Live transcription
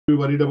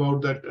worried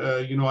about that,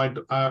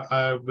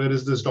 where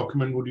is this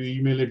document? Would you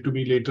email it to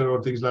me later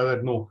or things like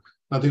that? No,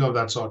 nothing of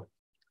that sort.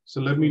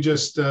 So let me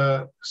just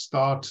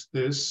start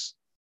this.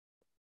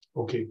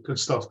 Okay, good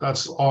stuff.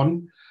 That's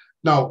on.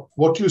 Now,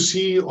 what you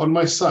see on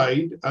my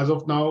side as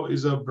of now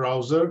is a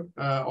browser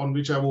on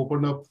which I've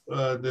opened up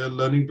the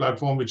learning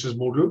platform, which is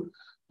Moodle.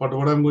 But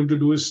what I'm going to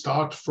do is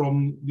start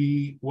from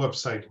the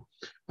website.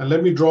 And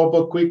let me drop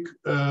a quick,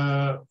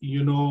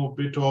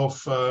 bit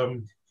of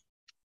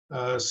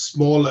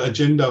small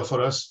agenda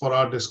for us for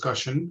our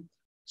discussion.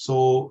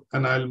 So,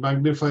 and I'll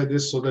magnify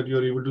this so that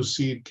you're able to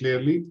see it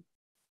clearly.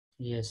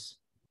 Yes.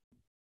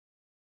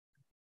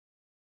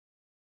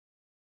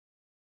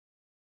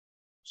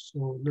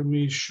 So let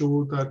me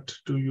show that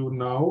to you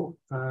now,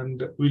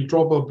 and we'll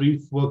drop a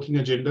brief working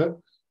agenda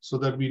so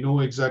that we know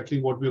exactly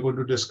what we're going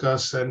to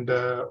discuss and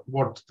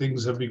what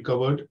things have been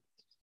covered.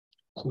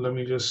 So let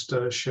me just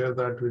share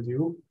that with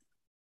you.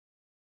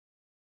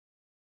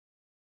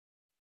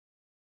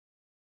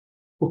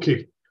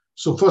 Okay,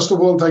 so first of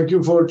all, thank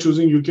you for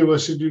choosing UK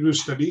Versity to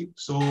study.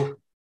 So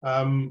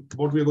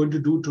what we're going to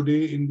do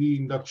today in the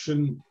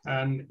induction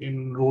and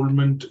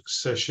enrollment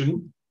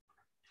session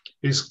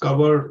is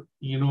cover,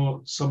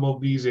 some of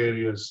these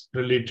areas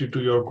related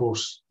to your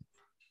course.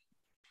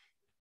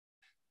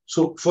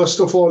 So first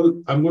of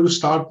all, I'm going to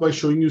start by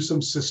showing you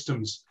some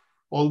systems.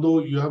 Although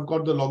you have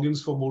got the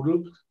logins for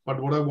Moodle,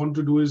 but what I want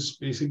to do is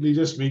basically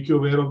just make you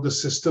aware of the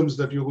systems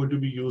that you're going to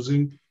be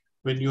using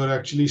when you're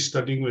actually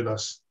studying with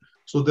us.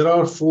 So there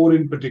are 4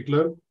 in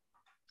particular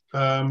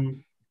that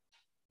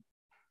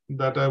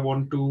I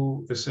want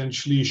to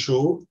essentially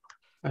show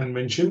and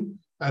mention.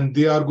 And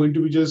they are going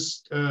to be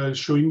just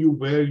showing you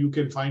where you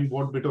can find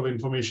what bit of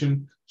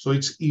information. So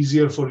it's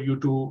easier for you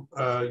to,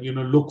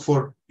 look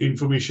for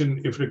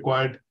information if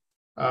required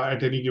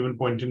at any given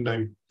point in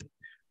time.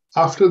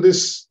 After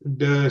this,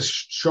 the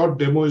short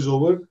demo is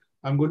over.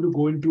 I'm going to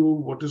go into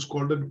what is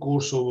called a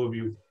course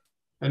overview.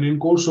 And in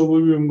course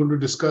overview, I'm going to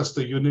discuss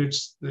the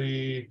units,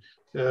 the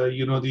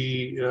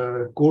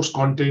course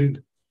content,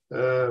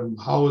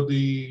 how the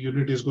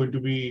unit is going to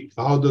be,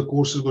 how the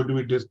course is going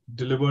to be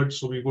delivered.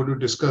 So we're going to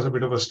discuss a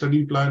bit of a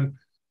study plan.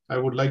 I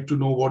would like to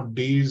know what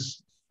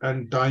days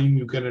and time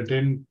you can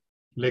attend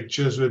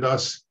lectures with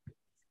us.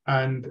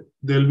 And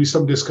there'll be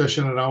some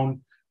discussion around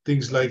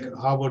things like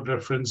Harvard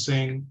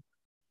referencing,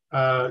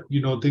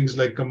 things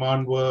like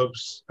command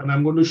verbs. And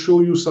I'm going to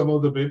show you some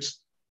of the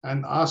bits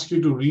and ask you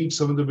to read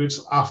some of the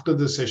bits after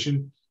the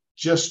session,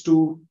 just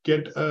to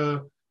get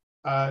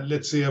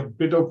let's say a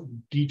bit of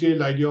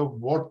detailed idea of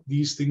what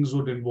these things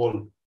would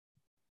involve.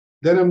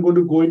 Then I'm going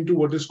to go into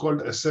what is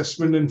called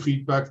assessment and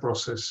feedback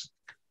process.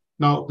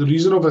 Now, the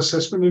reason of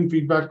assessment and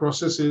feedback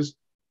process is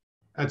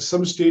at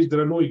some stage, there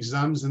are no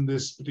exams in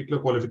this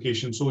particular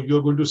qualification. So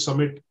you're going to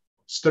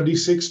study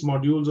 6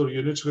 modules or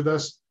units with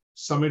us,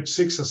 submit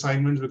 6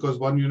 assignments because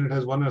one unit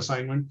has 1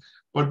 assignment.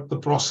 But the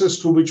process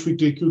through which we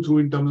take you through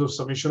in terms of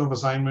submission of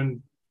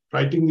assignment,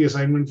 writing the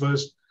assignment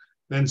first,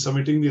 then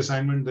submitting the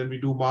assignment, then we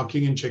do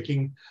marking and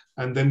checking,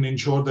 and then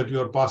ensure that you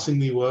are passing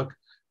the work.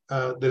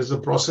 There's a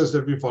process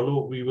that we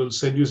follow. We will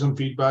send you some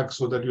feedback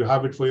so that you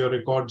have it for your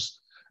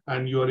records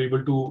and you are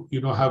able to,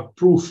 have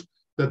proof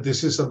that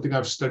this is something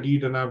I've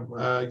studied and I've,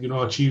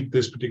 achieved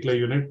this particular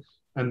unit.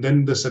 And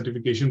then the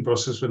certification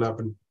process will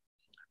happen.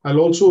 I'll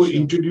also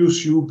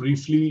introduce you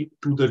briefly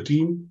to the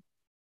team.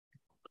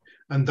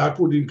 And that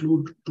would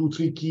include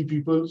 2-3 key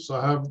people. So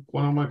I have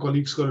one of my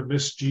colleagues called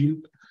Miss Jill.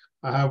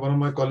 I have one of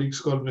my colleagues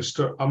called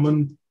Mr.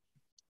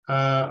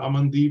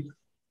 Amandeep.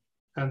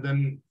 And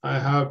then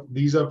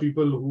these are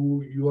people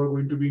who you are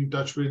going to be in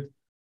touch with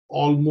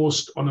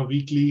almost on a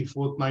weekly,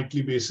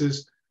 fortnightly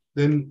basis.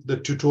 Then the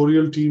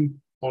tutorial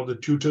team or the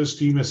tutors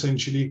team,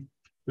 essentially,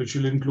 which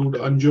will include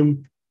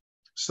Anjum,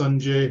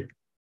 Sanjay,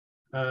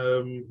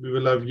 we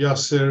will have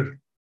Yasser,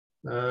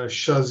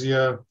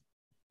 Shazia,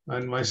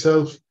 and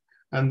myself.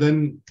 And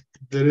then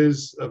there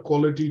is a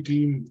quality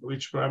team,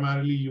 which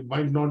primarily you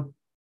might not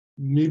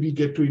maybe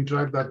get to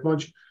interact that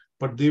much,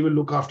 but they will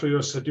look after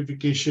your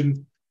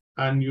certification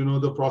and,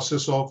 the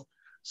process of,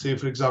 say,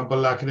 for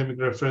example, academic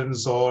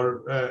reference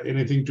or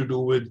anything to do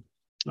with,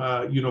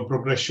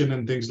 progression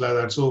and things like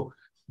that. So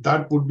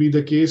that would be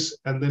the case.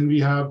 And then we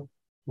have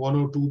 1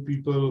 or 2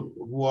 people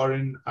who are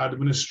in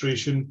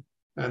administration,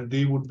 and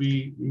they would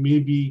be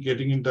maybe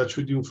getting in touch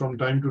with you from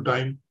time to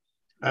time.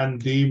 And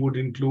they would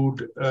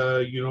include,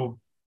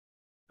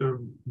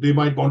 they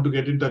might want to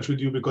get in touch with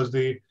you because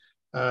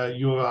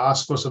you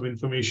ask for some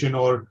information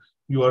or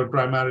you are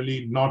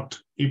primarily not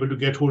able to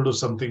get hold of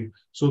something.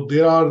 So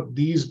there are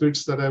these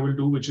bits that I will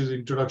do, which is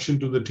introduction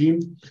to the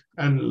team.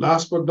 And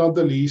last but not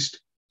the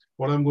least,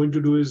 what I'm going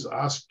to do is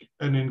ask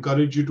and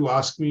encourage you to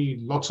ask me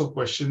lots of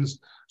questions.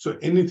 So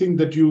anything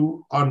that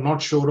you are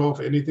not sure of,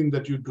 anything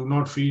that you do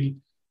not feel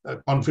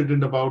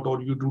confident about,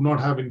 or you do not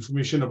have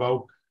information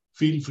about,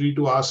 feel free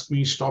to ask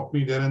me, stop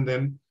me there and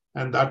then.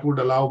 And that would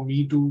allow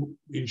me to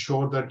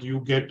ensure that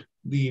you get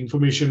the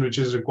information which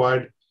is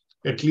required,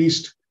 at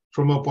least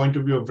from a point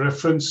of view of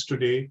reference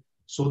today,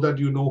 so that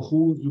you know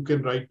who you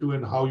can write to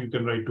and how you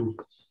can write to.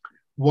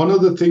 One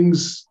of the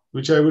things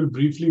which I will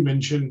briefly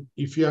mention,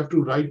 if you have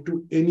to write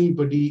to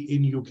anybody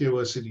in UK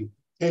Versity,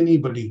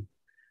 anybody,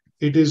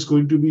 it is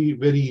going to be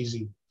very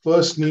easy.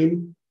 First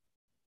name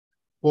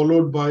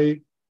followed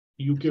by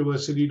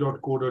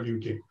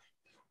ukversity.co.uk.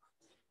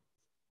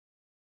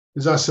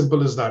 It's as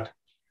simple as that.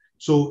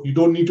 So you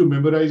don't need to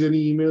memorize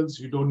any emails.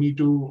 You don't need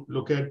to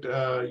look at,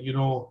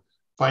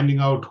 finding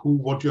out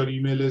what your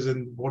email is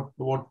and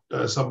what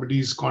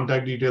somebody's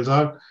contact details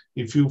are.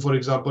 If you, for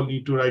example,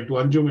 need to write to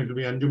Anjum, it will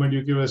be Anjum at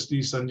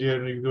University, Sanjay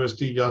at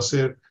University,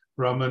 Yasir,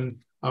 Raman,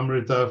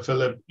 Amrita,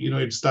 Philip.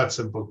 It's that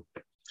simple.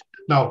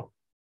 Now,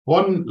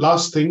 one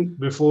last thing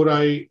before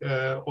I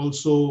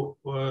also,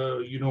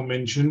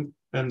 mention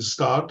and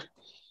start.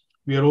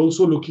 We are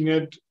also looking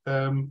at,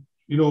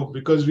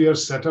 because we are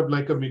set up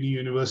like a mini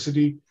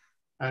university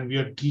and we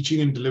are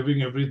teaching and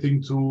delivering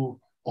everything through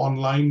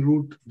online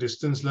route,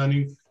 distance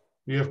learning,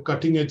 we have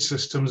cutting edge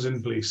systems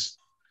in place.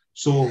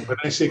 So when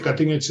I say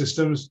cutting edge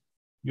systems,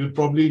 you'll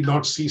probably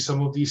not see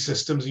some of these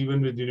systems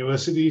even with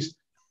universities,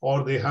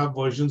 or they have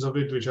versions of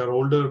it which are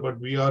older, but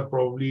we are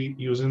probably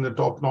using the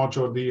top notch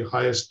or the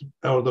highest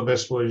or the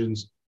best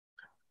versions.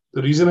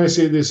 The reason I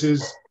say this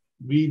is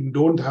we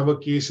don't have a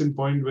case in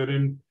point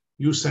wherein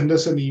you send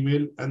us an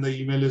email and the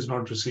email is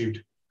not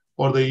received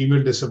or the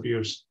email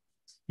disappears.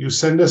 You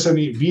send us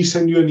we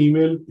send you an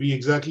email. We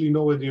exactly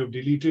know whether you've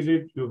deleted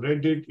it, you've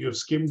read it, you've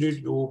skimmed it,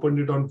 you opened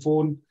it on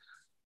phone,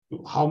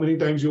 how many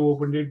times you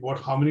opened it,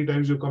 how many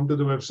times you come to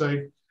the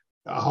website,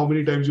 how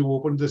many times you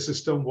opened the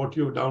system, what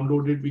you've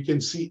downloaded. We can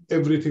see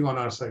everything on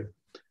our side.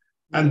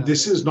 And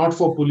this is not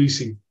for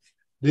policing.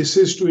 This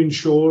is to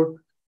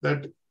ensure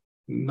that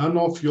none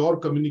of your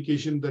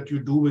communication that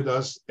you do with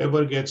us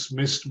ever gets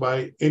missed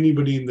by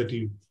anybody in the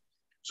team.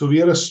 So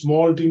we are a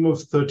small team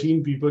of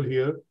 13 people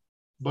here,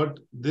 but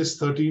this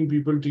 13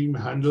 people team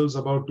handles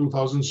about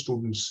 2,000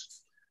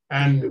 students.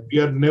 And we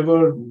are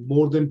never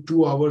more than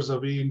 2 hours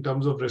away in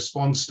terms of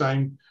response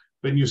time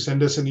when you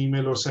send us an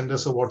email or send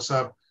us a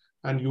WhatsApp,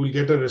 and you will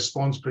get a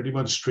response pretty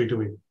much straight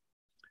away.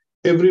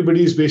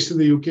 Everybody is based in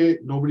the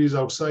UK, nobody is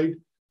outside.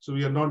 So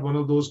we are not one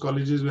of those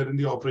colleges wherein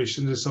the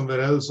operations is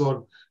somewhere else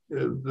or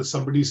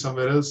somebody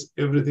somewhere else.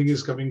 Everything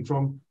is coming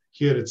from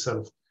here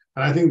itself.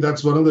 And I think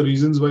that's one of the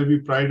reasons why we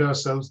pride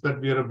ourselves that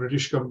we are a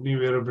British company,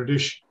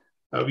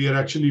 we are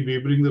actually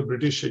waving the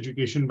British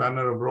education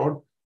banner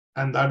abroad.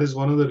 And that is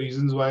one of the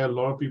reasons why a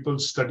lot of people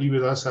study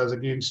with us as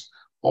against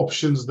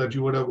options that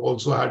you would have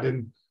also had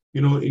in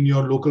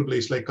your local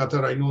place. Like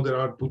Qatar, I know there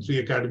are 2-3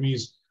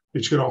 academies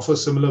which can offer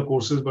similar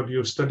courses, but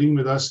you're studying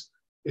with us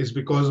is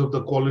because of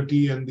the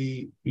quality and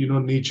the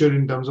nature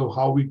in terms of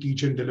how we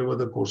teach and deliver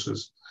the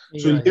courses.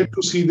 So you get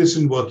to see this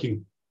in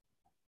working.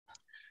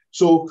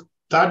 So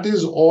that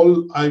is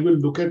all I will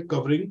look at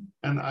covering,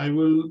 and I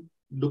will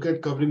look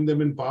at covering them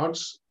in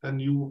parts.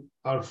 And you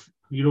are,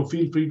 feel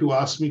free to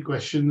ask me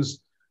questions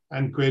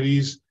and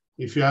queries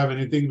if you have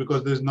anything,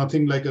 because there's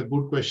nothing like a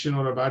good question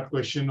or a bad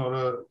question or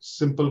a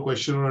simple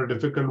question or a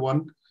difficult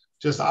one.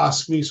 Just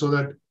ask me so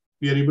that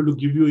we are able to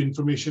give you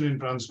information in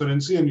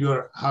transparency and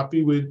you're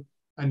happy with,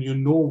 and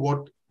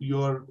what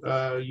you're,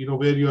 where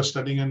you're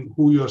studying and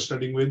who you're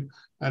studying with,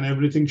 and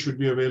everything should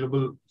be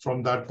available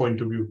from that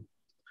point of view.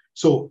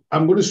 So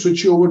I'm going to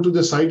switch you over to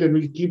the site and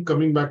we'll keep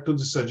coming back to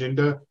this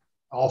agenda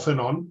off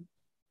and on.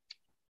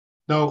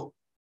 Now,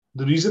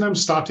 the reason I'm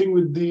starting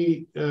with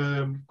the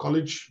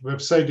college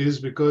website is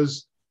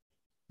because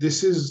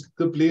this is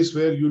the place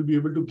where you'll be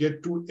able to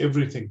get to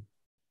everything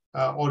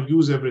or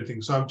use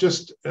everything. So I've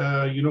just,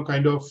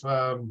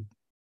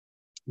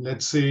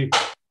 let's say,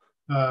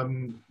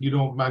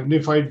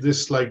 magnified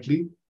this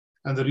slightly.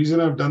 And the reason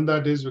I've done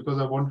that is because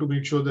I want to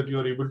make sure that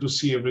you're able to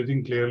see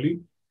everything clearly.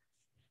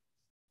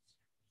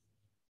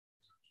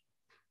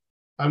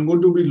 I'm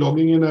going to be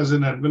logging in as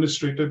an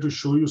administrator to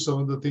show you some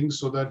of the things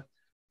so that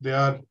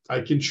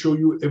I can show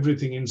you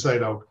everything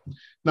inside out.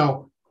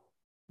 Now,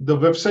 the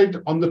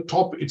website on the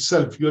top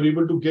itself, you're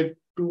able to get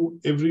to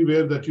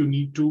everywhere that you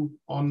need to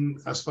on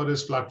as far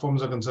as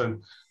platforms are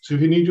concerned. So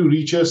if you need to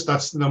reach us,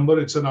 that's the number.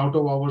 It's an out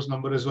of hours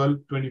number as well,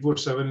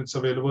 24/7. It's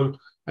available,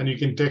 and you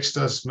can text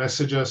us,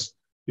 message us.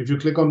 If you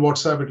click on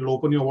WhatsApp, it'll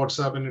open your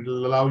WhatsApp and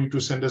it'll allow you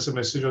to send us a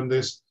message on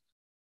this.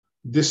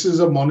 This is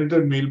a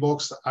monitored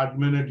mailbox,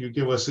 admin at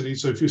UK Versity.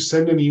 So if you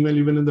send an email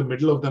even in the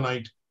middle of the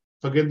night,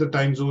 forget the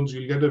time zones,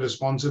 you'll get a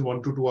response in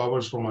 1 to 2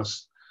 hours from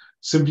us.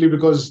 Simply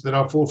because there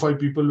are 4 or 5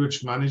 people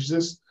which manage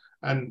this.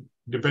 And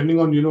depending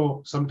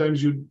on,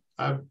 sometimes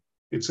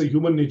it's a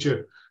human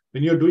nature.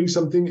 When you're doing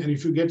something and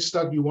if you get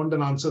stuck, you want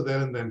an answer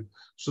there and then.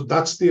 So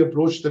that's the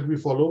approach that we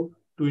follow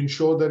to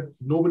ensure that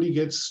nobody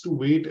gets to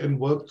wait and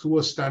work through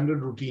a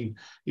standard routine.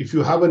 If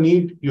you have a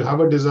need, you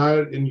have a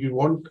desire and you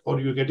want, or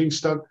you're getting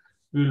stuck,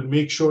 we will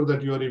make sure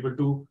that you are able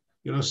to,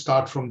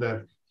 start from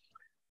there.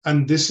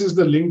 And this is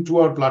the link to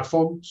our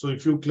platform. So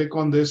if you click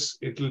on this,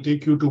 it will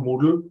take you to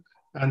Moodle,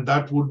 and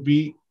that would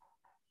be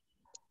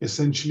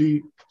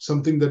essentially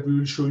something that we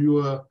will show you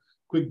a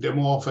quick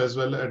demo of as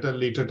well at a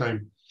later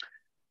time.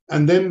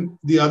 And then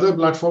the other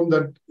platform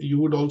that you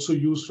would also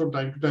use from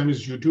time to time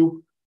is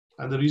YouTube.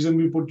 And the reason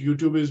we put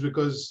YouTube is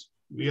because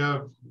we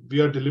are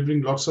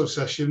delivering lots of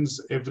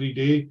sessions every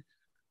day.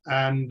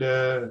 And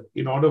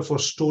in order for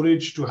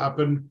storage to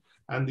happen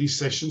and these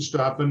sessions to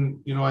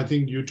happen, I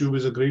think YouTube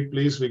is a great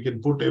place. We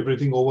can put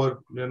everything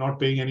over. We're not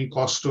paying any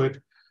cost to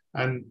it.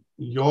 And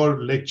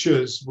your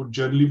lectures would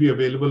generally be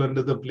available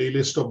under the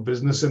playlist of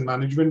business and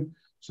management.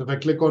 So if I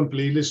click on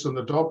playlist on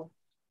the top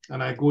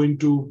and I go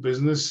into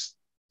business,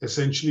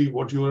 essentially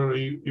what you are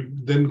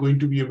then going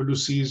to be able to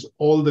see is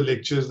all the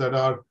lectures that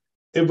are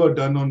ever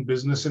done on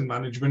business and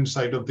management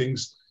side of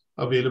things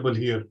available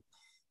here.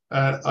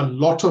 A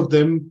lot of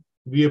them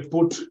we have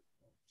put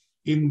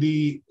in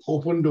the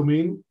open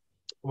domain,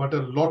 but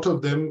a lot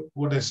of them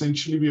would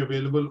essentially be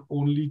available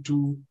only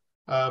to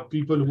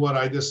people who are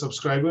either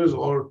subscribers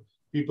or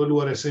people who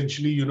are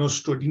essentially,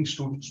 studying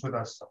students with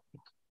us.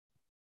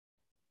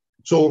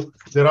 So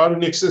there are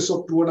in excess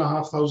of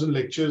 2,500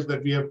 lectures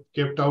that we have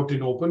kept out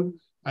in open,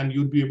 and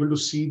you'll be able to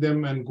see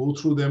them and go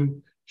through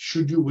them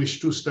should you wish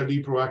to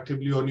study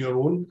proactively on your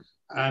own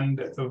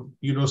and,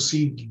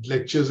 see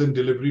lectures and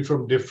delivery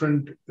from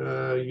different,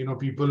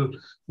 people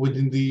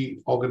within the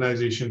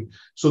organization.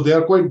 So they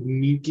are quite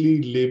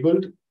neatly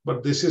labeled,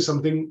 but this is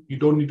something you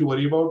don't need to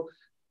worry about.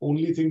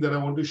 Only thing that I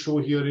want to show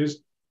here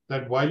is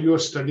that while you are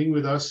studying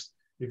with us,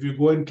 if you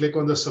go and click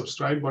on the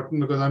subscribe button,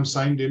 because I'm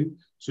signed in,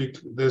 so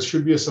there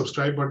should be a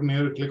subscribe button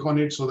here, click on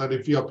it so that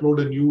if you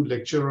upload a new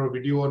lecture or a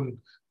video on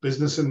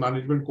business and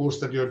management course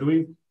that you're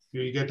doing,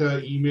 you'll get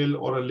an email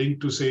or a link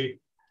to say,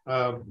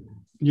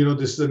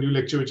 this is a new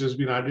lecture which has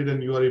been added,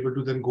 and you are able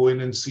to then go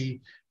in and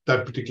see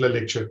that particular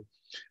lecture.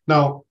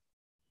 Now,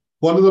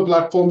 one of the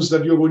platforms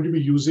that you're going to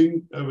be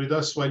using with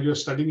us while you're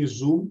studying is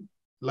Zoom,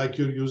 like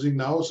you're using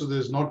now. So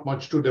there's not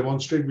much to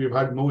demonstrate. We've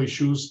had no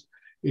issues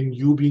in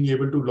you being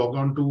able to log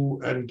on to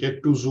and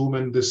get to Zoom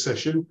in this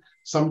session.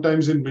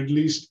 Sometimes in Middle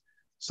East,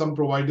 some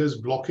providers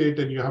block it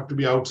and you have to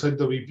be outside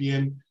the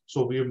VPN.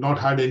 So we have not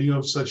had any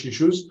of such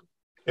issues.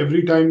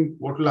 Every time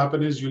what will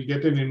happen is you'll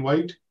get an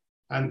invite,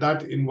 and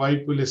that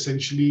invite will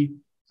essentially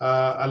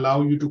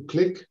allow you to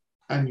click,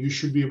 and you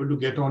should be able to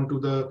get onto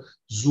the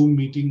Zoom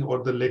meeting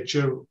or the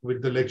lecture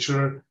with the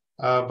lecturer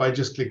by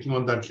just clicking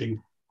on that link.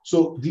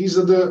 So these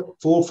are the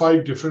 4 or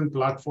 5 different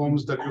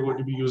platforms that you're going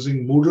to be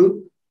using: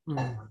 Moodle,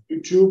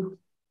 YouTube,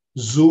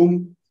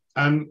 Zoom,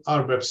 and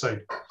our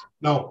website.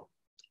 Now,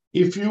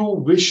 if you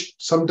wish,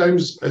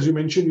 sometimes, as you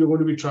mentioned, you're going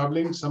to be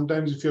traveling.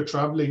 Sometimes if you're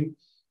traveling,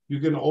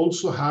 you can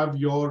also have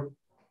your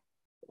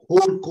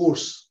whole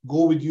course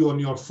go with you on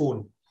your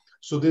phone.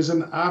 So there's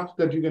an app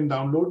that you can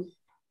download,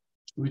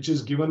 which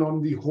is given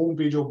on the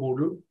homepage of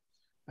Moodle.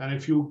 And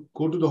if you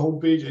go to the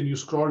homepage and you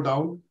scroll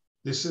down,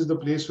 this is the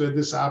place where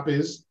this app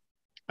is.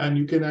 And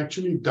you can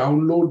actually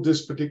download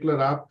this particular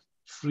app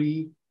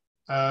free,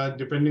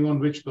 depending on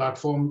which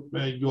platform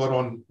you are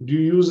on. Do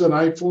you use an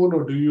iPhone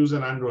or do you use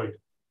an Android?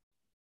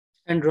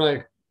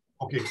 Android.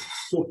 Okay.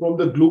 So from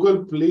the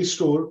Google Play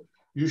Store,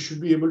 you should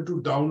be able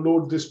to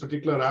download this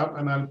particular app.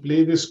 And I'll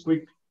play this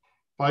quick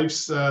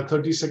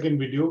 30-second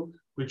video,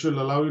 which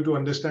will allow you to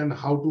understand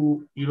how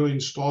to,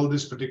 install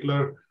this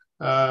particular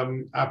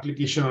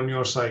application on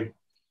your side.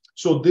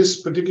 So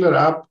this particular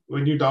app,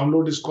 when you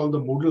download, is called the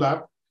Moodle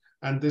app.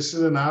 And this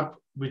is an app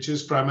which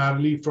is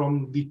primarily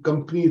from the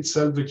company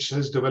itself, which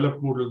has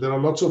developed Moodle. There are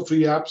lots of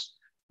free apps.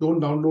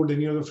 Don't download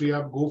any other free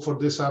app. Go for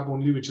this app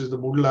only, which is the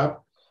Moodle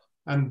app.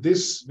 And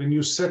this, when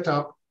you set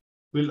up,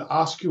 will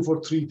ask you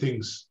for 3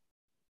 things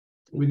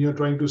when you're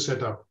trying to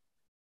set up.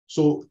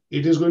 So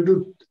it is going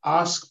to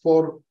ask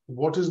for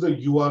what is the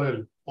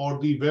URL or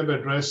the web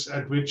address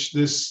at which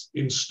this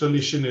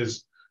installation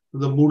is,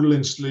 the Moodle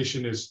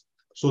installation is.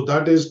 So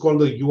that is called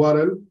the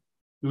URL.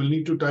 You will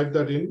need to type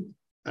that in,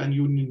 and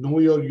you know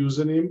your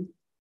username,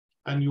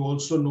 and you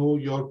also know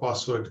your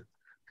password.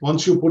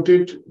 Once you put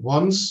it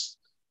once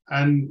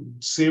and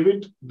save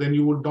it, then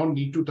you would not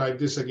need to type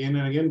this again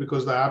and again,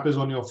 because the app is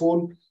on your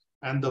phone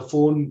and the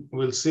phone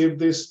will save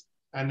this.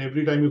 And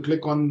every time you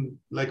click on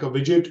like a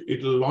widget,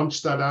 it'll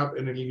launch that app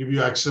and it'll give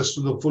you access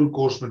to the full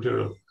course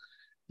material.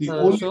 The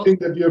only thing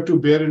that you have to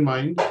bear in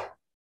mind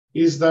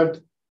is that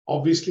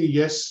obviously,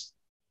 yes,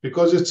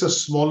 because it's a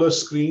smaller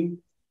screen,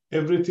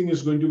 everything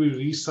is going to be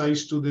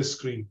resized to this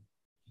screen.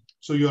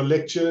 So your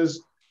lectures,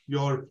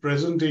 your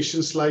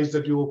presentation slides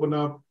that you open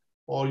up,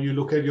 or you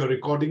look at your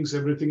recordings,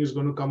 everything is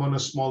going to come on a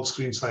small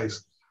screen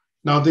size.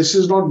 Now, this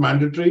is not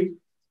mandatory,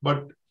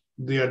 but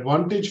the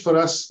advantage for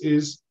us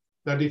is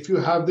that if you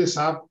have this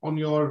app on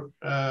your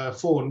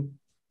phone,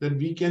 then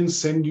we can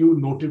send you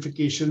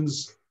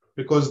notifications,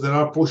 because there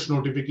are push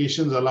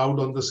notifications allowed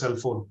on the cell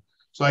phone.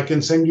 So I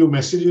can send you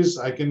messages,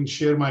 I can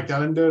share my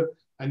calendar,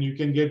 and you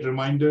can get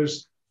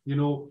reminders,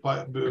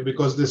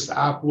 because this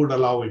app would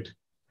allow it.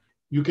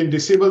 You can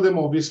disable them,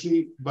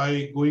 obviously,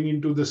 by going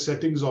into the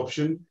settings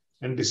option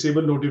and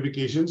disable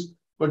notifications.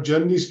 But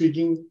generally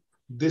speaking,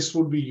 this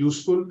would be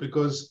useful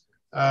because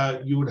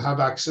you would have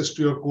access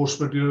to your course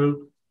material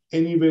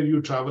anywhere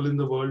you travel in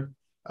the world,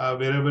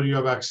 wherever you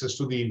have access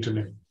to the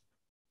internet.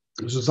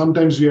 So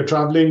sometimes we are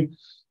traveling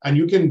and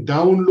you can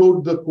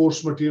download the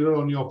course material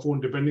on your phone,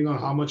 depending on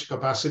how much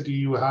capacity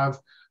you have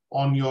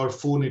on your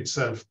phone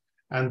itself.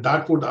 And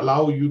that would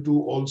allow you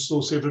to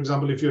also say, for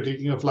example, if you're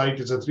taking a flight,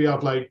 it's a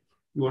 3-hour flight,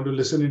 you want to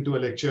listen into a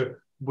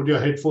lecture, put your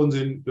headphones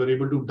in, you're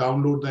able to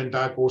download the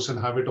entire course and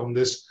have it on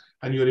this,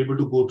 and you're able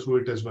to go through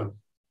it as well.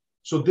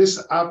 So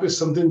this app is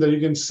something that you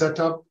can set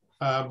up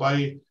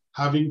by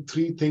having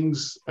 3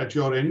 things at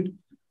your end.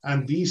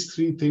 And these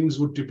 3 things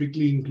would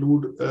typically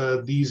include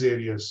these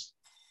areas,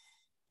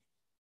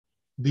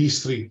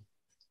 these 3.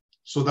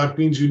 So that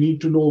means you need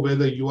to know where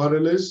the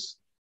URL is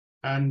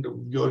and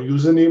your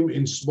username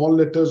in small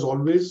letters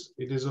always.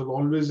 It is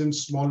always in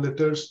small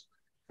letters,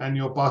 and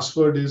your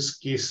password is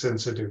case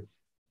sensitive,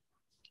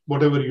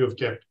 whatever you have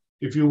kept.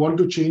 If you want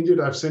to change it,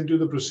 I've sent you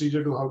the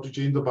procedure to how to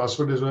change the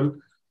password as well.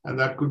 And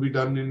that could be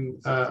done in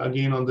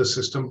again on the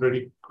system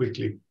pretty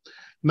quickly.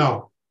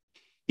 Now,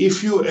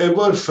 if you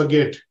ever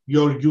forget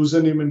your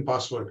username and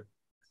password,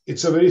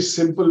 it's a very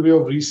simple way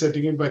of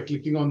resetting it by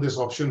clicking on this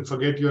option,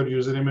 forget your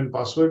username and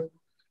password.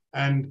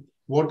 And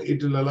what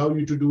it will allow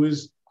you to do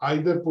is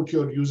either put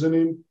your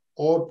username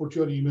or put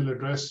your email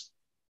address,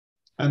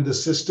 and the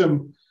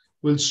system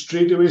will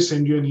straight away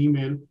send you an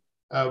email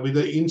with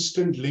an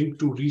instant link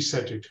to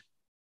reset it.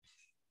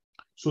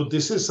 So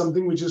this is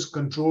something which is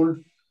controlled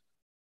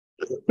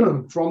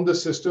from the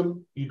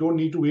system. You don't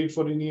need to wait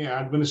for any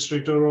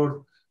administrator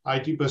or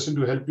IT person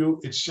to help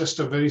you. It's just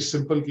a very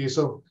simple case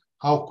of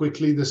how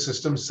quickly the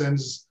system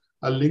sends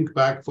a link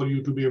back for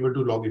you to be able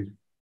to log in.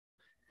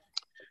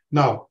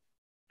 Now,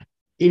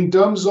 in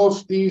terms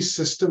of the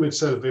system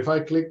itself, if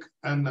I click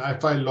and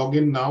if I log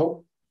in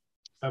now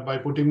by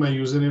putting my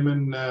username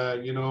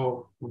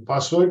and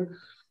password,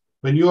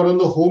 when you are on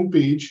the home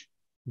page,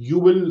 you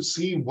will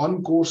see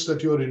one course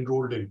that you're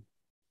enrolled in,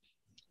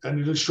 and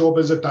it will show up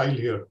as a tile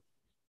here.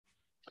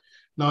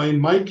 Now, in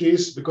my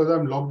case, because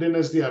I'm logged in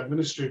as the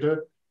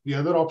administrator, the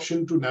other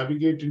option to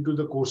navigate into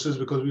the courses,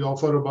 because we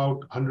offer about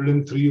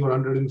 103 or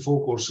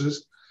 104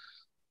 courses,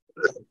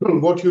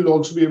 what you'll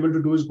also be able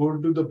to do is go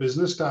into the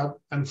business tab,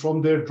 and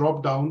from there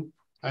drop down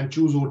and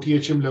choose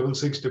OTHM Level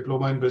 6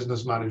 Diploma in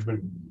Business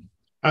Management.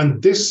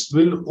 And this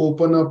will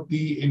open up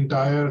the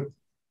entire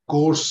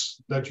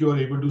course that you are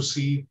able to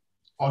see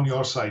on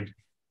your side.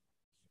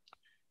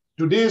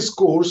 Today's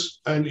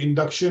course and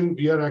induction,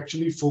 we are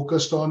actually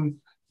focused on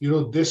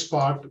this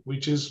part,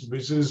 which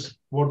is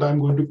what I'm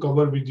going to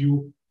cover with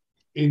you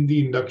in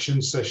the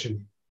induction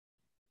session.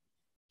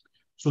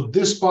 So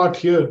this part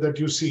here that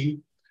you see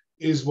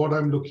is what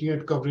I'm looking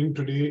at covering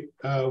today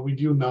with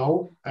you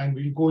now, and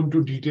we'll go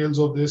into details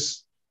of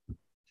this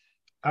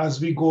as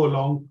we go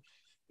along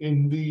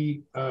in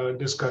the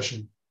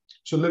discussion.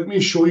 So let me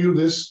show you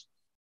this.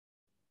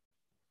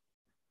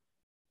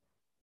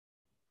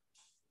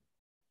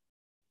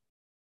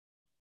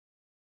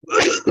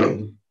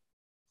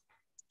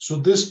 So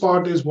this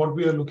part is what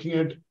we are looking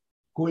at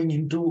going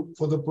into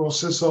for the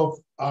process of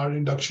our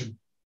induction.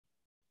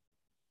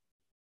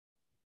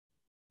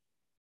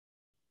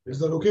 Is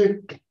that okay?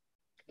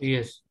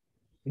 Yes.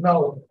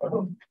 Now,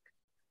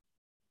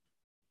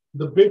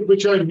 the bit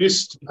which I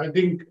missed, I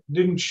think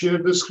didn't share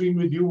the screen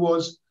with you,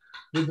 was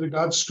with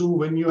regards to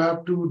when you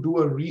have to do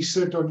a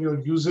reset on your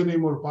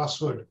username or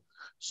password.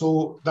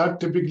 So that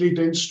typically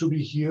tends to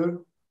be here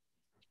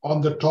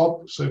on the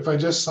top. So if I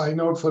just sign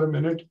out for a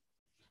minute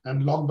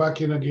and log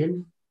back in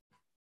again.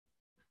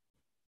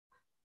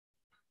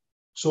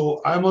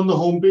 So I'm on the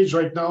home page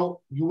right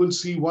now. You will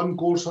see one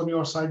course on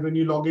your side when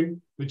you log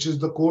in, which is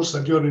the course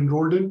that you're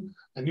enrolled in,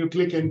 and you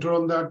click enter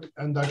on that,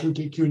 and that will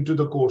take you into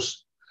the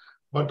course.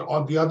 But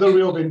on the other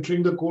way of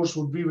entering the course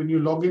would be when you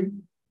log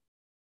in,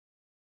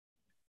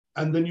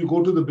 and then you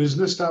go to the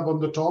business tab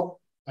on the top,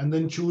 and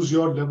then choose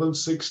your level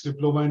 6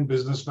 diploma in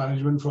business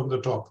management from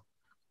the top.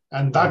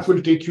 And that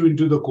will take you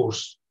into the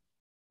course.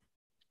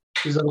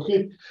 Is that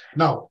okay?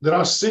 Now, there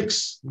are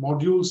 6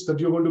 modules that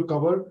you're going to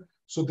cover.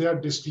 So they are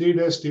displayed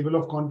as table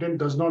of content.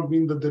 Does not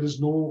mean that there is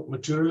no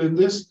material in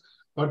this.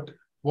 But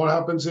what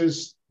happens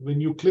is when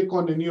you click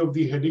on any of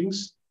the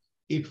headings,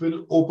 it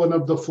will open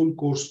up the full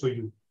course for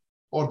you,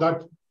 or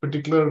that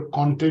particular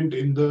content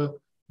in the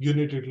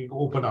unit it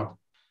will open up.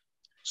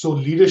 So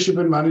leadership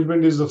and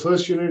management is the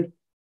first unit.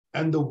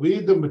 And the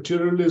way the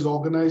material is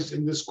organized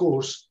in this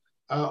course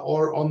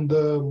or on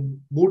the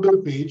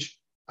Moodle page,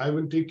 I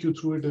will take you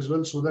through it as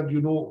well so that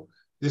you know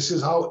this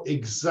is how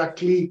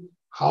exactly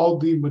how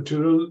the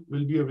material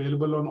will be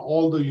available on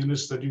all the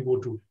units that you go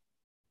to.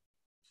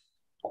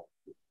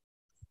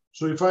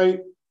 So if I,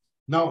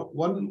 now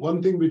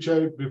one thing which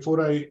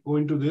before I go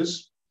into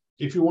this,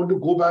 if you want to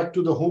go back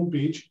to the home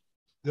page,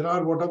 there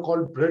are what are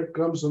called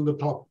breadcrumbs on the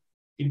top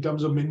in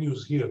terms of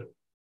menus here.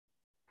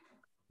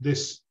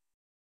 This.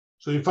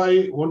 So if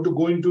I want to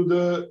go into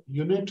the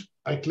unit,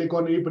 I click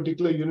on a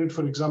particular unit,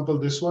 for example,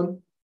 this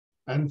one.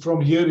 And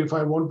from here, if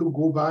I want to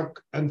go back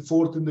and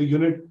forth in the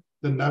unit,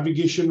 the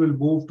navigation will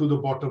move to the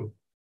bottom.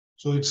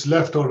 So it's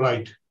left or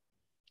right.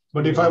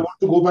 But if I want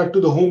to go back to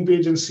the home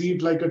page and see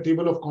it like a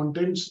table of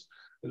contents,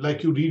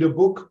 like you read a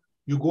book,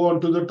 you go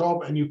onto the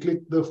top and you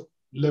click the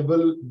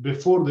level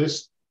before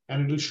this,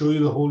 and it will show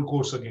you the whole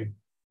course again.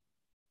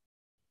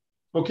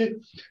 Okay.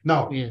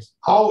 Now, Yes.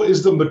 how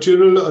is the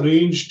material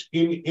arranged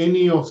in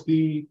any of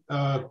the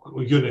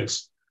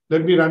units?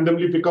 Let me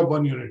randomly pick up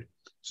one unit.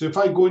 So if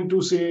I go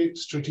into, say,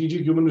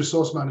 strategic human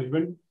resource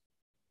management,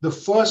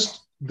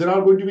 there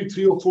are going to be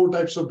 3 or 4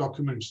 types of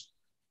documents.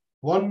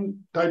 One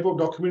type of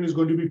document is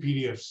going to be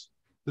PDFs.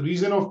 The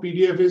reason of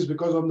PDF is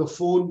because on the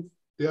phone,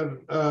 they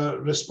are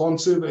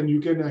responsive and you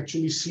can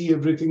actually see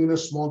everything in a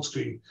small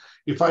screen.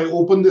 If I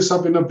open this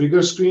up in a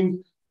bigger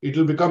screen, it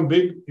will become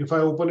big. If I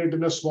open it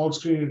in a small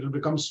screen, it will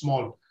become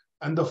small.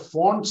 And the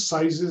font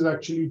sizes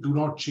actually do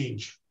not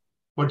change.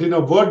 But in a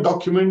Word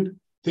document,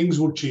 things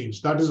would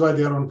change. That is why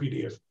they are on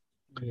PDF.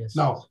 Yes.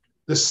 Now,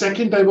 the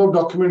second type of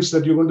documents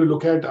that you're going to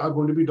look at are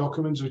going to be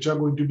documents which are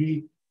going to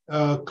be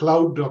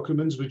cloud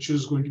documents, which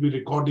is going to be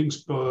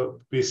recordings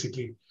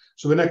basically.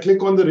 So when I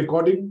click on the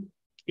recording,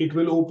 it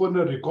will open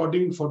a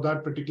recording for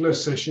that particular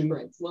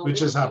session which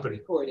has happened.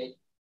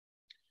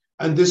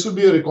 And this will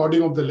be a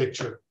recording of the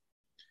lecture.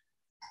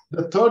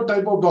 The third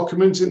type of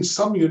documents in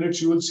some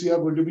units you will see are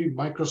going to be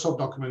Microsoft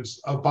documents,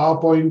 a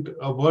PowerPoint,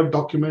 a Word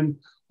document,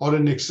 or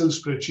an Excel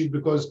spreadsheet,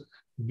 because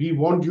we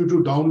want you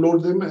to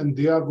download them and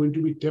they are going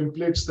to be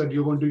templates that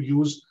you're going to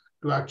use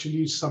to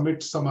actually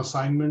submit some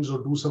assignments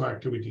or do some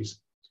activities.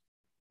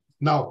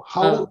 Now,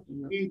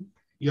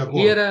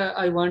 here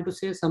I want to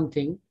say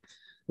something,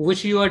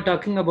 which you are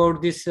talking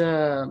about this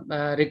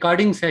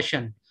recording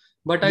session.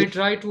 But I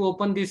try to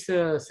open this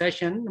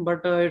session,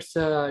 but it's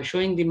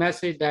showing the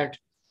message that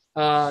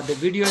the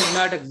video is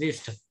not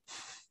exist.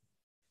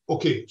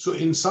 Okay, so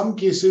in some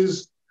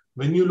cases,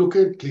 when you look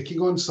at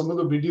clicking on some of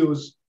the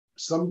videos,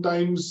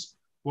 sometimes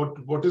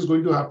what is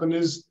going to happen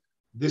is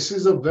this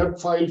is a web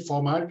file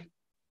format.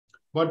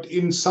 But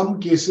in some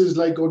cases,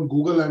 like on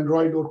Google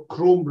Android or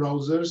Chrome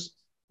browsers,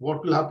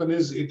 what will happen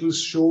is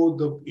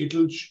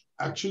it'll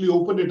actually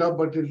open it up,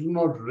 but it will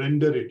not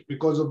render it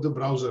because of the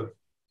browser.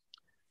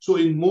 So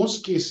in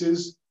most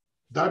cases,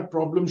 that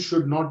problem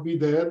should not be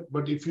there.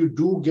 But if you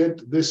do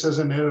get this as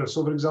an error,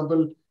 so for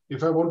example,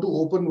 if I want to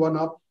open one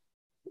up,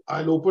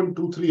 I'll open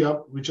 2, 3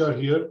 up, which are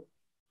here.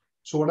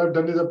 So what I've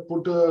done is I've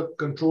put a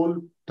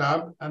control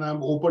tab and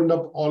I've opened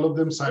up all of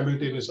them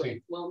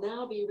simultaneously. Will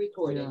now be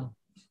recorded. Yeah.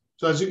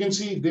 So as you can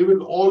see, they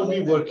will all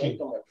be working.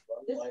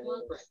 This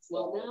conference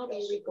will now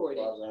be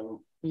recorded.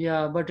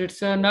 Yeah, but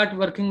it's not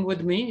working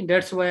with me.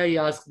 That's why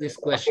I asked this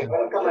question,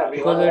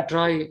 because I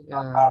try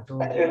to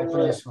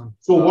open this one.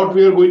 So what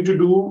we are going to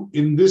do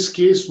in this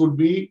case would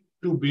be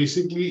to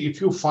basically,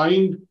 if you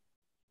find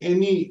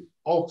any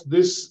of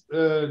this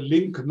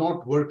link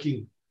not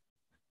working,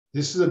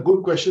 this is a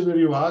good question that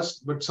you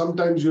asked, but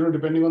sometimes,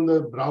 depending on the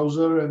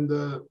browser and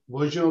the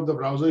version of the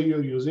browser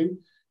you're using,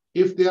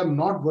 if they are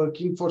not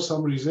working for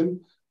some reason,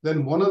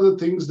 then one of the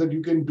things that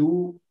you can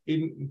do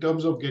in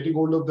terms of getting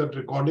hold of that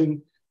recording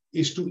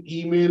is to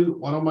email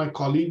one of my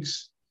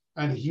colleagues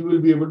and he will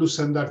be able to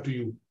send that to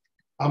you,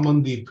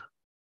 Amandeep.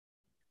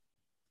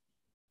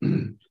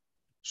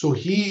 So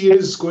he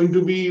is going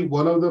to be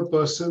one of the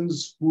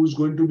persons who's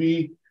going to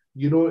be,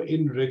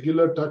 in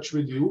regular touch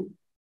with you.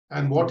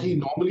 And what he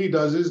normally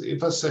does is,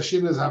 if a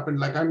session has happened,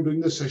 like I'm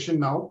doing the session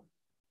now,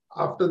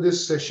 after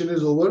this session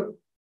is over,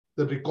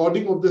 the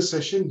recording of the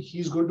session,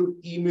 he's going to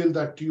email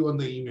that to you on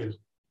the email,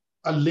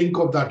 a link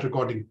of that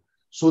recording,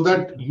 so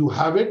that you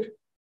have it.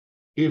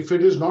 If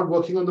it is not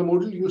working on the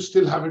module, you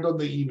still have it on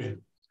the email.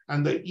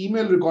 And the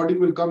email recording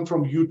will come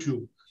from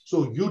YouTube.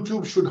 So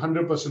YouTube should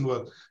 100%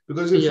 work.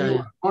 Because if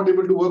you're not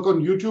able to work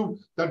on YouTube,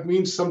 that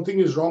means something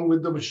is wrong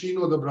with the machine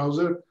or the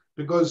browser.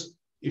 Because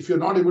if you're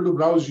not able to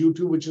browse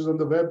YouTube, which is on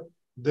the web,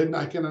 then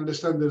I can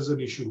understand there's an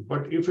issue.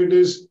 But if it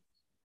is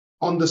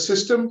on the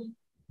system,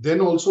 then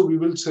also we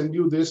will send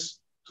you this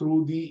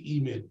through the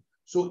email.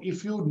 So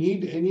if you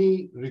need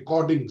any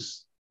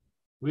recordings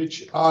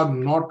which are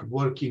not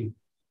working,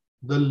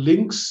 the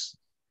links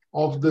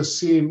of the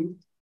same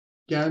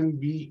can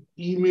be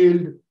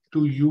emailed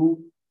to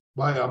you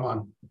by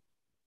Aman.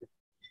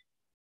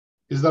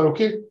 Is that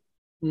okay?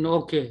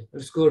 Okay,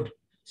 it's good.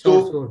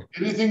 So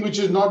anything which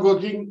is not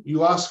working,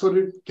 you ask for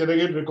it. Can I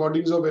get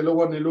recordings of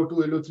LO1, LO2,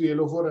 LO3,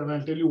 LO4? And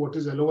I'll tell you what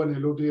is LO1,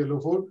 LO3,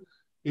 LO4.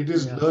 It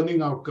is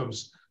learning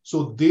outcomes.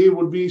 So they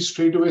would be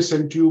straight away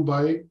sent to you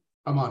by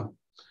Aman.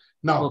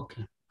 Now,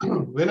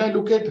 when I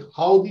look at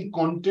how the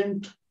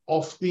content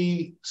of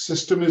the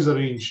system is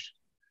arranged,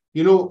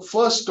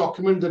 first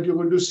document that you're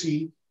going to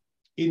see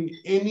in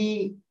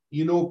any,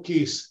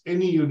 case,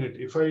 any unit,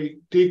 if I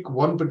take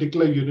one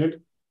particular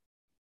unit,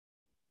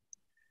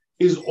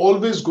 is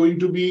always going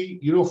to be,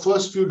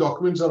 first few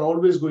documents are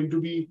always going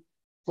to be,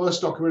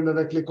 first document that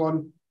I click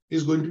on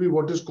is going to be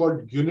what is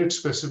called unit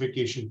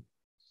specification.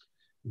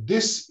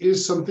 This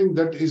is something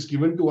that is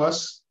given to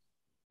us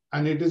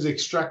and it is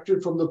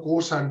extracted from the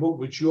course handbook,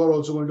 which you are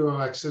also going to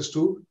have access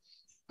to.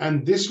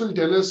 And this will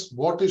tell us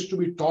what is to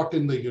be taught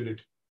in the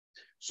unit.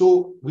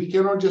 So we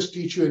cannot just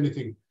teach you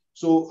anything.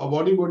 So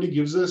Awarding Body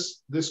gives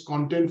us this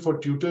content for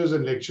tutors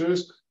and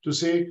lecturers to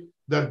say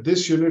that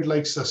this unit,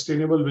 like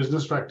sustainable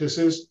business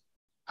practices,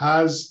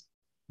 has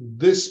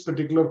this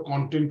particular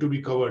content to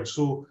be covered.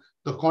 So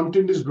the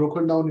content is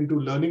broken down into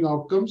learning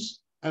outcomes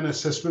and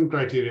assessment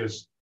criteria.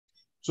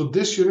 So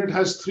this unit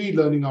has 3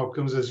 learning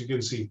outcomes, as you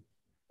can see,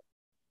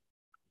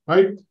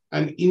 right?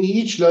 And in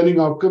each learning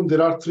outcome,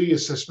 there are 3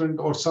 assessment,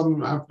 or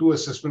some have 2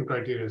 assessment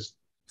criteria.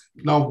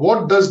 Now,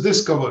 what does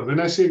this cover? When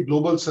I say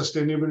global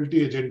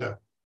sustainability agenda,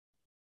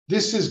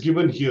 this is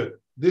given here.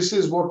 This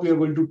is what we are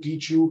going to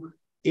teach you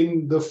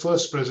in the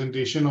first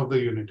presentation of the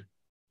unit.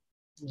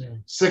 Yeah.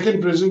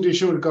 Second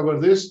presentation will cover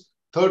this.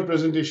 Third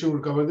presentation will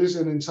cover this.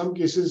 And in some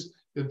cases,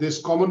 if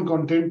there's common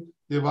content,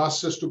 they've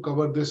asked us to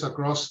cover this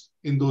across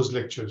in those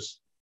lectures.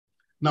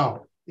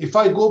 Now, if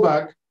I go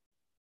back,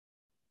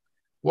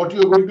 what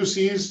you're going to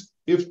see is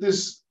if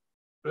this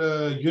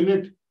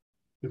unit,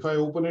 if I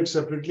open it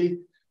separately,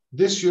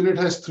 this unit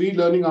has 3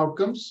 learning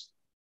outcomes.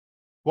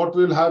 What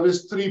we'll have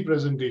is 3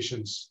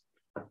 presentations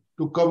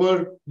to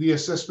cover the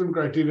assessment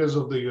criteria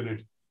of the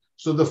unit.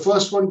 So the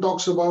first one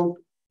talks about,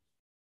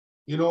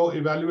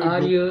 evaluate.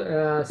 Are you,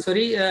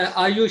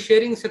 are you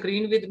sharing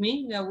screen with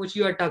me, which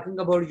you are talking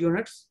about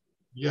units?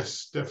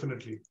 Yes,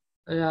 definitely.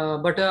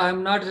 But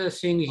I'm not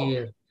seeing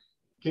here.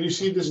 Can you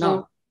see this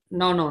now?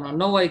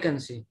 No, I can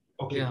see.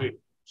 Okay, Yeah. great.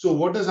 So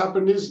what has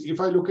happened is, if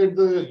I look at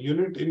the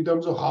unit in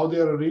terms of how they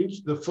are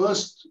arranged, the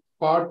first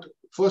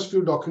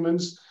few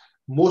documents,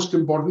 most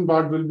important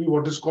part will be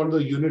what is called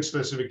the unit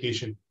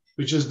specification,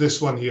 which is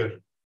this one here.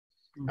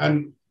 Mm-hmm.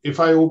 And if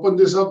I open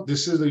this up,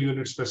 this is the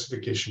unit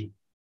specification.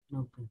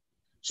 Okay.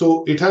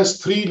 So it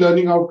has 3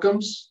 learning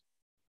outcomes,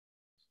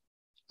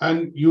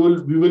 and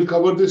we will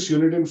cover this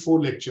unit in 4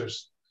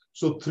 lectures.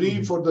 So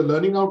 3 for the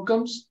learning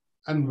outcomes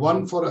and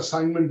 1 for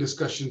assignment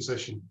discussion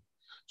session.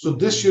 So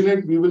this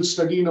unit we will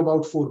study in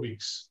about 4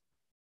 weeks,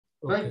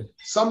 right? Okay.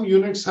 Some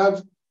units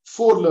have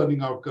 4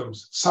 learning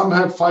outcomes. Some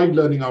have 5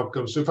 learning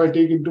outcomes. So if I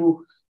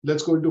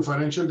let's go into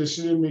financial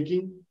decision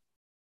making.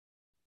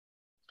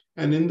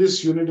 And in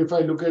this unit, if I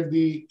look at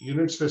the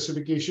unit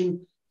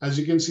specification, as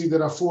you can see,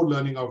 there are 4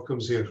 learning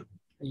outcomes here.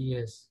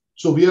 Yes.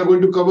 So we are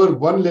going to cover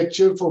 1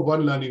 lecture for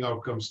 1 learning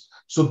outcomes.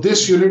 So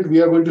this unit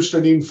we are going to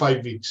study in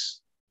 5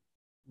 weeks.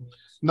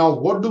 Now,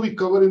 what do we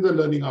cover in the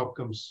learning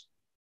outcomes?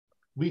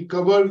 We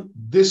cover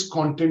this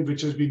content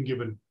which has been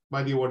given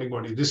by the awarding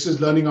body. This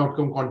is learning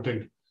outcome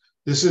content.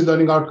 This is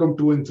learning outcome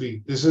 2 and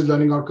 3. This is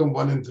learning outcome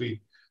 1 and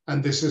 3.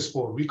 And this is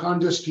 4. We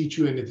can't just teach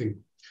you anything.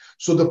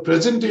 So the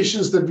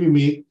presentations that we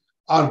make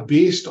are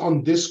based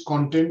on this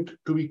content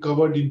to be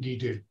covered in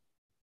detail.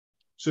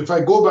 So if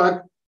I go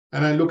back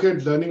and I look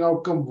at learning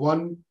outcome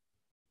 1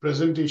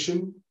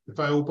 presentation, if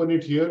I open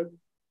it here,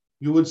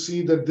 you would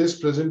see that this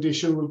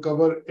presentation will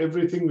cover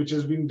everything which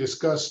has been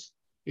discussed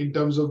in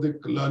terms of the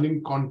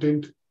learning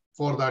content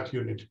for that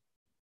unit.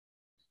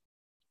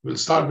 We'll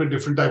start with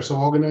different types of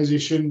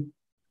organization,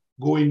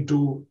 go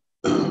into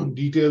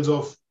details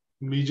of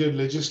major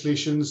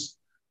legislations,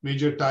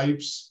 major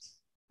types,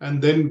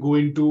 and then go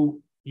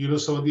into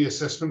some of the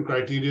assessment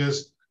criteria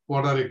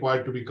what are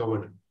required to be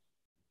covered.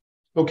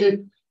 Okay,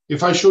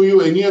 if I show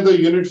you any other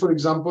unit, for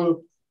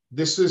example,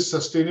 this is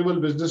sustainable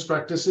business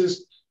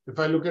practices. If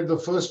I look at the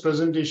first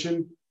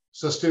presentation,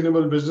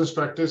 sustainable business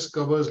practice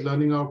covers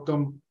learning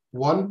outcome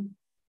 1.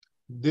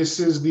 This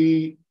is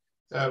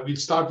we'll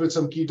start with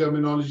some key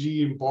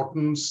terminology,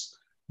 importance,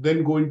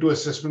 then go into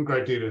assessment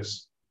criteria,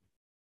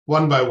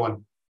 1 by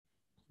 1.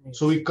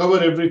 So we cover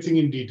everything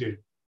in detail,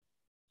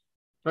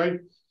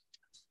 right?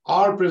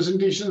 Our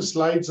presentation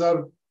slides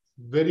are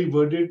very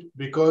worded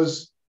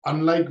because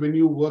unlike when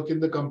you work in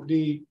the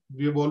company,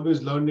 we have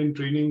always learned in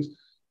trainings,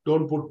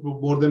 don't put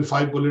more than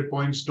 5 bullet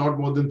points, not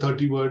more than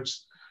 30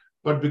 words.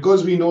 But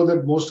because we know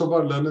that most of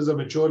our learners are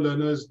mature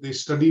learners, they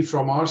study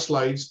from our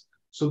slides.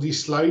 So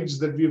these slides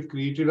that we have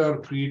created are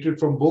created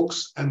from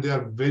books, and they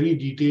are very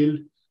detailed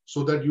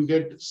so that you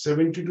get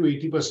 70 to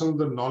 80% of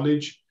the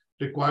knowledge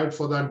required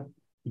for that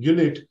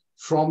unit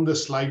from the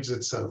slides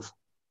itself.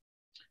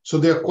 So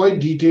they are quite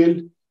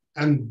detailed,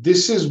 and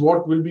this is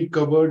what will be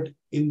covered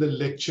in the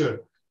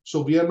lecture.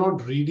 So we are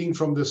not reading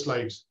from the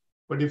slides.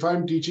 But if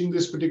I'm teaching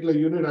this particular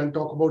unit, I'll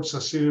talk about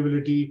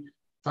sustainability,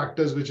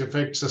 factors which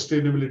affect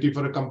sustainability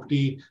for a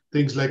company,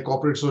 things like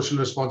corporate social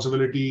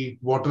responsibility,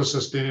 water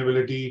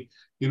sustainability,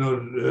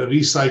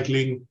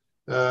 recycling,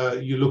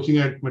 you're looking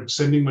at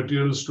sending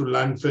materials to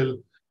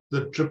landfill,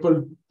 the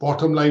triple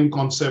bottom line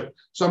concept.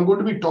 So I'm going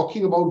to be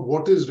talking about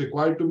what is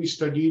required to be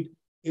studied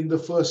in the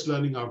first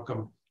learning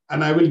outcome.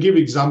 And I will give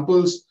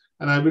examples,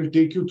 and I will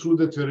take you through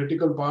the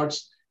theoretical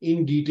parts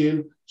in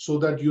detail so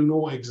that you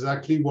know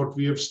exactly what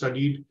we have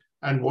studied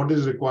and what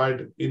is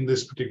required in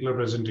this particular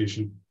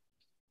presentation.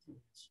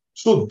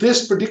 So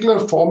this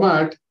particular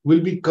format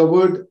will be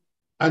covered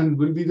and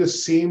will be the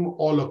same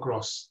all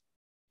across.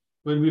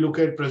 When we look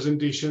at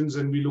presentations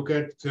and we look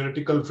at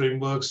theoretical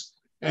frameworks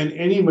and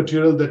any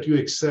material that you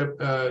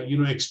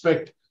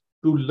expect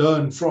to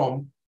learn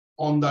from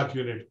on that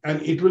unit.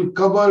 And it will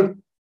cover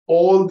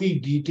all the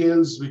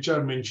details which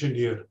are mentioned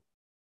here.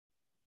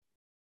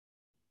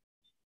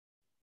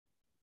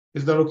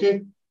 Is that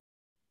okay?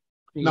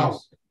 Yes. Now,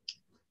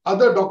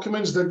 other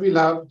documents that we'll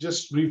have,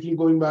 just briefly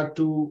going back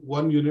to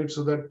one unit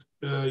so that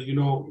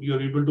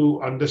you're able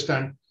to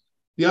understand.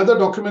 The other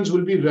documents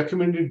will be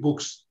recommended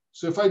books.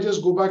 So if I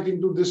just go back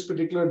into this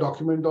particular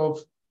document of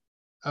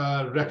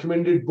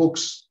recommended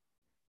books,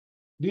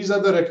 these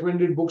are the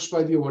recommended books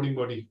by the awarding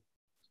body.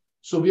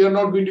 So we are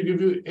not going to give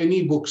you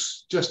any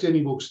books, just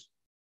any books.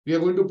 We are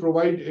going to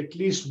provide at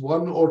least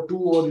 1 or 2,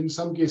 or in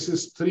some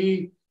cases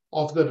 3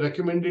 of the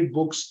recommended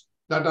books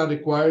that are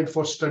required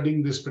for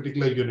studying this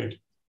particular unit.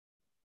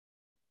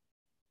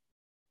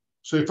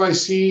 So if I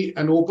see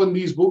and open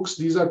these books,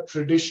 these are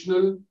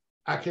traditional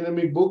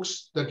academic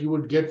books that you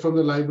would get from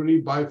the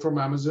library, buy from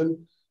Amazon,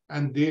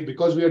 and they,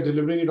 because we are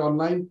delivering it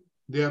online,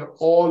 they are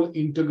all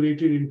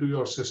integrated into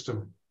your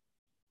system.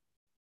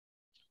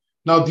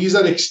 Now, these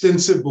are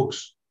extensive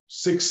books,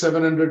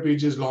 600-700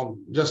 pages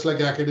long, just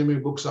like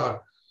academic books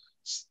are.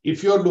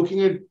 If you're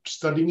looking at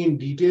studying in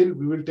detail,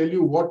 we will tell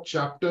you what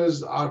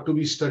chapters are to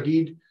be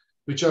studied,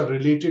 which are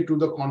related to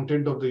the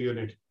content of the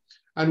unit.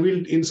 And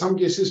we'll, in some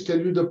cases, tell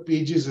you the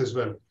pages as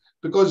well.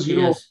 Because,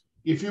 you know,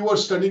 if you were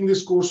studying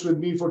this course with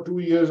me for 2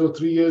 years or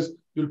 3 years,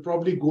 you'll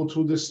probably go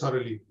through this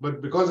thoroughly.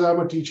 But because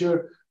I'm a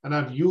teacher and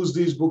I've used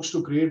these books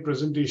to create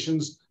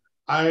presentations,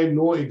 I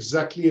know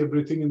exactly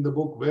everything in the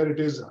book, where it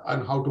is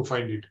and how to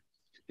find it.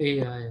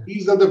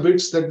 These are the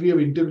bits that we have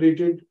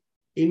integrated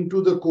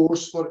into the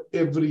course for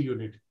every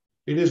unit.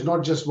 It is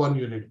not just one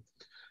unit.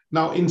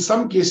 Now, in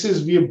some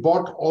cases, we have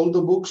bought all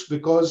the books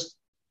because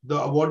the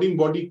awarding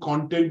body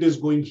content is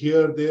going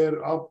here,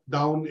 there, up,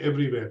 down,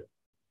 everywhere.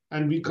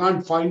 And we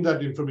can't find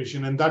that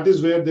information. And that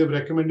is where they've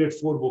recommended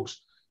 4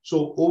 books.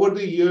 So over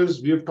the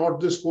years, we have taught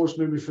this course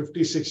maybe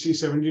 50, 60,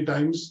 70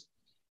 times.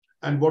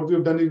 And what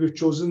we've done is we've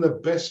chosen the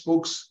best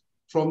books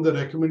from the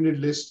recommended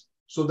list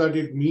so that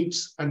it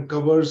meets and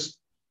covers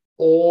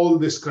all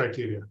this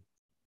criteria.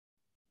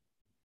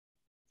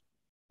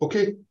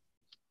 Okay.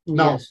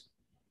 Now,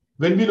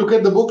 when we look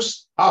at the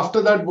books,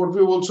 after that, what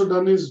we've also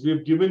done is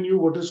we've given you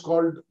what is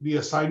called the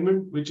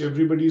assignment, which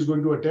everybody is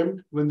going to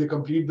attempt when they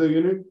complete the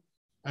unit.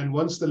 And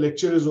once the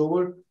lecture is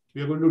over,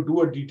 we are going to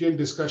do a detailed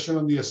discussion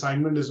on the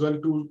assignment as well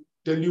to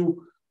tell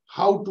you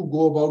how to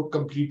go about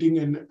completing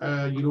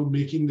and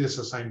making this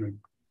assignment,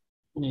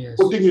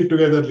 putting it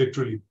together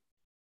literally.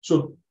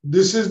 So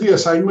this is the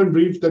assignment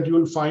brief that you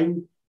will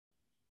find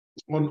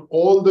on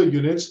all the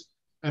units,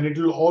 and it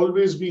will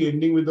always be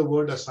ending with the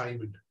word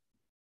assignment.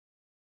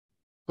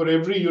 For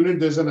every unit,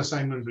 there's an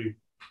assignment brief.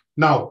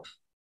 Now,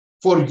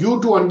 for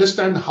you to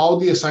understand how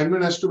the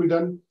assignment has to be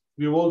done,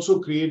 we've also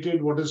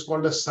created what is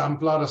called a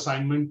sampler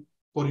assignment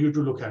for you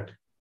to look at.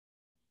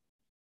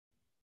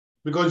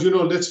 Because,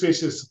 let's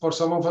face it, for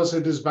some of us,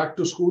 it is back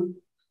to school.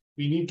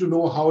 We need to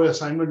know how an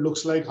assignment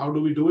looks like. How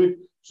do we do it?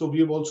 So we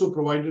have also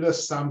provided a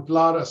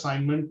sampler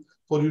assignment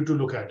for you to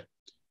look at.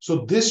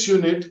 So this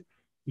unit,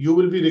 you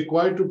will be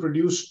required to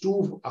produce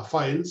 2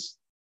 files.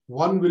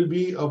 One will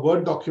be a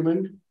Word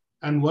document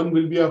and one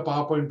will be a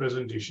PowerPoint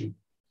presentation.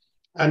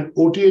 And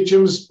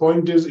OTHM's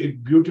point is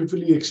it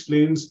beautifully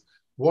explains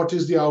what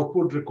is the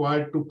output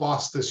required to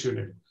pass this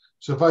unit.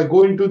 So if I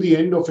go into the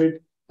end of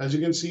it, as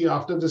you can see,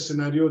 after the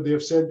scenario,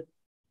 they've said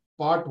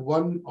part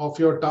 1 of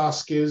your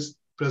task is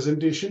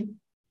presentation,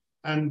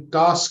 and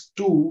task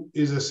 2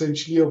 is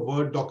essentially a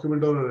Word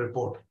document or a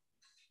report.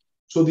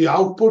 So the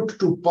output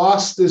to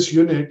pass this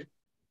unit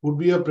would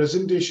be a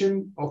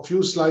presentation of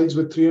few slides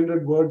with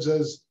 300 words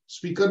as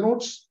speaker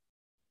notes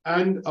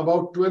and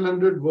about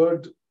 1200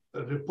 word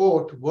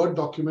report, Word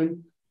document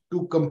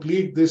to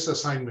complete this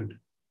assignment,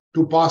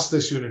 to pass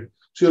this unit.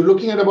 So you're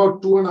looking at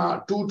about 2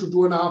 to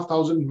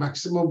 2,500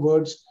 maximum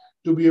words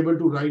to be able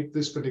to write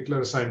this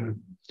particular assignment.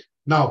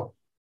 Now,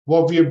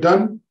 what we have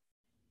done,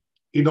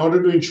 in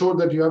order to ensure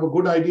that you have a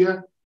good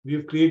idea, we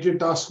have created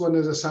task 1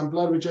 as a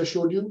sampler, which I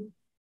showed you.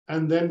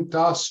 And then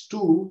task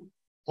 2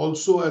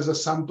 also as a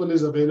sample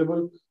is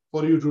available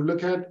for you to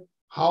look at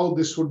how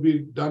this would be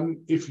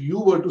done if you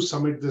were to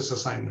submit this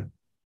assignment.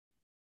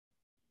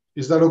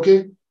 Is that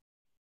okay?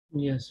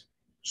 Yes.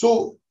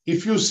 So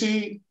if you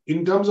see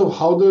in terms of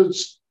how the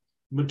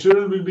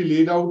material will be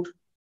laid out,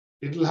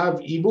 it will have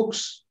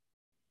ebooks,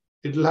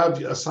 it will have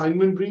the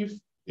assignment brief,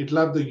 it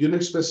will have the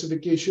unit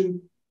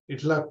specification,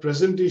 it will have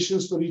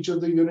presentations for each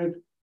of the unit,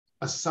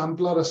 a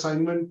sampler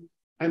assignment,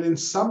 and in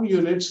some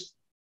units,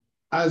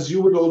 as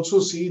you would also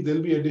see,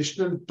 there'll be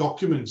additional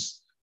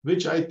documents,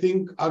 which I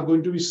think are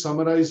going to be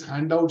summarized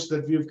handouts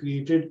that we have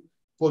created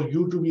for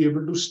you to be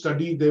able to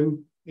study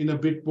them in a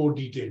bit more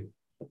detail.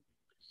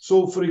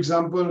 So for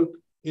example,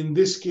 in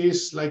this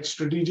case, like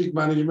strategic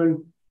management,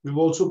 we've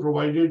also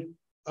provided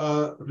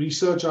a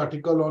research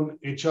article on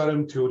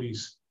HRM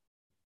theories,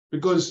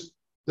 because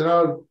there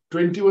are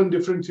 21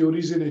 different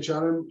theories in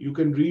HRM. You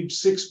can read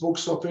 6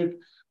 books of it,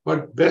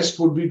 but best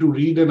would be to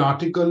read an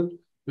article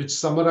which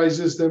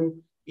summarizes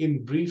them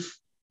in brief,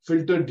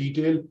 filtered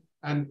detail.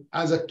 And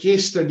as a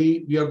case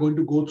study, we are going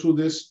to go through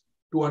this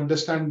to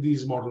understand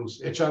these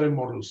models, HRM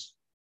models,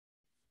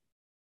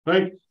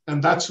 right?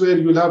 And that's where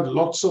you'll have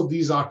lots of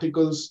these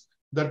articles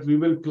that we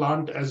will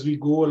plant as we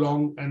go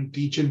along and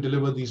teach and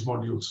deliver these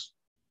modules.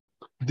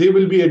 There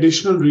will be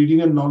additional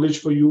reading and knowledge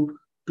for you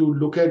to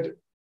look at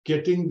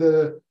getting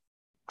the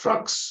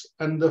crux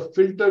and the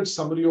filtered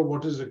summary of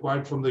what is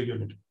required from the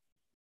unit.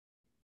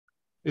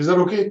 Is that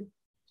okay?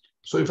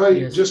 So if I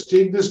Yes. just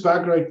take this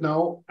back right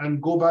now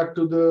and go back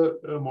to the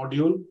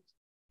module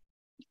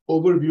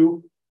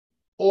overview,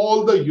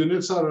 all the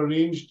units are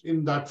arranged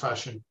in that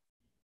fashion.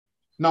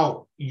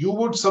 Now, you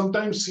would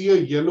sometimes see a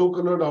yellow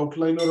colored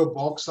outline or a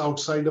box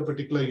outside a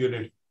particular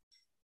unit.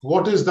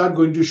 What is that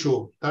going to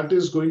show? That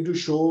is going to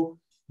show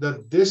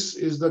that this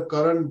is the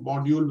current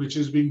module which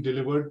is being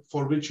delivered,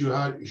 for which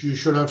you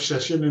should have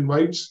session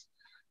invites.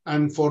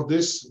 And for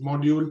this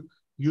module,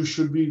 you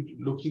should be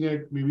looking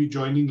at maybe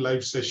joining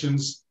live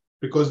sessions,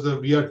 because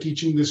we are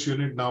teaching this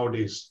unit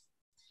nowadays.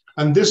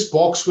 And this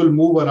box will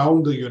move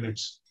around the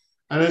units.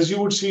 And as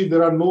you would see,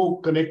 there are no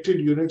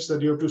connected units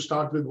that you have to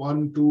start with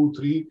 1, 2,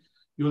 3.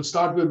 You will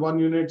start with one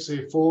unit,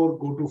 say 4,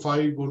 go to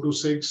 5, go to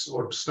 6,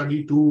 or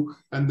study 2,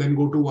 and then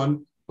go to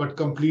 1, but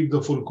complete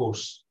the full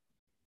course.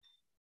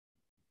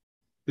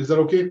 Is that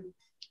okay?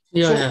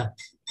 Yeah, so yeah.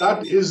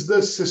 That is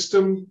the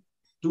system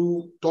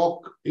to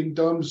talk in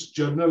terms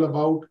general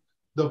about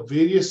the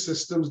various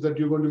systems that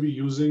you're going to be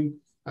using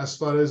as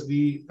far as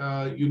the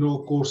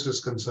course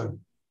is concerned.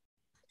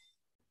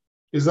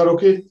 Is that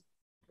okay?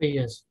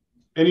 Yes.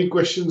 Any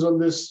questions on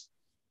this?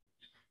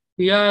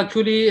 Yeah,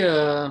 actually,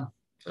 I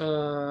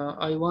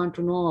want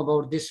to know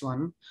about this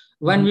one.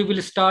 When we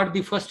will start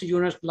the first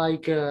unit,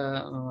 like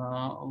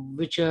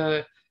which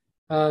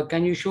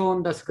can you show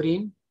on the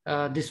screen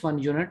this one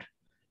unit?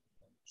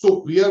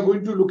 So we are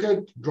going to look at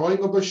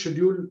drawing up a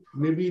schedule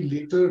maybe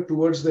later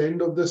towards the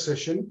end of the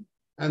session,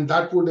 and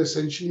that would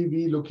essentially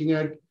be looking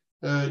at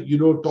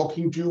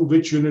talking to you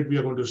which unit we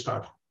are going to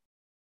start.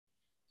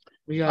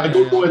 Yeah, I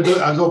don't know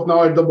as of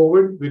now at the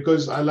moment,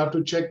 because I'll have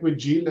to check with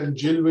Jill, and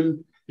Jill will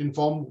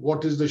inform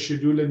what is the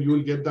schedule, and you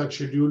will get that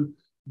schedule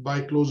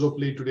by close of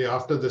play today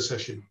after the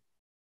session.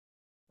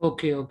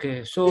 Okay,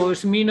 okay. So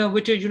it's mean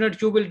which unit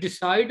you will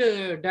decide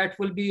that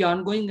will be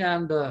ongoing,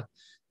 and the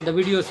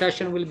video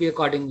session will be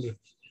accordingly.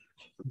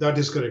 That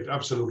is correct.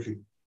 Absolutely.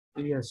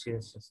 Yes,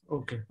 yes, yes.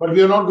 Okay. But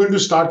we are not going to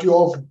start you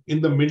off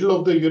in the middle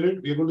of the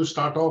unit. We are going to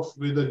start off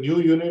with a new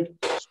unit.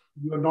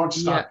 You are not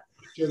starting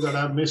that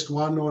I've missed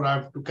one or I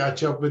have to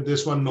catch up with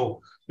this one.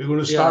 No, we're going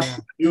to start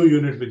a new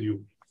unit with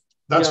you.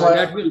 That's why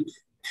that will.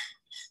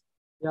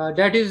 Yeah,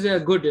 that is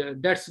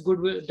good. That's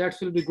good. That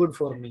will be good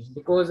for me,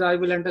 because I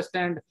will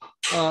understand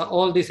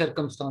all the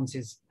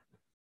circumstances.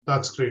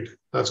 That's great.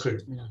 That's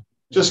great. Yeah.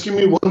 Just give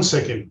me 1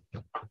 second.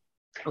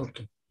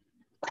 Okay.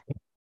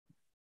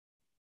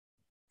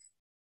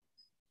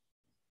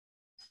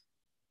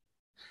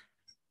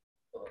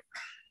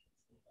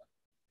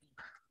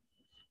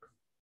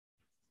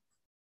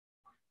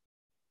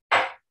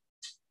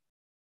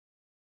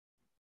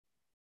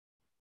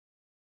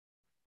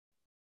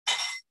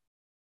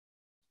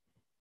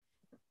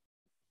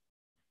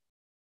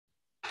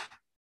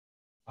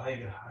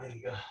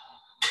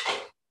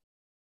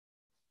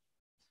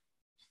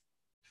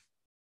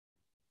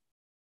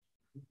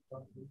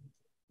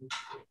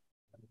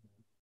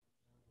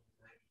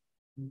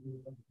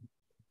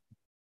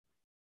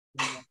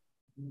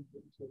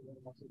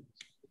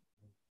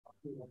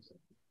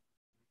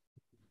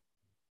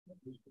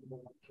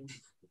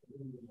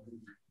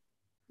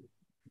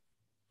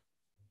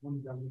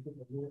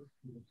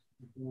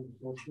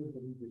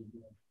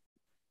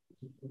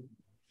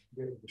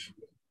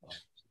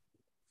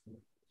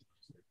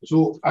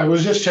 So I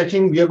was just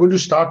checking. We are going to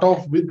start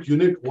off with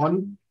Unit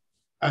 1,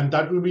 and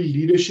that will be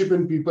leadership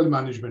and people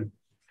management.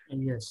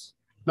 Yes.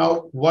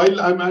 Now, while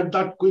I'm at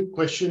that quick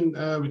question,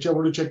 which I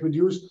want to check with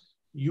you, is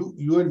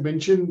you had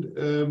mentioned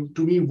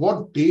to me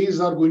what days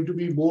are going to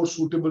be more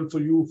suitable for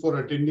you for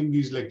attending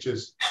these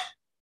lectures.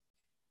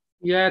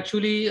 Yeah,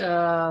 actually,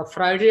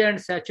 Friday and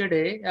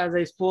Saturday, as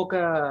I spoke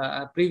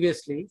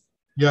previously.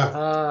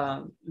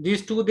 Yeah.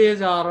 These 2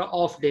 days are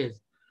off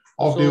days.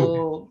 Off day.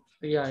 So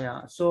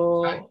yeah.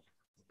 So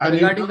and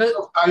regarding in terms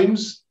of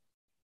times,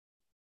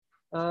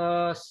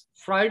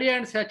 Friday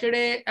and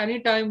Saturday, any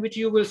time which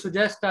you will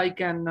suggest, I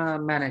can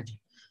manage.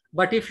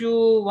 But if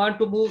you want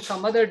to move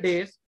some other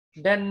days,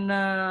 then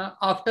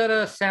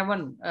after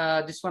 7,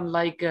 this one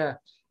like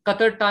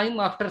Qatar time,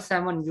 after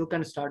 7, you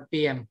can start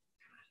PM.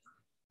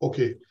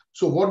 Okay.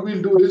 So what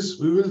we'll do is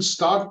we will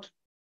start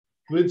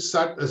with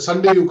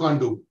Sunday. You can't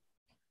do,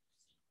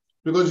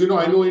 because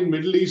I know in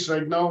Middle East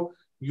right now,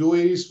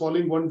 UAE is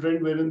following one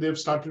trend wherein they've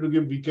started to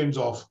give weekends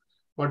off.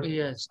 But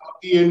yes,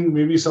 Saudi and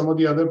maybe some of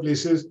the other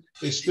places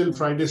is still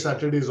Friday,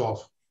 Saturdays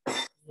off.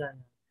 Yeah.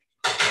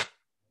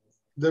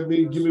 Give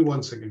me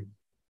 1 second.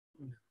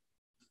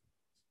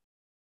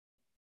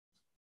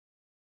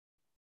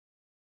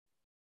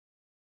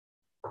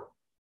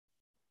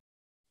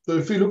 So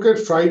if you look at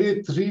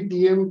Friday, 3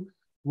 p.m.,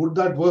 would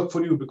that work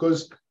for you?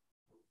 Because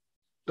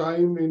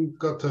time in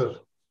Qatar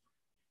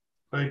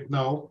right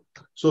now.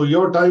 So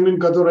your time in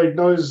Qatar right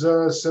now is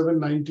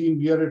 7:19.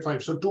 We are at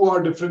 5. So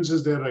 2-hour difference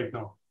is there right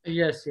now.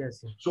 Yes.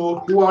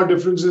 So 2-hour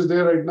difference is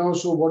there right now.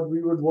 So what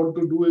we would want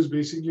to do is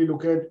basically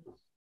look at,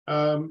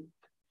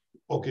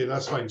 okay,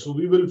 that's fine. So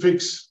we will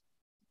fix.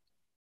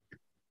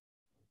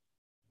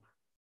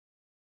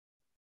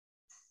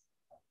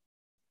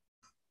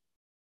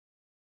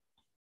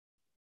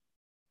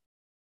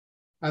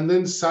 And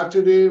then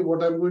Saturday,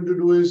 what I'm going to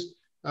do is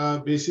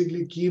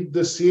basically keep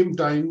the same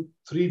time,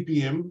 3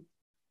 p.m.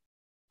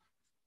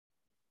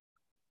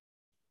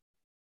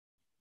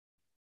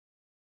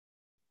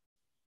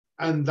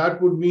 And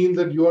that would mean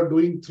that you are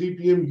doing 3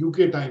 p.m.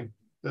 UK time.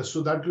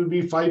 So that will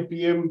be 5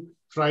 p.m.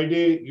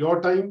 Friday,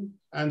 your time,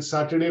 and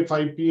Saturday,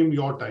 5 p.m.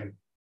 your time.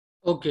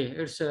 Okay,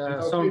 it's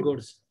sound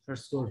good.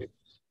 That's good.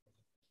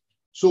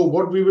 So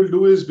what we will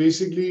do is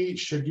basically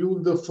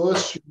schedule the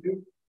first unit,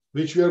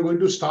 which we are going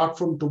to start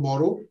from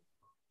tomorrow.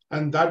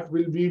 And that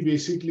will be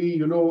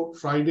basically,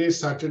 Friday,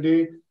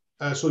 Saturday.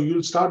 So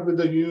you'll start with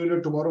the new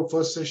unit tomorrow,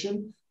 first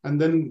session. And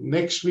then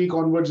next week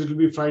onwards, it will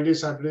be Friday,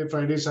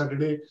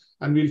 Saturday,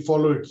 and we'll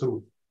follow it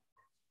through.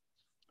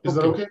 Is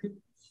that okay?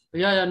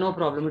 Yeah, no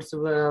problem. It's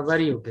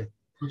very okay.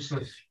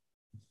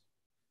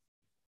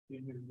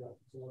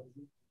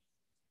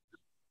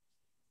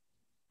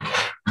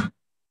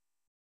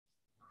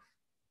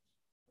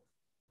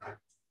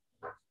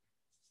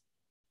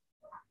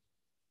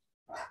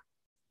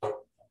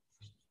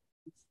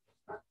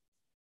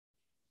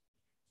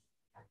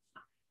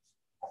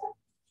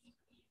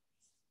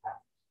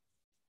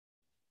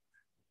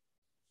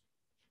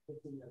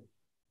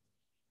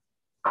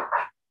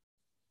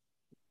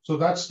 So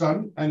that's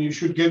done, and you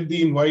should get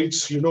the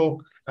invites, in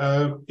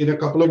a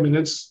couple of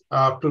minutes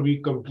after we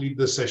complete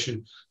the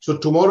session. So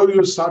tomorrow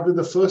you'll start with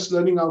the first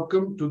learning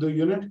outcome to the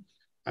unit,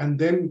 and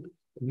then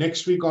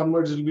next week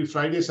onwards it'll be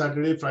Friday,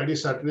 Saturday,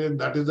 and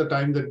that is the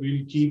time that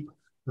we'll keep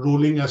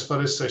rolling as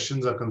far as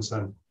sessions are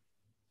concerned.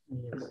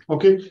 Yes.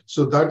 Okay,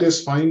 so that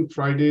is fine.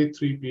 Friday,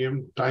 3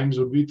 p.m. times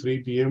would be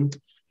 3 p.m.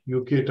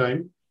 UK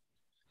time.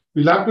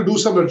 We'll have to do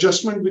some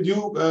adjustment with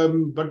you,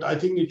 but I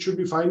think it should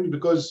be fine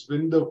because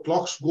when the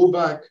clocks go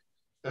back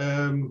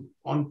on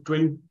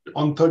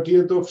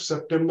 30th of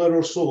September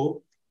or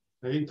so,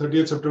 I think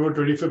 30th September,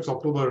 25th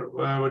October,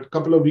 a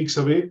couple of weeks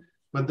away,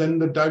 but then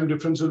the time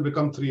difference will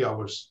become 3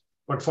 hours.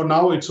 But for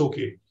now, it's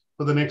okay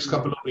for the next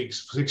couple of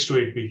weeks, 6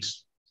 to 8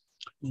 weeks.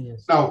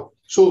 Yes. Now,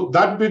 so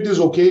that bit is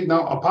okay.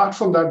 Now, apart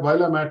from that,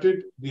 while I'm at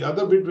it, the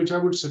other bit which I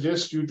would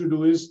suggest you to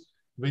do is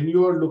when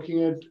you are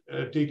looking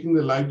at taking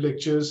the live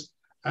lectures,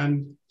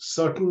 and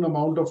certain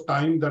amount of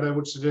time that I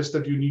would suggest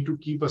that you need to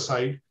keep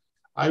aside,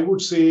 I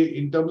would say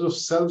in terms of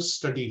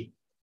self-study,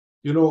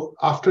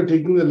 after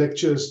taking the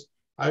lectures,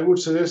 I would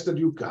suggest that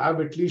you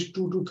have at least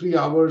 2 to 3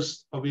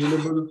 hours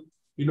available,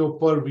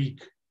 per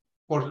week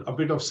for a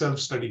bit of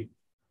self-study.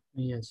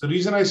 Yes. The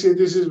reason I say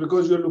this is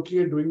because you're looking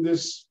at doing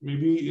this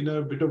maybe in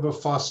a bit of a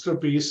faster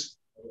pace.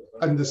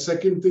 And the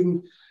second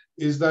thing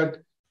is that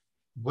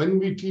when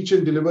we teach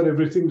and deliver,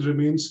 everything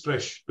remains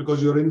fresh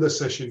because you're in the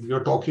session,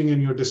 you're talking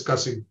and you're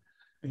discussing.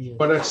 Yes.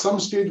 But at some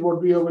stage,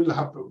 what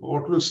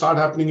will start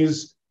happening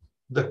is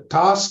the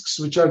tasks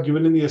which are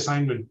given in the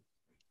assignment.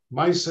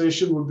 My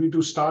suggestion would be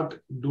to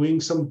start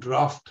doing some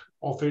draft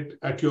of it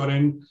at your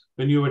end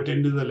when you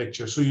attended the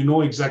lecture. So you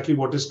know exactly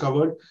what is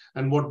covered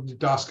and what the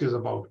task is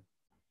about.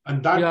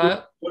 And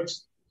that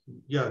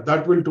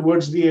will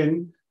towards the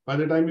end, by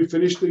the time you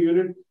finish the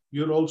unit,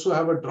 you'll also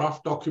have a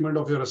draft document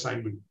of your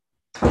assignment.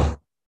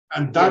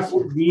 And that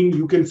would mean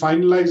you can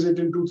finalize it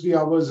in 2-3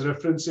 hours,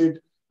 reference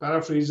it,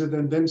 paraphrase it,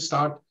 and then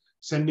start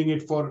sending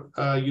it for,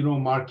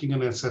 marking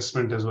and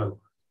assessment as well.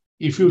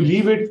 If you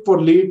leave it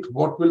for late,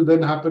 what will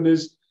then happen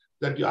is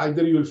that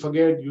either you'll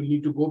forget, you'll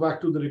need to go back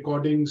to the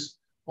recordings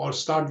or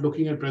start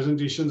looking at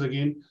presentations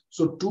again.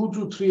 So 2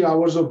 to 3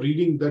 hours of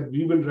reading that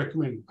we will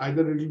recommend.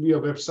 Either it will be a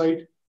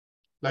website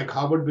like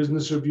Harvard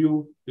Business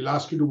Review. We'll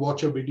ask you to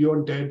watch a video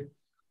on TED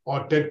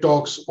or TED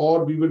Talks,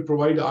 or we will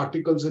provide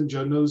articles and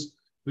journals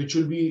which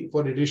will be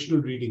for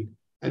additional reading.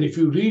 And if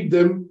you read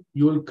them,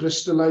 you will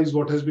crystallize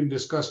what has been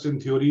discussed in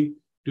theory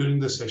during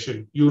the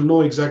session. You'll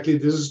know exactly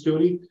this is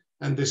theory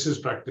and this is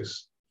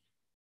practice.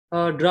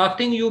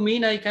 Drafting, you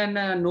mean I can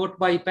note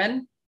by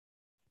pen?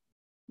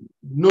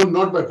 No,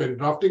 not by pen.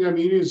 Drafting, I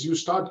mean, is you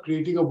start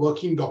creating a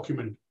working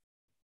document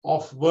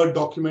of Word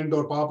document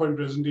or PowerPoint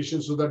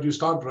presentation so that you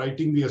start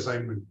writing the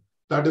assignment.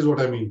 That is what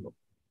I mean.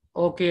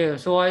 Okay,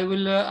 so I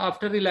will,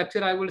 after the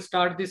lecture, I will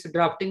start this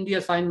drafting the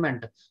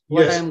assignment,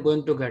 what I am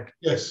going to get.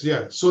 Yes,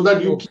 yeah. So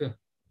that you keep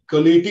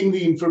collating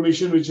the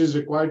information which is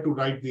required to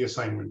write the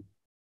assignment.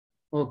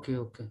 Okay.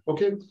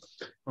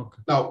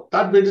 Now,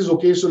 that bit is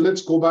okay. So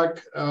let's go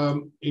back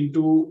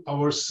into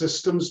our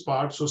systems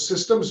part. So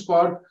systems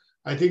part,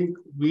 I think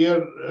we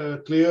are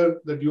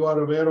clear that you are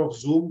aware of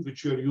Zoom,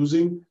 which you are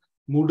using.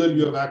 Moodle,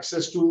 you have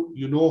access to.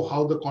 You know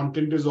how the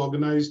content is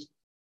organized.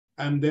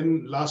 And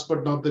then last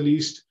but not the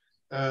least,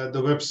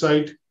 the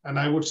website, and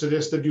I would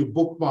suggest that you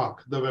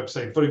bookmark the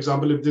website. For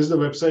example, if this is the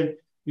website,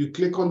 you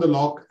click on the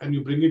lock and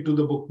you bring it to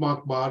the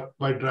bookmark bar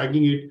by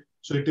dragging it,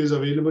 so it is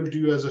available to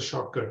you as a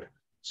shortcut.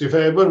 So if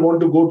I ever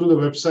want to go to the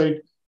website,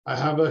 I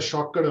have a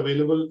shortcut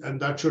available, and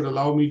that should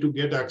allow me to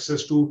get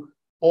access to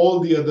all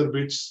the other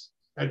bits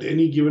at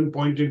any given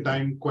point in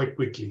time quite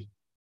quickly.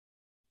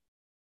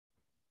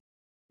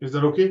 Is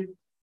that okay?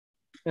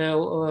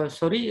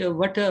 Sorry,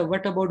 what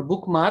about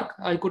bookmark?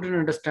 I couldn't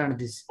understand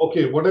this.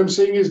 Okay, what I'm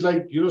saying is,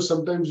 like,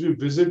 sometimes we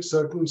visit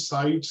certain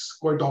sites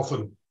quite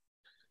often.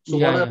 So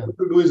what I Yeah. want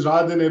to do is,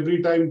 rather than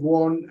every time go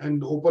on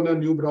and open a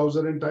new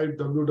browser and type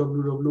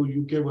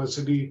www.UK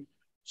Versity,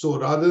 so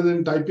rather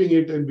than typing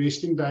it and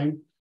wasting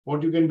time,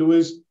 what you can do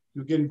is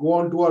you can go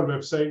onto our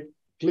website,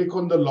 click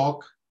on the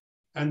lock,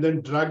 and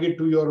then drag it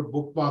to your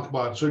bookmark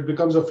bar. So it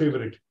becomes a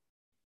favorite.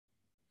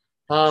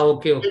 Ah, So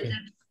okay, click okay.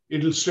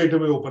 it'll straight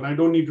away open. I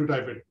don't need to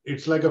type it.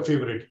 It's like a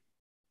favorite.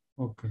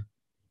 Okay.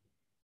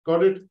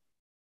 Got it?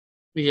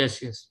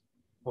 Yes, yes.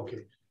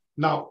 Okay.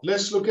 Now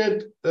let's look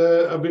at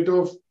a bit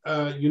of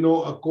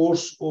a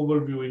course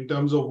overview in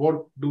terms of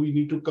what do we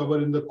need to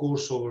cover in the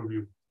course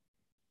overview.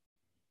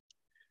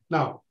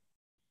 Now,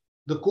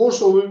 the course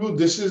overview,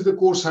 this is the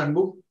course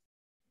handbook,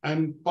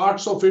 and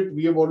parts of it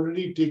we have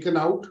already taken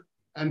out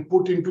and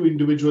put into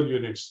individual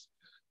units.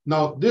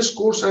 Now, this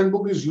course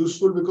handbook is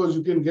useful because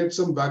you can get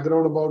some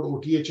background about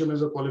OTHM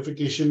as a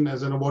qualification,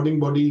 as an awarding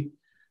body.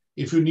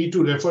 If you need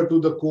to refer to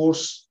the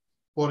course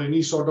for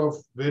any sort of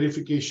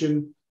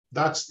verification,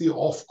 that's the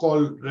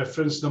off-call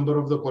reference number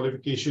of the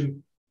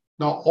qualification.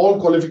 Now, all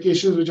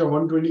qualifications which are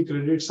 120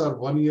 credits are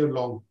 1 year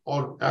long,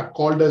 or are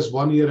called as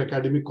 1 year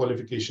academic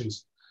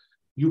qualifications.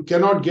 You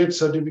cannot get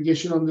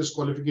certification on this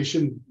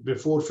qualification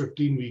before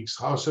 15 weeks,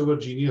 however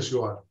genius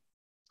you are.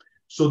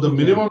 So the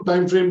minimum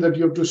time frame that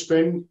you have to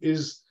spend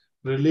is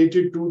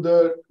related to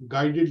the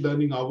guided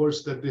learning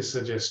hours that they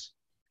suggest.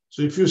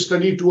 So if you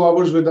study 2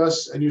 hours with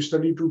us and you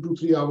study 2 to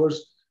 3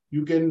 hours,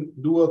 you can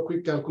do a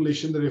quick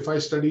calculation that if I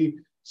study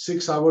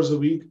 6 hours a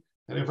week,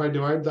 and if I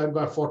divide that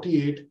by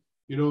 48,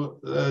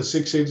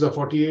 6 8s are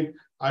 48,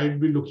 I'd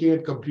be looking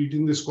at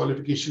completing this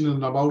qualification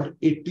in about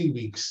 80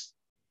 weeks,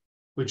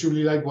 which will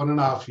be like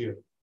 1.5 years.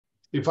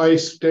 If I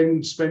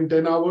spend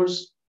 10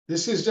 hours,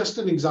 this is just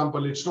an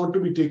example. It's not to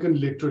be taken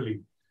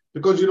literally,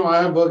 because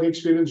I have work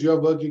experience, you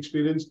have work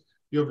experience,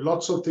 you have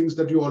lots of things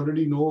that you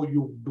already know,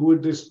 you do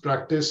this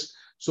practice.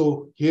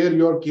 So here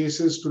your case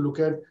is to look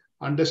at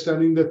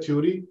understanding the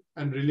theory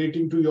and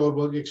relating to your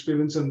work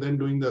experience and then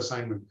doing the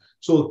assignment.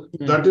 So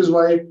that is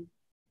why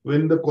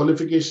when the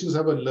qualifications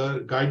have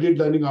a guided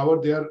learning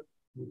hour, they are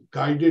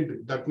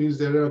guided. That means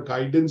there are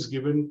guidance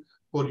given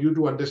for you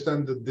to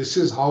understand that this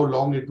is how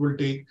long it will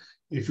take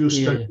if you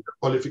study the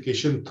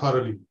qualification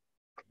thoroughly.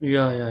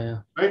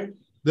 Right?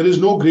 There is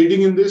no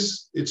grading in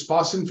this. It's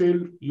pass and fail.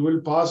 You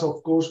will pass,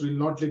 of course, will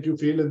not let you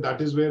fail. And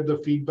that is where the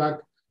feedback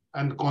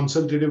and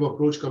consultative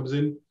approach comes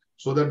in,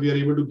 so that we are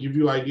able to give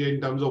you idea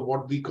in terms of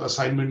what the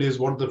assignment is,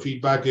 what the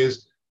feedback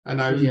is.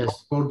 And I will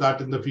talk about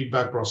that in the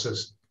feedback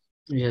process.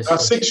 There are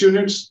 6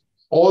 units.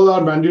 All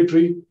are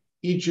mandatory.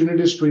 Each unit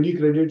is 20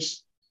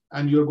 credits.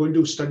 And you're going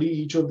to study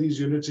each of these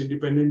units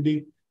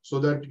independently so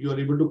that you're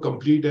able to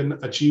complete and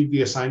achieve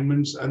the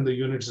assignments and the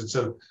units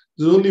itself.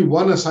 There's only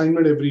one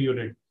assignment every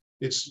unit.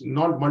 It's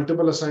not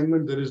multiple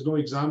assignment. There is no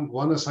exam,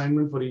 one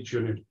assignment for each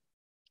unit.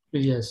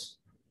 Yes.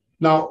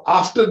 Now,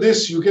 after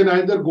this, you can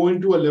either go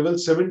into a level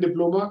 7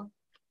 diploma,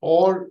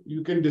 or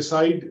you can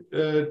decide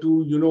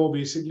to,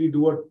 basically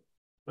do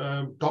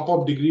a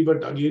top-up degree.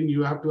 But again,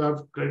 you have to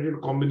have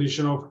credit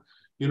combination of,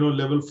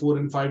 level 4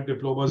 and 5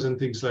 diplomas and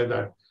things like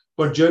that.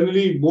 But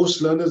generally,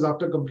 most learners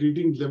after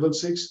completing level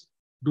 6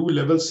 do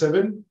level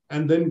 7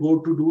 and then go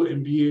to do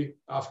MBA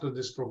after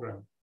this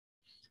program.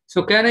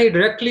 So can I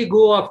directly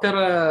go after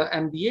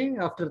MBA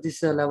after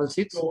this level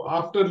 6? So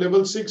after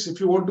level 6,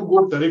 if you want to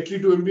go directly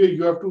to MBA,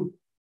 you have to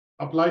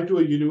apply to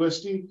a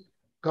university,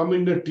 come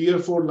in a tier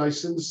 4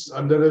 license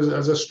under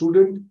as a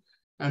student,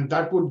 and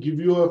that would give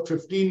you a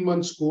 15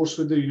 months course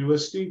with the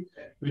university,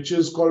 which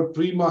is called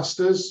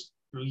pre-masters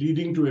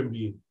leading to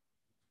MBA.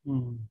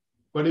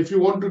 But if you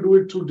want to do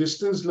it through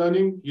distance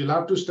learning, you'll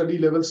have to study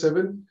level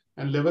 7,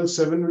 and level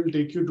 7 will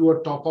take you to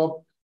a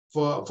top-up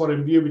for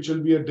MBA, which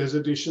will be a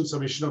dissertation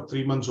submission of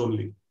 3 months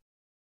only.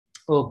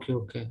 Okay.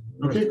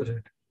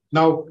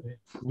 Now,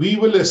 we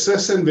will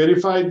assess and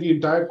verify the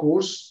entire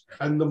course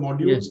and the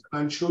modules.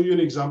 I'll show you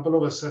an example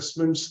of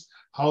assessments,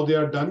 how they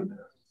are done.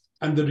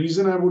 And the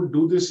reason I would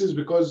do this is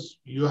because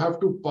you have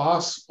to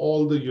pass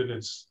all the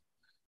units.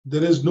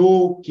 There is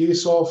no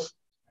case of,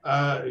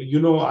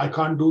 I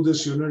can't do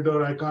this unit,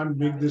 or I can't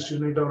make this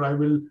unit, or I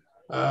will,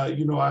 I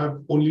have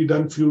only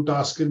done few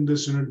tasks in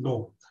this unit.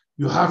 No,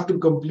 you have to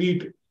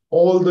complete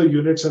all the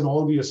units and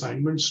all the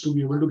assignments to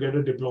be able to get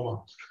a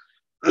diploma.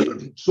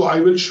 So I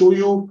will show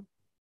you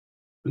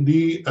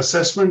the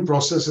assessment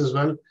process as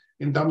well,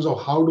 in terms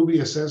of how do we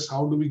assess,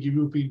 how do we give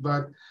you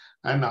feedback,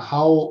 and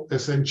how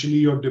essentially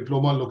your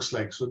diploma looks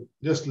like. So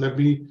just let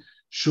me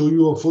show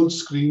you a full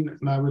screen,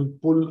 and I will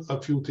pull a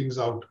few things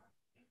out.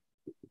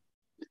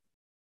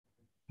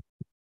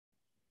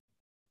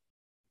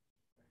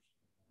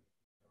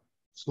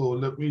 So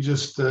let me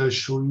just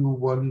show you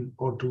 1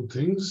 or 2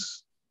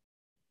 things.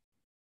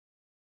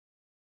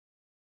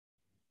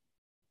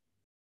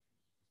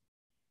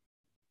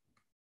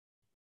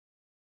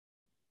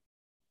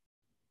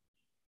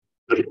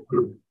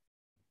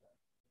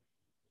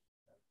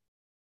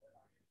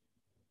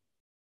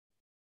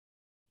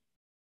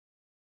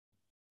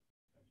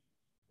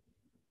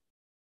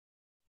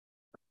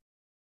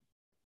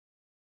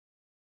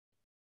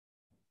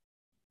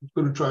 I'm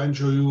going to try and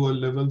show you a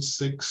level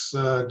 6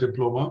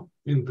 diploma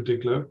in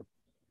particular.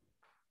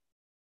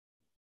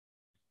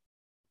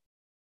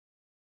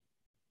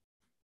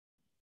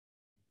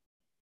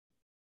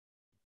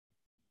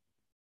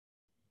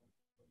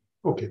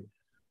 Okay,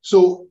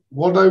 so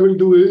what I will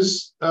do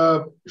is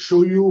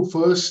show you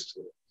first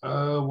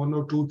one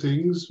or two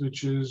things,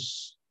 which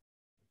is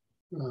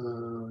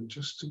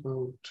just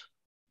about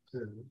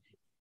there.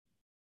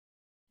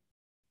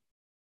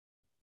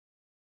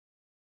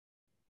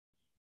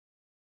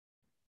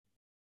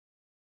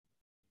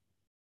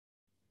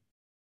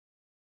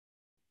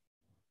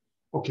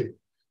 Okay,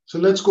 so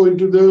let's go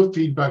into the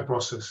feedback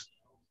process.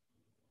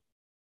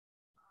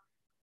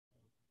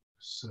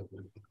 So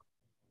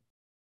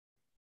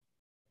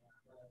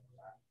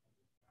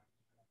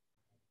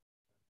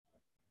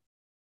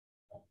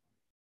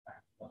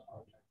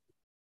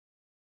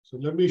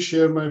let me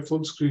share my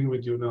full screen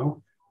with you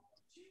now.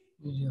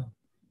 Yeah.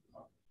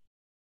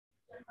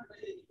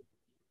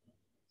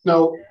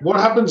 Now, what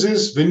happens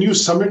is when you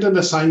submit an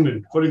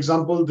assignment, for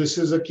example, this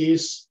is a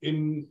case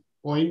in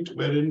point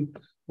wherein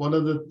one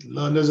of the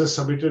learners has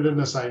submitted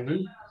an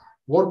assignment.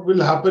 What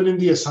will happen in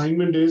the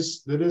assignment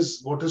is there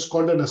is what is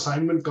called an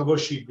assignment cover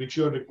sheet, which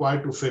you are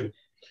required to fill.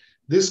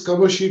 This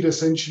cover sheet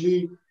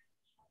essentially,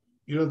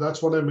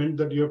 that's what I meant,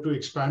 that you have to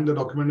expand the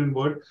document in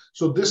Word.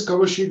 So this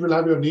cover sheet will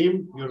have your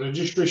name, your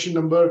registration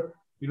number.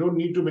 You don't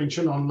need to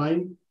mention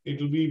online.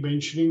 It will be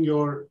mentioning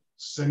your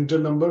center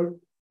number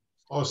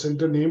or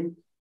center name.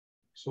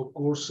 So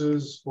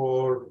courses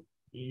for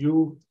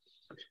you,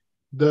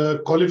 the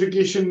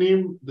qualification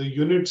name, the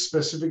unit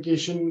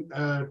specification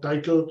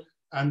title,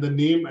 and the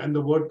name and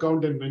the word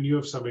count and when you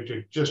have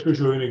submitted, just to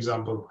show you an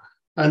example.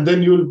 And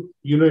then you'll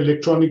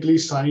electronically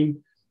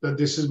sign that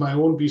this is my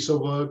own piece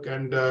of work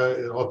and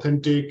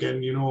authentic,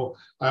 and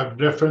I've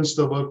referenced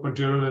the work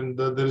material and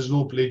there is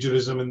no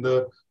plagiarism in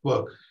the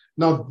work.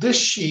 Now this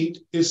sheet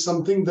is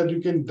something that you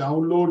can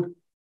download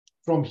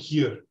from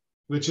here,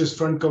 which is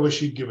front cover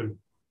sheet given,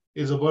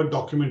 is a Word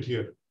document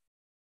here,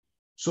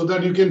 so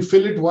that you can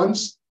fill it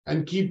once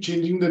and keep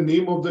changing the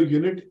name of the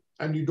unit,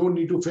 and you don't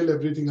need to fill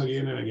everything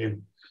again and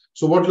again.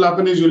 So what will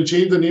happen is you'll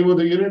change the name of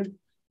the unit,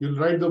 you'll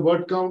write the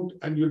word count,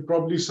 and you'll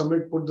probably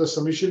put the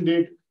submission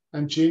date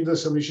and change the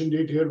submission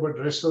date here, but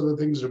rest of the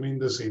things remain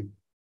the same.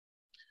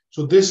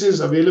 So this is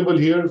available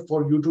here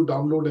for you to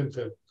download and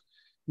fill.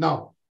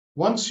 Now,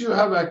 once you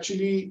have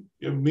actually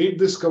made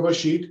this cover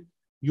sheet,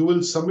 you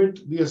will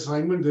submit the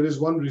assignment. There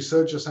is one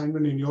research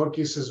assignment in your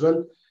case as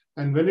well.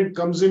 And when it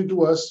comes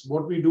into us,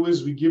 what we do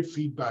is we give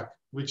feedback,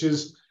 which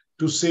is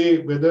to say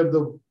whether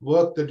the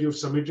work that you've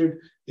submitted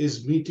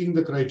is meeting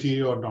the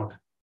criteria or not.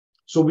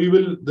 So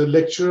the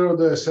lecturer or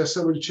the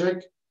assessor will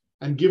check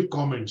and give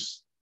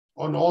comments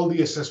on all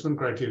the assessment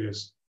criteria,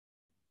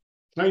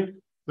 right?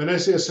 When I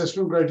say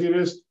assessment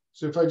criteria,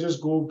 so if I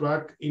just go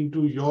back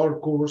into your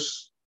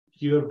course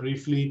here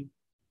briefly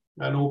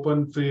and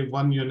open say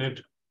one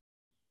unit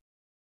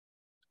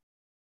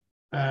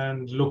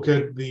and look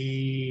at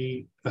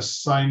the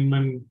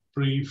assignment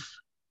brief.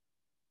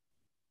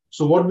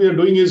 So what we are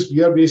doing is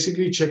we are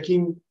basically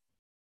checking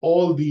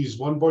all these.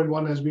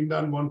 1.1 has been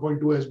done,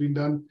 1.2 has been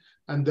done,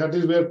 and that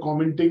is where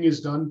commenting is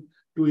done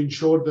to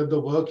ensure that the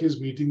work is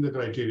meeting the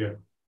criteria.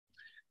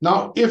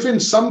 Now, if in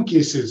some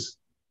cases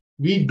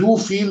we do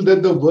feel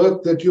that the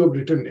work that you have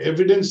written,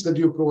 evidence that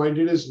you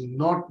provided is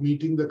not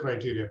meeting the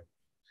criteria,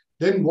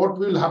 then what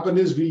will happen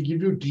is we'll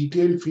give you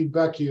detailed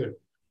feedback here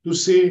to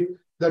say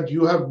that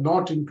you have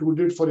not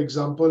included, for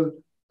example,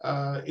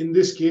 in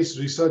this case,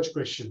 research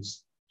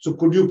questions. So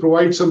could you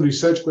provide some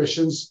research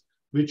questions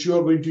which you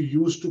are going to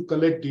use to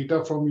collect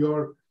data from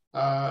your,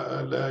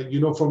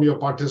 from your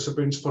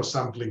participants for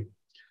sampling?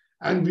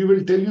 And we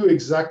will tell you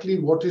exactly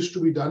what is to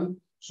be done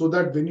so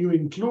that when you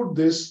include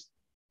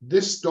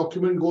this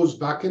document goes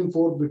back and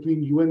forth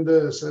between you and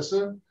the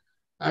assessor.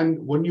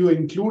 And when you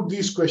include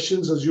these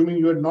questions, assuming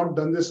you had not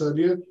done this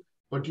earlier,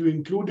 but you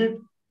include it,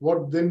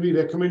 what then we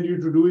recommend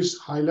you to do is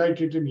highlight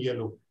it in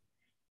yellow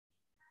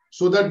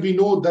so that we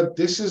know that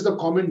this is the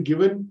comment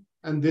given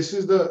and this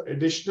is the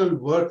additional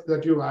work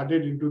that you've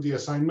added into the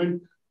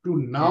assignment to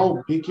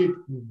now make it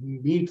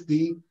meet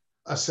the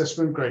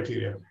assessment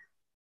criteria.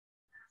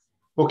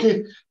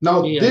 Okay,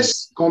 now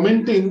this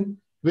commenting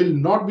will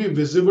not be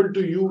visible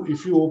to you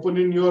if you open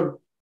in your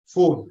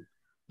phone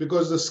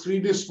because the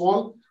screen is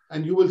small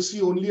and you will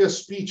see only a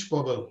speech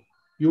bubble.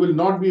 You will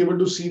not be able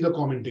to see the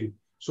commenting.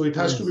 So it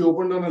has to be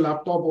opened on a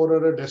laptop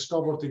or a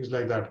desktop or things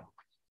like that.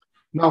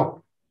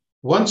 Now,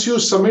 once you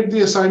submit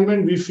the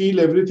assignment, we feel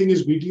everything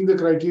is meeting the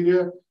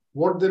criteria.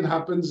 What then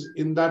happens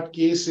in that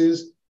case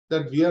is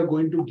that we are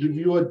going to give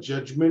you a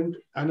judgment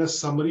and a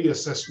summary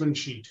assessment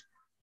sheet.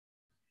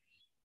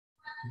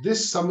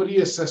 This summary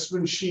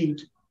assessment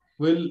sheet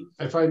will,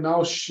 if I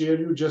now share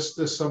you just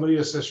the summary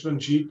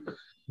assessment sheet,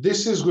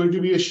 this is going to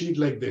be a sheet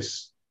like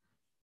this.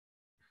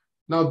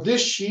 Now,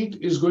 this sheet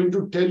is going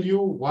to tell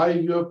you why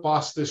you have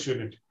passed this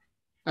unit.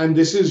 And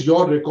this is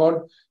your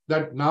record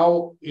that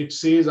now it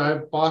says I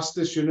have passed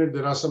this unit.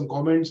 There are some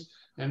comments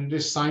and it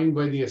is signed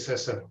by the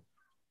assessor.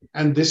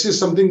 And this is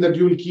something that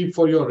you will keep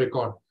for your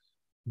record.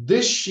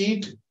 This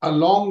sheet,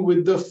 along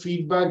with the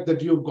feedback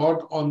that you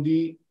got on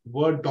the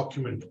Word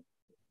document,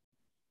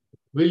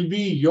 will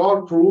be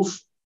your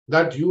proof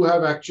that you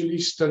have actually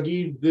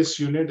studied this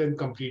unit and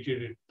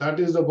completed it. That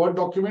is the Word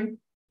document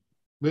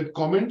with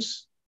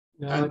comments.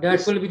 And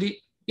that will be the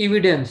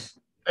evidence.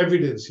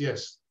 Evidence,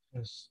 yes.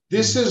 Yes.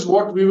 This is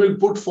what we will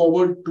put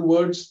forward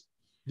towards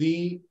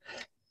the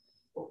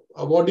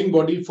awarding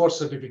body for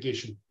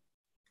certification.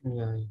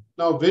 Yeah.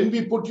 Now, when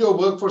we put your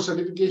work for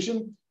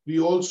certification, we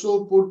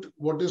also put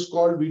what is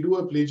called, we do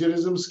a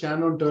plagiarism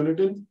scan on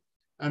Turnitin,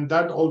 and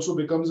that also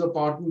becomes a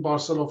part and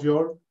parcel of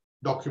your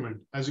document,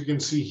 as you can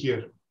see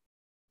here.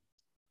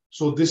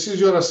 So this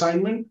is your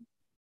assignment.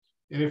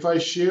 And if I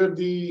share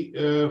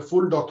the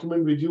full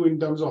document with you in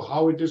terms of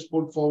how it is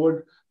put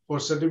forward for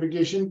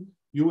certification,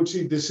 you would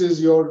see this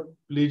is your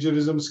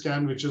plagiarism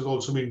scan, which has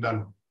also been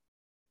done,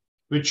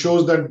 which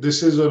shows that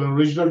this is an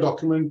original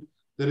document.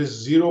 There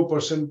is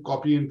 0%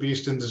 copy and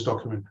paste in this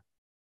document.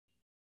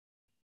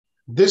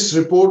 This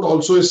report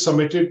also is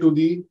submitted to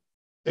the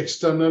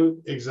external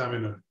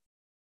examiner.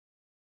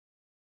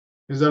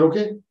 Is that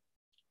okay?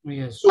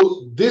 Yes.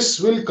 So this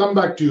will come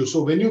back to you.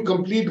 So when you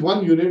complete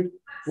one unit,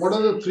 what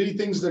are the 3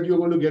 things that you're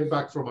going to get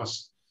back from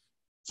us?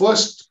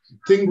 First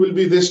thing will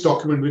be this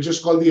document, which is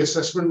called the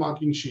assessment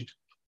marking sheet.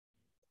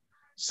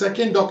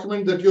 Second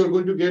document that you're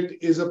going to get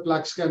is a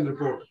plaque scan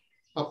report,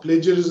 a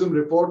plagiarism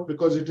report,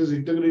 because it is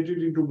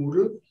integrated into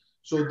Moodle.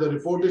 So the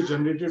report is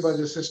generated by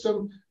the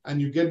system and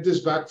you get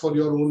this back for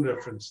your own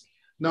reference.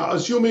 Now,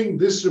 assuming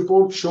this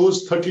report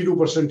shows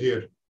 32%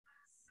 here.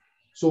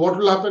 So what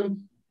will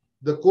happen?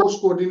 The course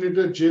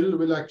coordinator, Jill,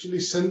 will actually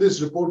send this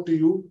report to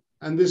you,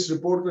 and this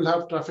report will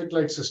have traffic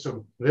light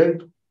system,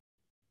 red,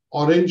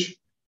 orange,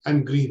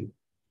 and green.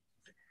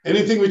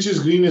 Anything which is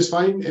green is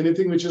fine.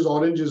 Anything which is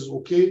orange is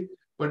okay.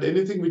 But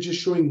anything which is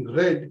showing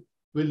red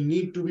will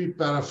need to be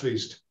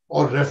paraphrased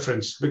or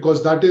referenced,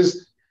 because that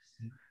is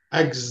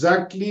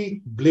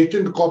exactly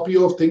blatant copy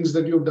of things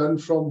that you've done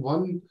from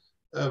one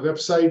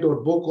website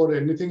or book or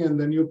anything, and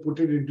then you put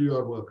it into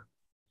your work.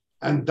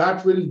 And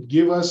that will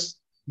give us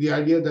the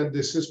idea that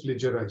this is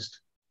plagiarized.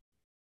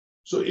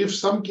 So if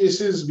some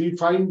cases we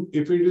find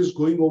if it is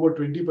going over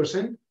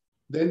 20%,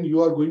 then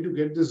you are going to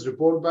get this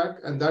report back,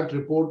 and that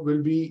report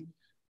will be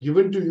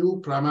given to you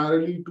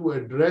primarily to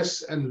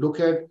address and look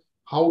at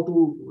how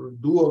to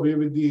do away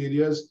with the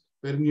areas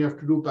wherein you have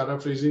to do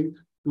paraphrasing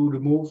to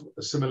remove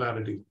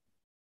similarity.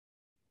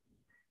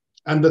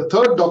 And the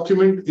third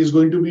document is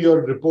going to be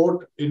your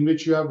report, in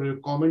which you have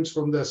comments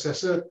from the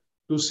assessor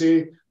to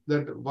say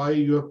that why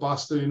you have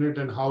passed the unit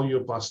and how you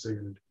have passed the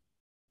unit.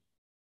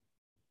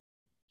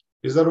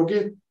 Is that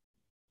okay?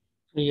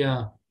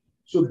 Yeah.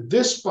 So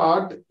this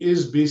part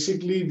is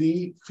basically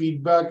the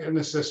feedback and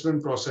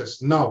assessment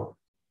process. Now,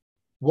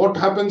 what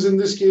happens in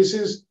this case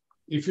is,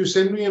 if you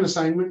send me an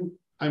assignment,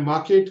 I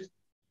mark it,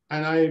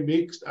 and I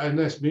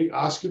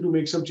ask you to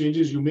make some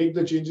changes. You make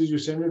the changes, you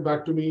send it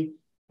back to me,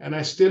 and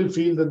I still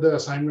feel that the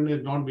assignment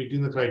is not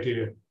meeting the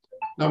criteria.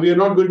 Now, we are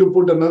not going to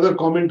put another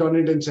comment on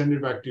it and send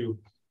it back to you.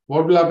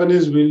 What will happen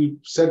is we'll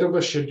set up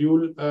a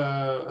schedule,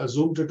 a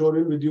Zoom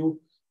tutorial with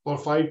you for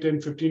 5,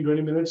 10, 15,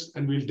 20 minutes,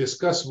 and we'll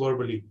discuss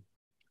verbally.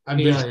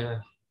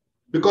 And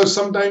because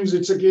sometimes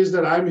it's a case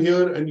that I'm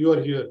here and you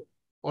are here,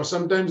 or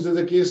sometimes there's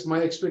a case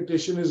my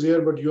expectation is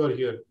here, but you are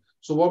here.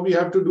 So what we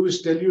have to do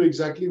is tell you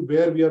exactly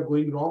where we are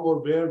going wrong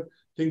or where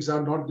things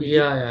are not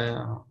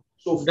meeting.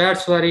 So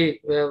that's very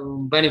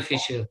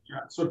beneficial. Yeah.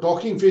 So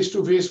talking face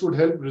to face would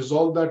help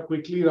resolve that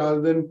quickly,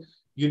 rather than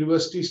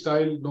university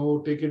style.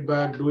 No, take it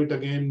back, do it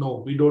again.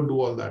 No, we don't do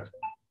all that.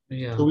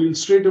 Yeah. So we'll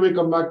straight away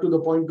come back to the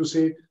point to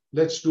say,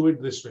 let's do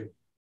it this way.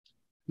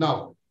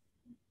 Now,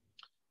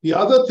 the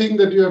other thing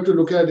that you have to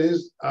look at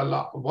is,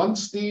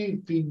 once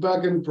the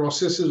feedback and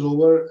process is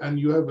over and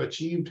you have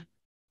achieved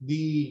the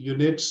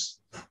units,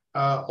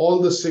 all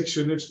the 6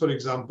 units, for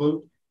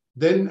example,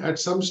 then at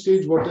some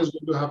stage, what is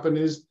going to happen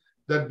is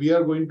that we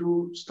are going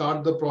to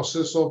start the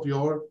process of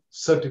your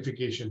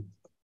certification.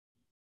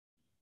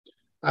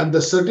 And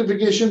the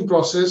certification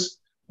process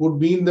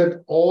would mean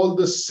that all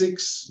the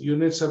 6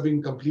 units have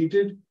been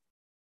completed.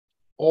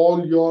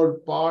 All your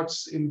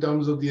parts in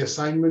terms of the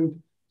assignment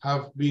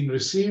have been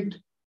received,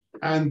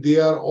 and they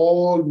are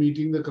all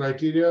meeting the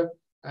criteria.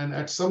 And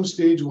at some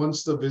stage,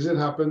 once the visit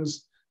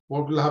happens,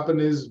 what will happen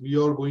is we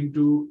are going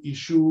to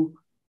issue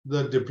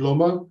the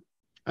diploma,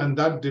 and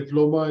that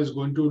diploma is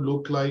going to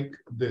look like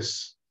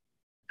this.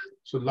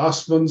 So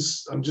last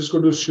month's, I'm just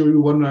going to show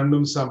you one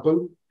random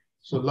sample.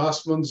 So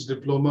last month's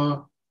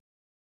diploma.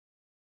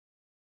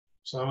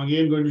 So I'm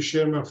again going to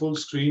share my full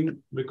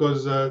screen,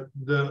 because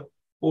the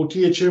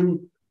OTHM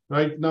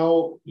right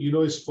now,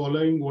 is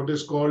following what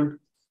is called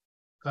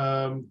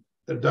a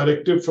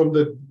directive from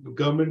the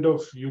government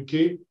of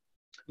UK.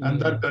 And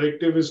that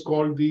directive is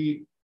called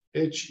the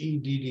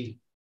HEDD,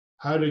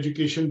 Higher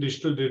Education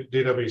Digital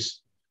Database.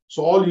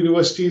 So all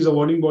universities,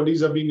 awarding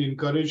bodies are being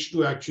encouraged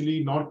to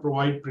actually not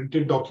provide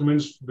printed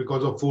documents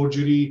because of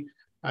forgery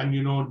and,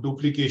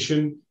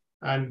 duplication.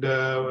 and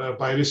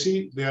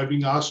piracy, they are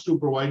being asked to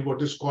provide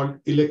what is called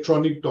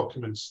electronic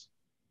documents.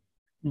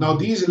 Now,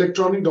 these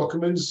electronic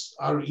documents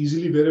are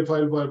easily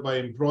verifiable by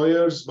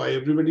employers, by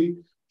everybody.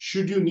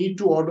 Should you need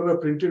to order a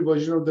printed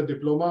version of the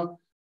diploma,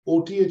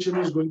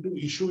 OTHM is going to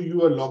issue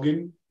you a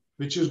login,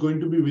 which is going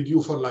to be with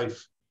you for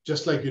life,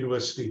 just like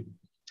university.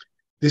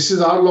 This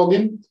is our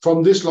login.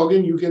 From this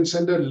login, you can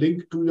send a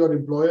link to your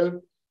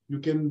employer. You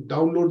can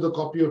download the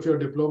copy of your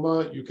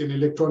diploma. You can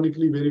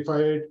electronically verify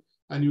it,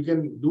 and you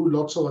can do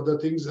lots of other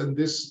things. And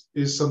this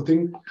is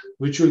something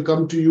which will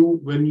come to you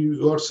when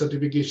your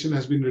certification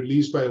has been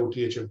released by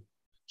OTHM.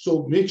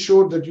 So make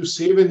sure that you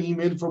save an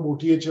email from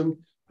OTHM,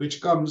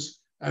 which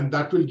comes, and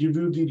that will give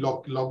you the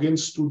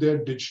logins to their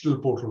digital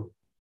portal.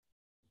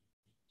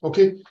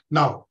 Okay.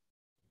 Now,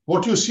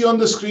 what you see on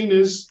the screen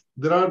is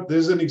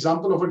there's an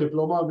example of a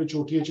diploma which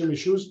OTHM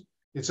issues.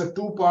 It's a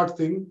two-part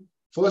thing.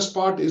 First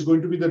part is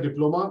going to be the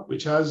diploma,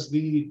 which has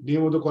the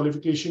name of the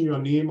qualification, your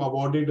name,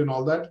 awarded, and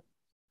all that.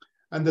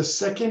 And the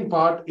second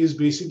part is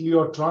basically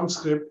your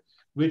transcript,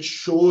 which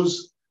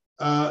shows,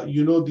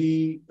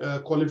 the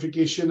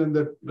qualification and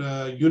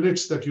the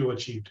units that you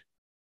achieved.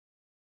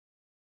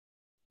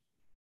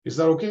 Is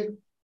that okay?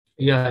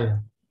 Yeah.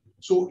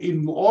 So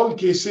in all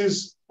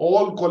cases,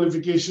 all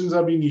qualifications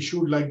are being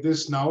issued like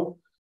this now.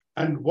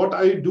 And what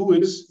I do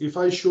is, if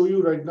I show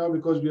you right now,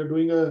 because we are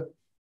doing a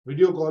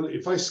video call,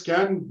 if I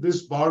scan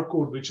this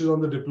barcode, which is on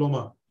the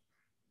diploma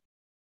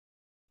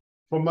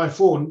from my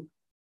phone,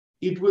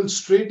 it will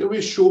straight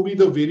away show me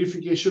the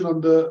verification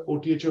on the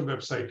OTHM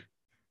website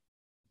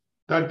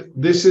that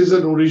this is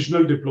an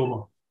original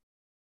diploma.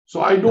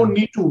 So I don't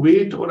need to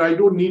wait, or I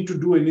don't need to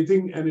do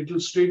anything, and it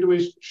will straight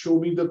away show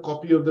me the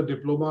copy of the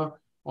diploma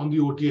on the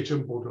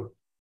OTHM portal.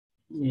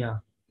 Yeah.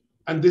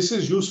 And this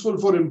is useful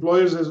for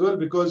employers as well,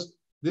 because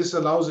this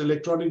allows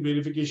electronic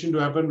verification to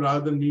happen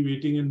rather than me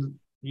waiting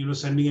and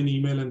sending an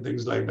email and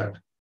things like that.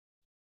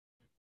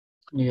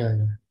 Yeah.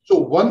 So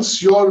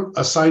once your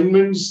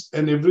assignments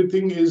and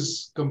everything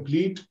is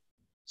complete,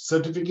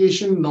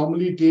 certification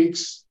normally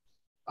takes,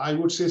 I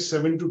would say,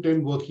 7 to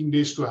 10 working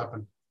days to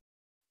happen.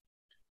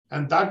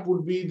 And that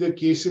would be the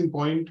case in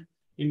point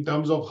in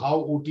terms of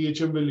how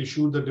OTHM will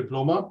issue the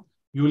diploma.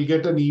 You will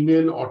get an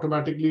email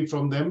automatically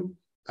from them.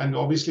 And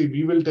obviously,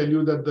 we will tell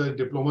you that the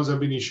diplomas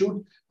have been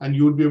issued, and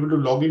you would be able to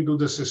log into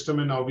the system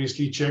and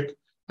obviously check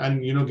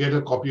and get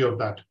a copy of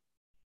that.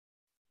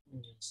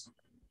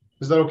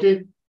 Is that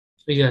okay?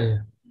 Yeah.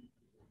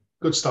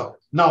 Good stuff.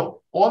 Now,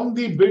 on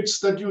the bits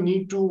that you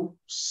need to,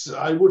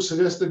 I would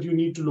suggest that you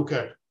need to look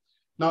at.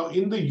 Now,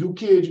 in the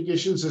UK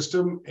education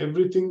system,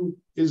 everything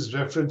is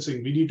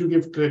referencing. We need to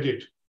give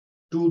credit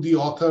to the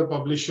author,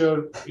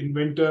 publisher,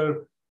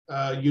 inventor,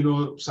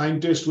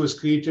 scientist who has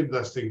created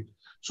that thing.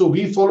 So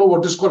we follow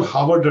what is called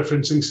Harvard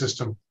referencing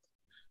system.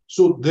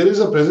 So there is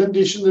a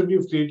presentation that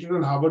we've created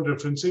on Harvard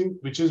referencing,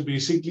 which is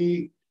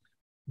basically,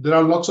 there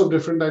are lots of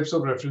different types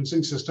of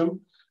referencing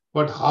system,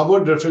 but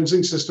Harvard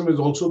referencing system is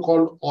also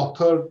called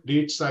author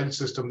date style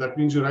system. That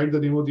means you write the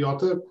name of the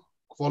author,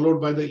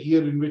 followed by the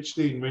year in which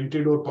they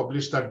invented or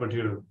published that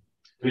material.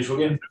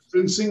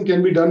 Referencing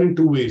can be done in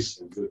two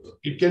ways.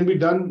 It can be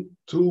done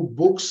through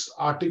books,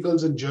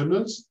 articles, and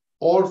journals,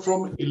 or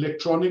from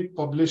electronic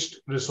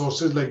published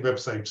resources like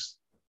websites.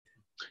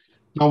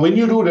 Now, when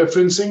you do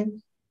referencing,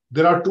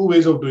 there are two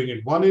ways of doing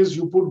it. One is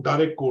you put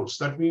direct quotes.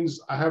 That means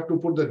I have to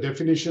put the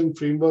definition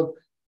framework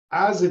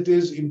as it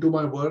is into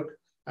my work,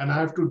 and I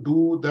have to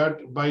do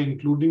that by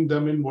including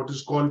them in what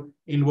is called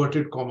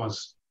inverted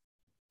commas.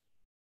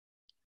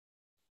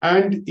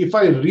 And if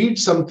I read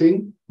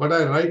something, but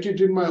I write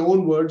it in my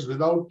own words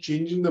without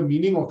changing the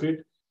meaning of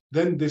it,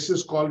 then this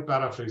is called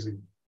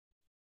paraphrasing.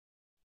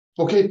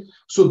 Okay,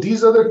 so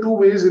these are the two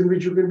ways in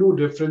which you can do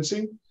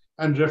referencing.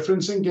 And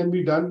referencing can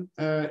be done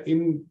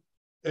in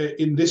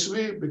this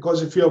way,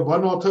 because if you have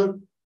one author,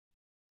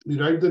 you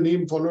write the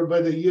name followed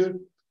by the year.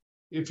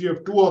 If you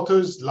have two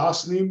authors,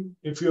 last name.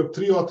 If you have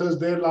three authors,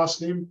 their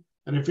last name.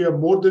 And if you have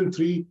more than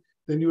three,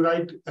 then you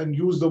write and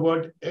use the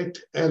word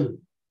ATHE.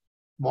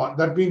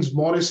 That means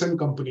Morris and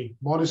Company,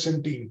 Morris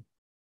and Team.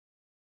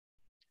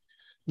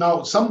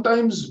 Now,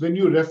 sometimes when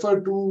you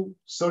refer to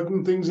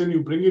certain things and you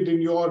bring it in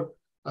your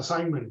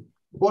assignment,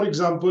 for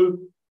example,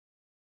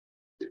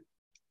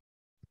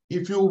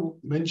 if you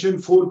mention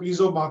 4 P's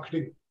of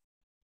marketing,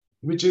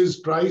 which is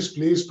price,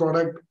 place,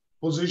 product,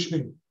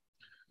 positioning.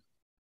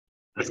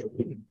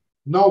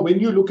 Now, when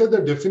you look at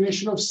the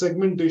definition of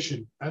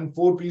segmentation and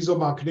 4 P's of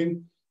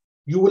marketing,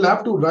 you will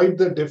have to write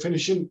the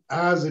definition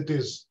as it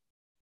is.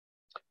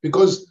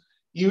 Because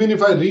even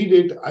if I read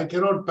it, I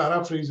cannot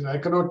paraphrase it, I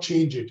cannot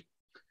change it.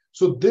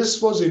 So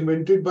this was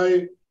invented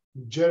by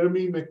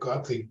Jeremy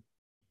McCarthy.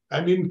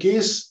 And in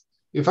case,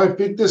 if I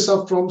pick this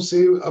up from,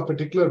 say, a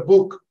particular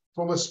book,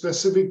 from a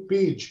specific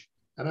page,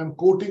 and I'm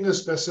quoting a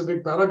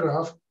specific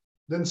paragraph,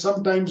 then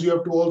sometimes you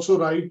have to also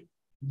write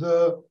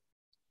the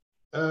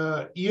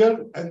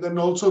year and then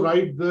also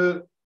write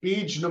the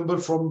page number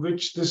from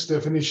which this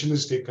definition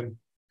is taken.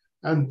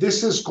 And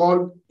this is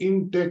called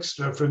in-text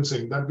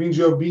referencing. That means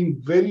you're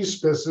being very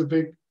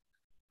specific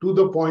to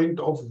the point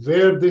of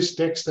where this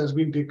text has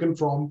been taken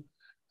from.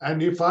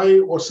 And if I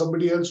or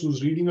somebody else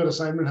who's reading our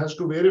assignment has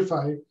to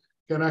verify,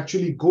 can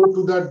actually go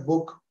to that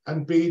book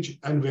and page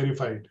and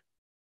verify it.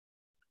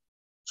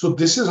 So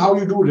this is how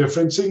you do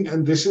referencing,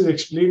 and this is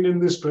explained in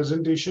this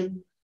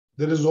presentation.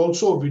 There is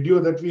also a video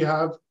that we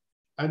have,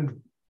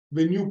 and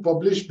when you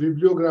publish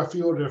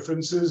bibliography or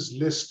references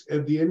list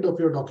at the end of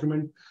your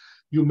document,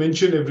 you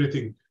mention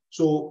everything.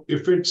 So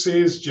if it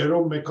says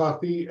Jerome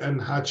McCarthy and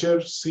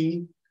Hatcher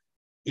C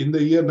in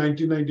the year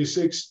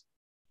 1996,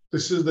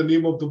 this is the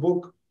name of the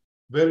book,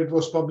 where it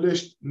was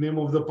published, name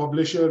of the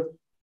publisher,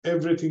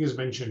 everything is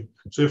mentioned.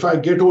 So if I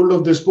get hold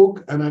of this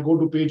book and I go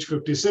to page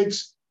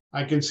 56,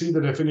 I can see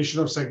the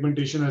definition of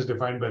segmentation as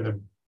defined by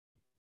them.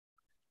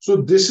 So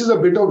this is a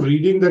bit of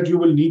reading that you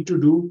will need to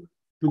do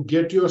to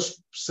get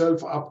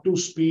yourself up to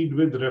speed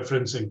with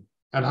referencing.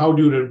 And how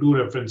do you do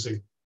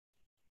referencing?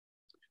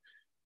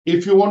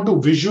 If you want to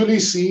visually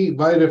see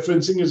why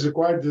referencing is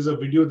required, there's a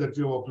video that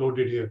we have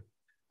uploaded here.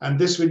 And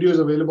this video is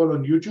available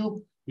on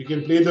YouTube. You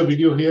can play the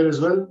video here as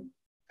well.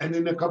 And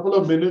in a couple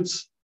of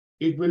minutes,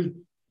 it will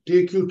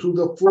take you through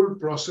the full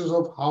process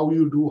of how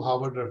you do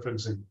Harvard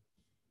referencing.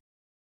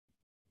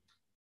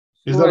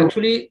 So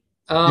actually,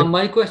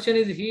 my question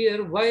is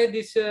here, why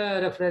this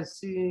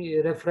referencing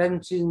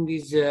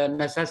is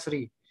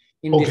necessary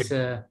in this?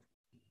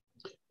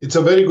 It's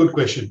a very good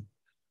question.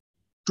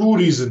 Two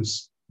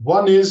reasons.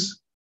 One is,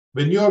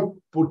 when you're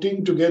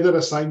putting together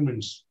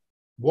assignments,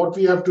 what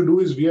we have to do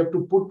is we have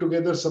to put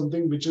together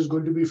something which is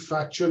going to be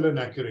factual and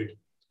accurate.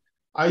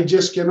 I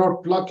just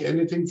cannot pluck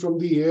anything from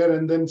the air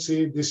and then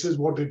say this is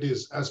what it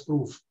is as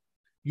proof.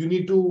 You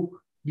need to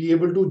be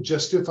able to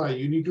justify.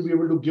 You need to be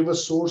able to give a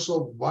source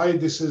of why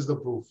this is the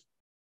proof.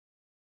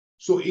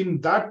 So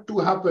in that to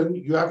happen,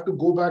 you have to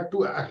go back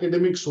to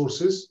academic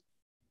sources,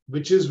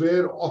 which is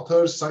where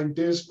authors,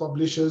 scientists,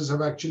 publishers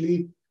have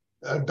actually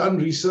done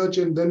research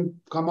and then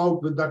come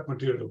out with that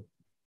material.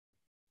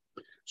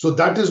 So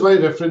that is why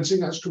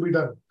referencing has to be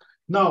done.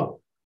 Now,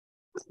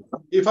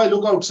 if I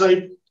look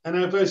outside and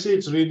if I say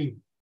it's raining,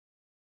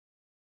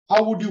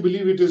 how would you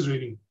believe it is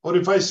raining? Or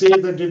if I say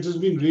that it has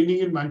been raining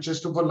in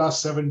Manchester for the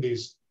last 7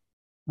 days,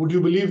 would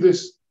you believe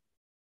this?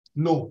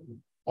 No.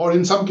 Or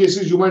in some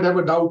cases, you might have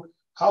a doubt,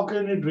 how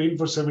can it rain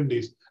for 7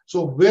 days?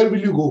 So where will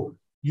you go?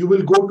 You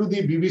will go to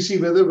the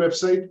BBC weather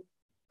website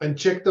and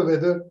check the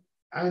weather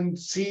and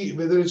see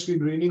whether it's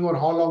been raining or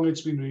how long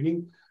it's been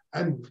raining.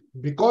 And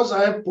because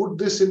I have put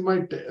this in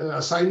my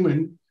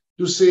assignment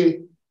to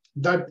say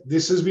that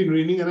this has been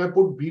raining, and I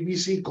put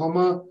BBC,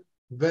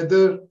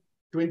 weather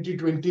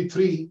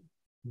 2023,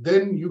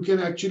 then you can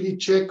actually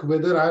check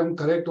whether I'm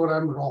correct or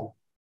I'm wrong.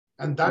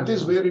 And that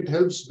is where it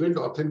helps build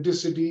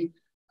authenticity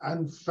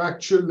and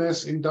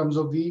factualness in terms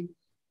of the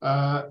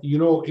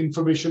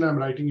information I'm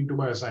writing into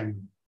my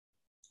assignment.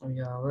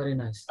 Yeah, very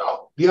nice.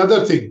 Now, the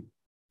other thing,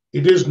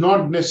 it is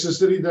not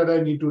necessary that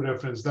I need to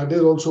reference. That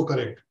is also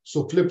correct.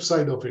 So flip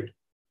side of it,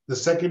 the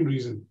second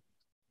reason.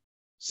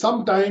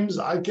 Sometimes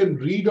I can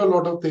read a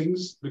lot of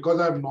things because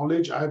I have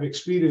knowledge, I have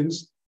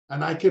experience,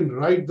 and I can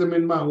write them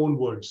in my own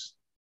words.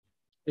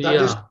 That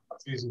is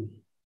amazing.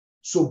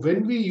 So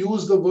when we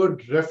use the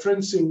word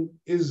referencing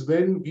is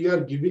when we are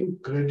giving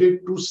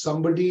credit to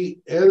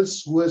somebody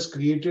else who has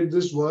created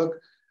this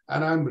work,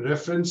 and I'm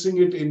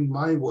referencing it in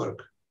my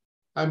work.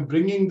 I'm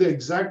bringing the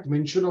exact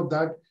mention of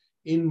that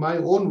in my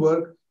own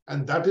work.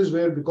 And that is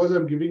where, because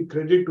I'm giving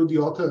credit to the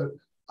author,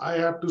 I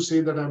have to say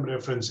that I'm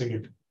referencing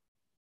it.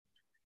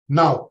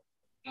 Now,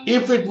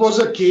 if it was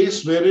a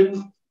case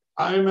wherein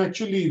I am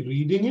actually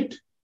reading it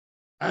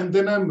and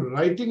then I'm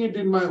writing it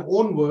in my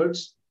own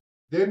words,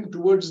 then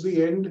towards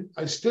the end,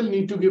 I still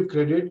need to give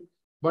credit,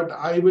 but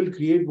I will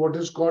create what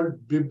is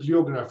called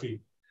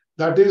bibliography.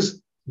 That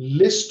is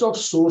list of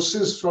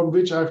sources from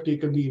which I've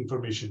taken the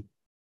information,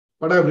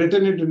 but I've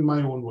written it in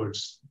my own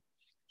words.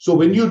 So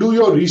when you do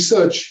your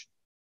research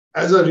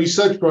as a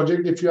research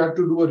project, if you have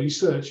to do a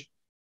research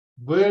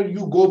where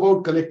you go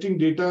about collecting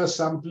data,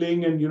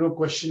 sampling, and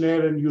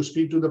questionnaire, and you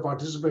speak to the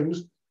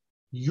participants,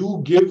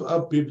 you give a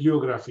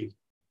bibliography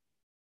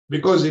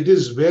because it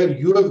is where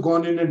you have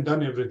gone in and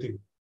done everything.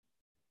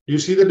 Do you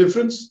see the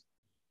difference?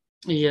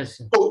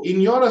 Yes. So in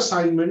your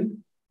assignment,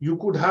 you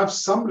could have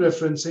some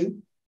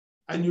referencing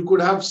and you could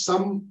have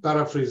some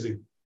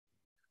paraphrasing.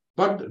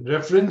 But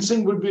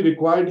referencing would be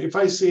required if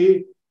I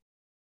say,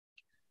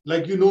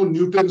 like,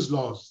 Newton's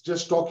laws,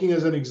 just talking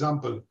as an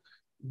example,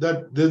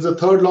 that there's a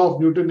third law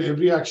of Newton,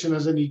 every action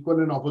has an equal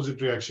and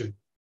opposite reaction.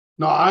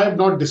 Now, I have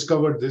not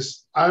discovered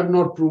this. I have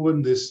not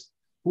proven this.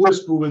 Who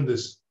has proven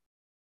this?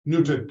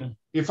 Newton.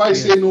 If I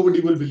say, nobody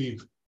will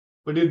believe.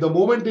 But at the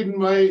moment in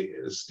my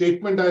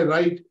statement, I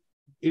write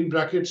in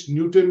brackets,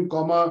 Newton,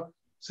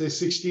 say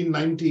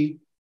 1690,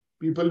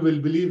 people will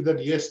believe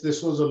that, yes,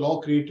 this was a law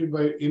created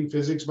in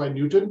physics by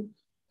Newton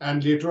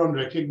and later on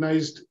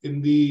recognized in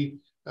the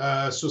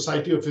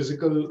Society of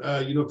Physical,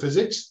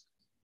 Physics.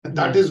 And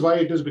that is why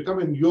it has become,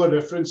 and you are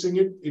referencing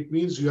it, it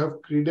means you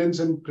have credence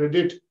and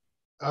credit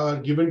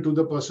given to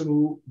the person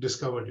who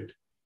discovered it.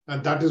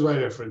 And that is why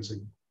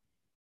referencing.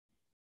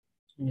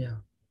 Yeah.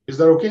 Is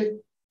that okay?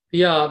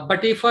 Yeah,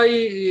 but if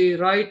I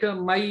write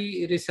my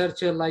research,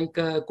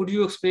 could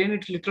you explain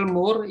it a little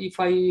more? If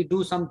I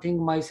do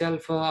something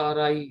myself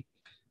or I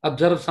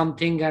observe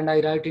something and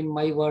I write in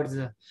my words,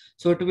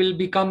 so it will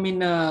become in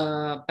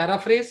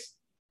paraphrase?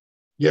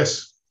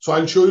 Yes. So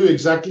I'll show you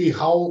exactly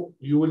how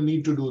you will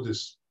need to do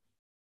this.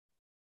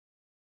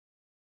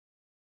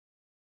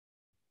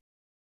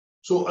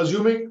 So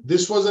assuming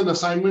this was an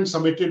assignment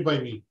submitted by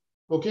me,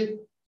 okay?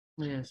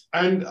 Yes.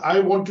 And I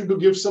wanted to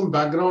give some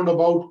background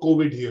about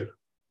COVID here,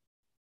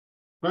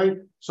 right?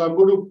 So I'm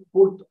going to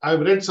put, I've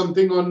read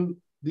something on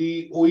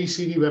the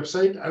OECD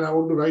website and I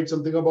want to write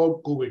something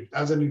about COVID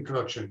as an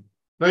introduction,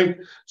 right?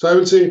 So I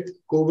will say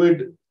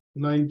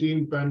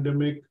COVID-19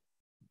 pandemic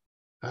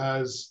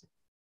has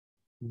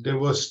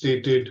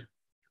devastated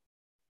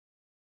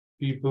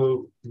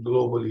people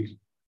globally.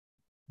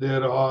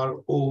 There are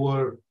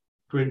over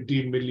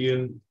 20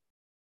 million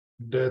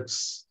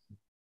deaths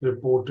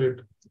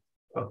reported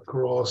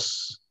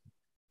across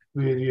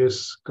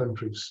various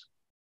countries.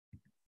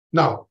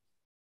 Now,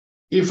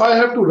 if I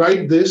have to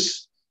write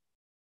this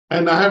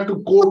and I have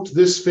to quote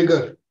this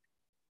figure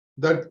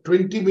that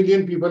 20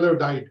 million people have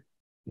died,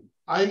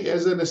 I,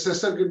 as an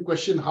assessor, can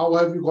question, how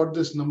have you got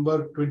this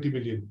number 20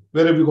 million?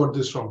 Where have you got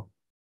this from?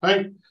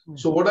 Right?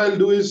 So what I'll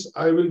do is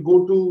I will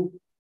go to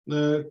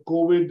the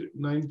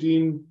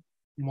COVID-19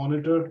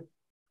 monitor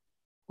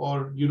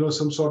or, you know,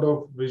 some sort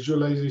of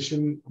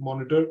visualization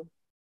monitor.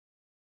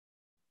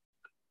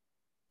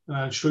 And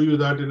I'll show you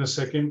that in a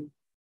second.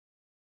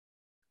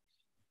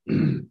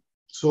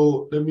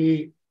 So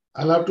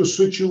I'll have to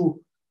switch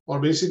you, or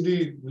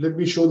basically let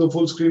me show the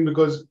full screen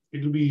because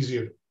it'll be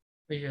easier.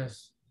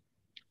 Yes.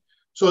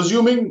 So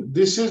assuming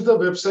this is the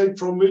website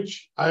from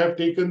which I have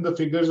taken the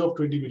figures of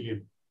 20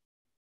 million,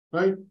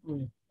 right?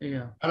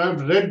 Yeah. And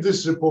I've read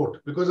this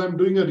report because I'm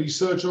doing a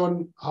research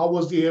on how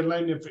was the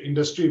airline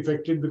industry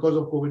affected because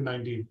of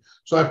COVID-19.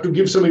 So I have to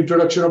give some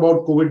introduction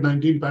about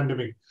COVID-19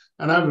 pandemic.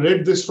 And I've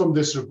read this from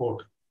this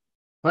report,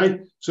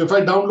 right? So if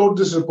I download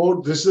this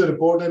report, this is a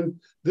report,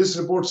 and this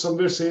report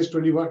somewhere says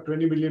 20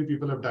 million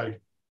people have died.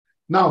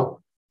 Now,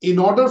 in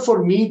order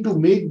for me to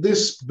make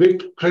this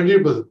bit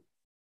credible,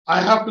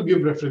 I have to give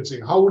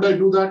referencing. How would I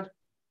do that?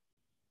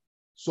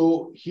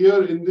 So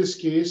here in this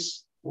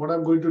case, what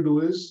I'm going to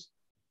do is,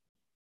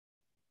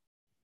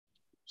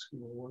 just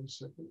give me 1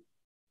 second.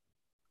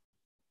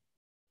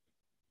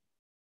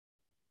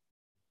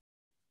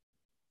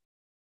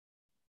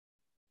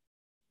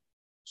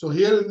 So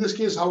here in this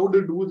case, how would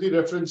I do the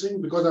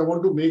referencing? Because I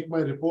want to make my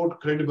report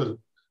credible.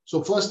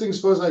 So first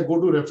things first, I go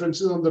to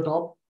references on the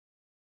top.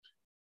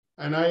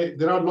 And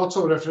there are lots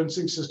of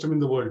referencing system in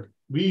the world.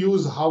 We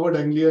use Harvard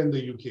Anglia in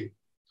the UK.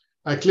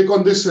 I click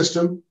on this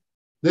system.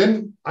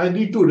 Then I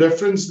need to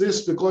reference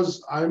this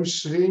because I'm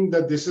saying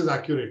that this is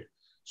accurate.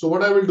 So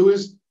what I will do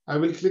is I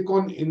will click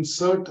on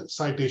Insert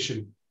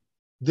Citation.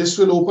 This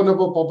will open up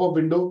a pop-up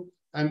window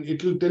and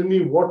it will tell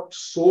me what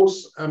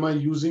source am I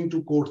using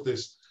to quote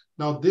this.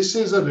 Now, this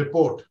is a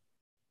report,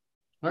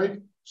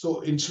 right?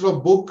 So instead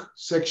of book,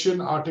 section,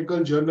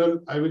 article, journal,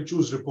 I will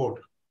choose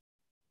report,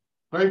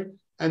 right?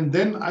 And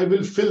then I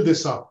will fill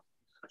this up.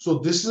 So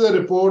this is a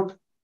report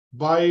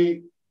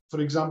by,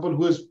 for example,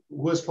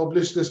 who has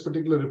published this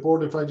particular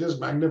report. If I just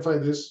magnify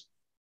this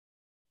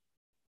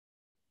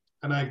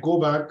and I go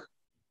back.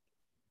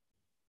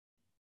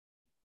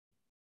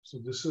 So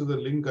this is the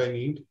link I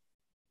need,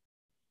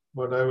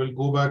 but I will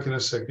go back in a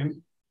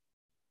second.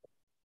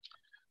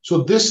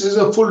 So this is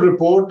a full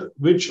report,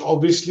 which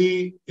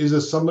obviously is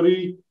a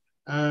summary,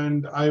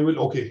 and I will,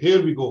 okay,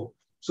 here we go.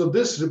 So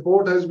this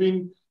report has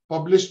been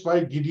published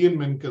by Gideon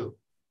Mendel.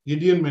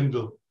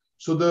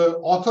 So the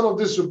author of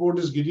this report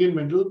is Gideon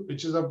Mendel,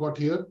 which is I've got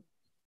here.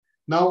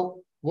 Now,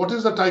 what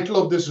is the title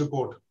of this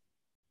report?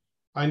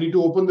 I need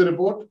to open the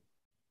report.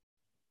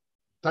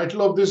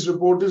 Title of this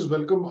report is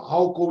Welcome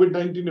How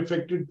COVID-19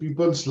 Affected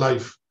People's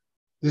Life.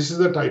 This is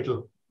the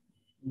title.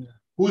 Yeah.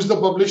 Who is the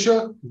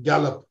publisher?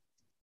 Gallup.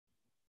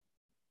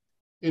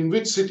 In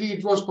which city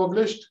it was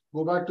published?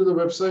 Go back to the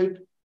website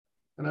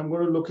and I'm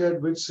going to look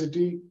at which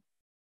city.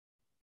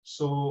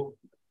 So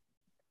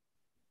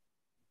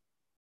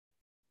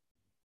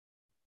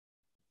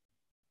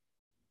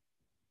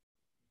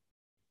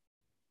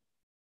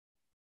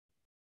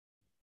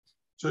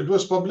it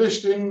was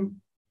published in,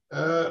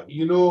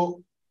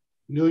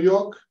 New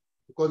York,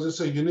 because it's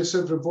a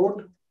UNICEF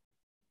report.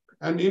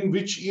 And in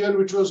which year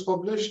which was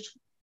published?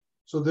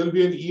 So there'll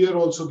be an year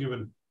also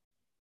given.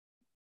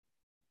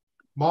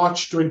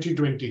 March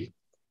 2020.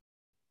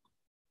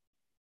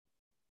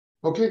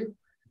 Okay. Yes.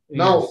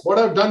 Now, what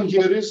I've done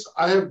here is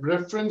I have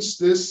referenced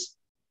this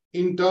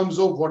in terms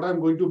of what I'm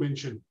going to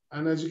mention.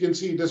 And as you can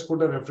see, it has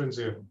put a reference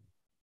here.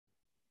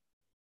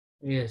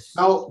 Yes.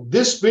 Now,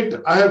 this bit,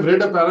 I have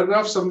read a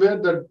paragraph somewhere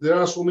that there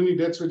are so many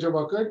deaths which have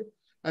occurred.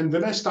 And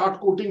when I start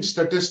quoting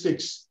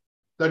statistics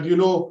that,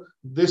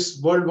 this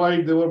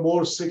worldwide, there were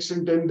more 6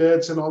 in 10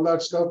 deaths and all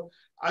that stuff,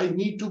 I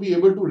need to be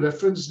able to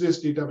reference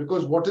this data,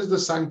 because what is the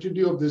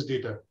sanctity of this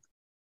data?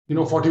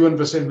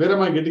 41%. Where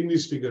am I getting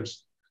these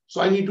figures?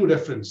 So I need to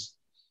reference.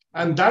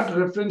 And that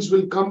reference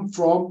will come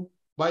from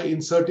by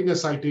inserting a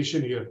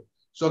citation here.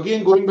 So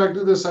again, going back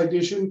to the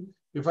citation,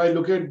 if I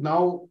look at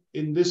now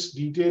in this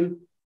detail,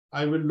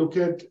 I will look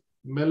at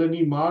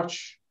Melanie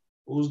March,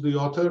 who's the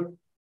author.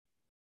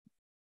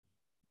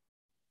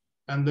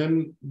 And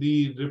then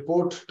the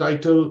report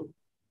title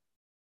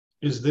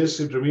is this,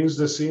 it remains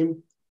the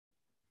same.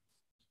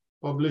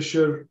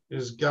 Publisher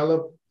is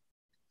Gallup,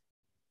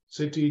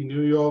 city,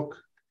 New York,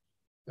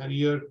 and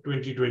year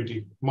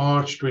 2020,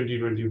 March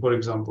 2020, for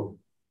example,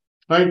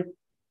 right?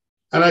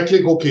 And I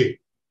click OK.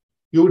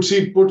 You would see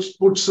it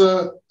puts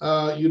a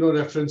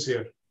reference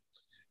here.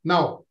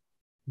 Now,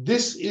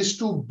 this is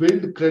to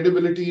build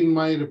credibility in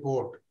my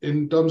report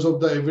in terms of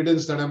the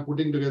evidence that I'm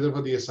putting together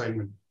for the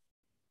assignment.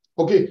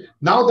 Okay,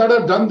 now that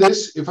I've done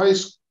this, if I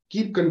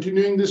keep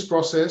continuing this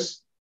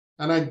process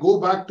and I go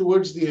back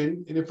towards the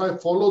end, and if I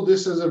follow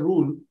this as a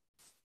rule,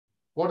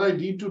 what I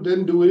need to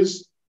then do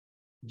is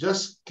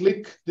just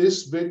click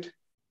this bit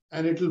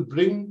and it will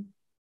bring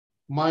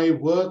my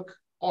work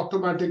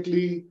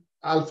automatically,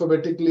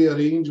 alphabetically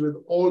arranged with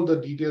all the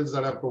details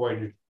that I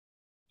provided.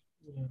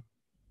 Yeah.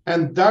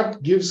 And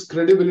that gives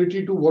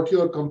credibility to what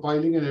you're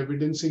compiling and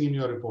evidencing in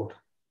your report.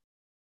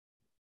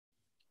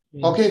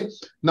 Yes. Okay,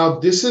 now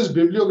this is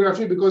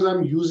bibliography because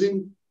I'm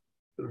using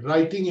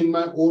writing in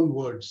my own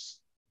words.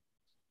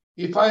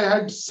 If I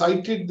had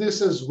cited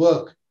this as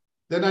work,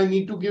 then I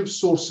need to give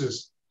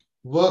sources,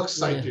 work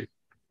cited. Yeah.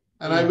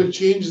 And I will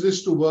change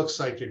this to work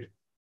cited.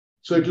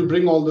 So it will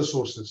bring all the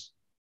sources.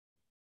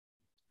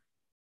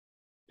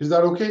 Is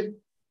that okay?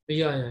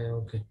 Yeah,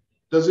 okay.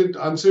 Does it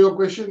answer your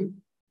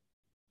question?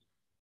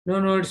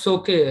 No, it's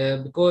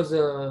okay because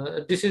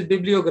this is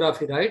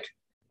bibliography, right?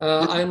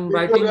 I'm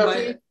writing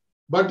by...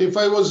 But if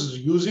I was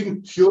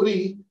using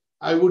theory,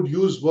 I would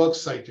use work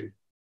cited.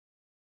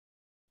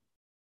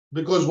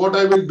 Because what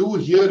I will do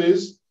here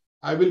is,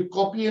 I will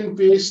copy and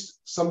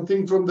paste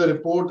something from the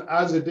report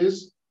as it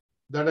is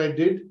that I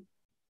did.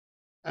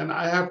 And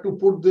I have to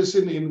put this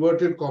in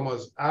inverted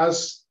commas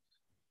as,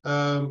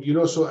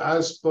 so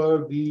as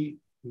per the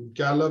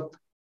Gallup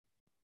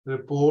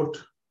report,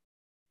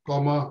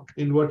 comma,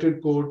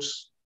 inverted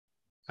quotes,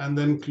 and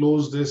then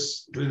close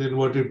this with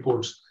inverted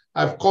quotes.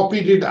 I've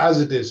copied it as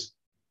it is.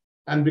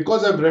 And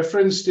because I've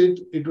referenced it,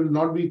 it will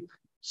not be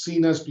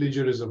seen as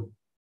plagiarism.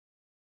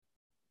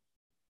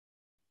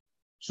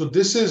 So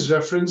this is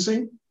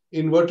referencing,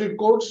 inverted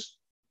quotes,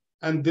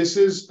 and this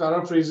is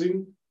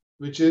paraphrasing,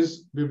 which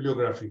is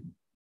bibliography.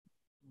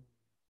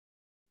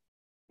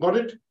 Got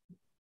it?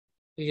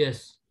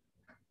 Yes.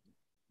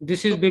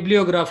 This is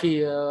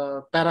bibliography,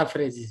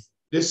 paraphrases.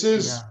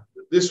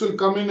 This will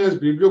come in as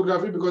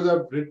bibliography because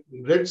I've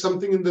read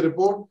something in the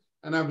report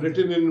and I've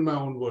written it in my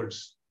own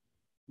words.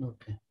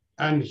 Okay.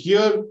 And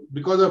here,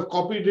 because I've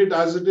copied it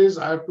as it is,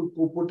 I have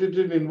to put it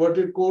in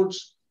inverted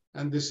quotes,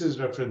 and this is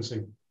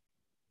referencing.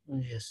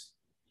 Yes.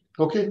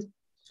 Okay?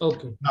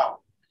 Okay. Now,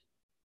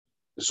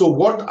 so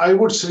what I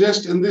would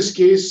suggest in this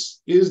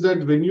case is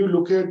that when you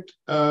look at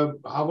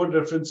Harvard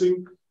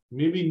referencing,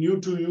 maybe new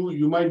to you,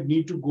 you might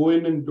need to go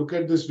in and look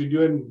at this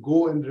video and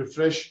go and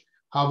refresh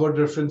Harvard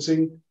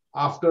referencing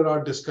after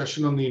our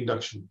discussion on the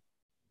induction.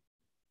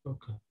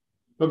 Okay.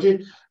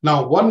 Okay.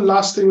 Now, one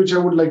last thing which I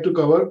would like to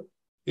cover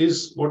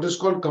is what is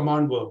called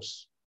command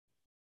verbs.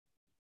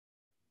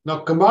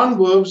 Now, command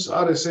verbs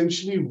are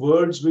essentially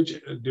words which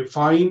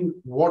define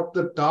what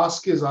the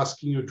task is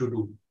asking you to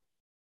do.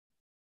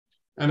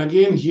 And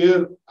again,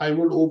 here I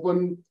would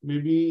open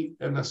maybe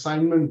an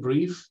assignment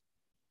brief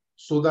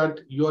so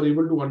that you are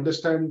able to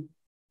understand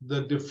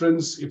the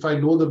difference. If I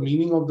know the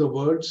meaning of the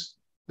words,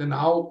 then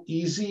how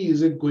easy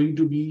is it going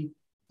to be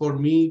for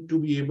me to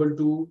be able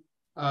to,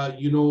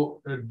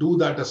 do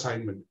that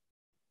assignment?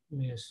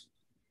 Yes.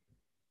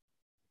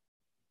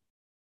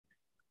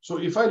 So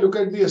if I look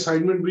at the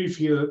assignment brief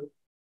here,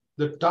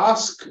 the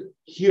task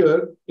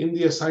here in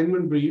the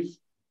assignment brief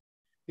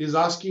is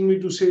asking me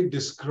to say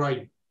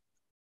describe,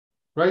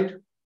 right?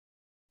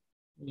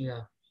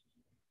 Yeah.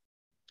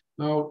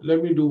 Now,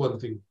 let me do one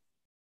thing.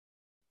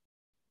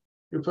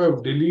 If I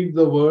delete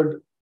the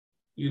word,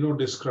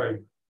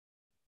 describe.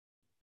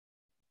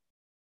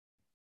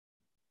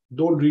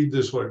 Don't read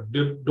this word.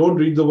 Don't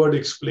read the word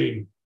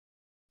explain,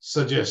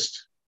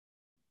 suggest,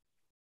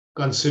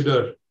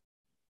 consider,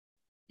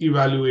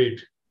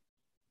 evaluate,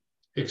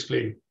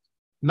 explain.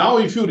 Now,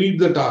 if you read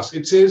the task,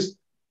 it says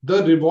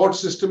the reward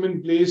system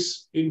in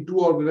place in 2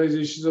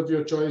 organizations of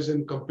your choice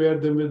and compare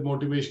them with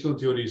motivational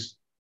theories.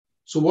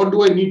 So what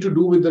do I need to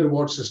do with the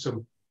reward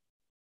system?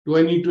 Do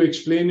I need to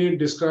explain it,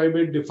 describe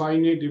it,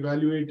 define it,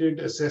 evaluate it,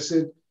 assess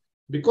it?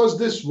 Because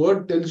this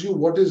word tells you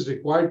what is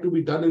required to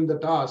be done in the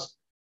task,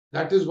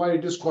 that is why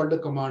it is called a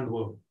command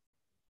verb.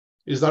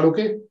 Is that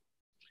okay?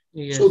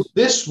 Yes. So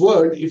this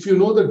word, if you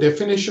know the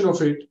definition of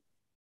it,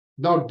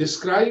 now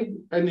describe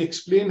and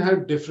explain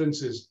have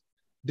differences.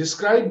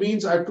 Describe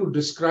means I have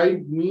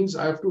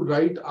to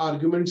write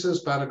arguments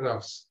as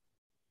paragraphs.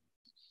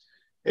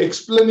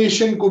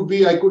 Explanation could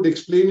be I could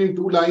explain in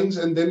 2 lines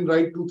and then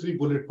write 2-3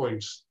 bullet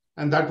points,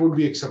 and that would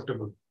be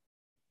acceptable.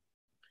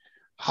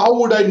 How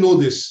would I know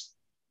this?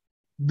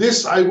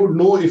 This I would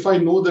know if I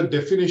know the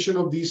definition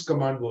of these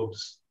command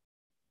verbs.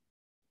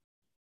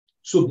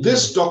 So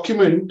this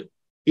document,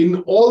 in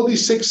all the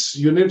 6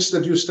 units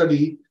that you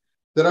study,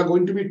 there are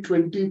going to be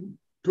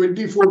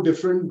 24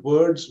 different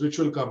words which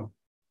will come.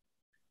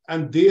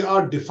 And they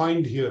are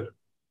defined here.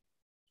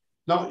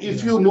 Now,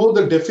 if you know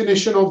the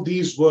definition of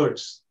these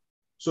words,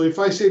 so if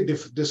I say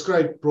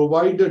describe,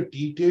 provide a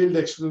detailed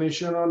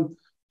explanation on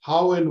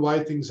how and why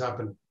things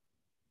happen.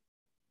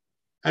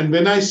 And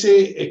when I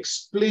say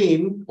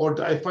explain, or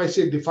if I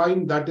say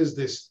define, that is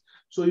this.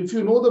 So if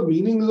you know the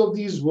meanings of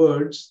these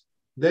words,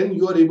 then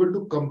you are able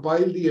to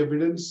compile the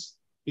evidence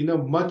in a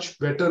much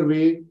better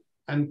way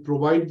and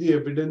provide the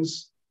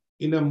evidence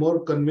in a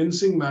more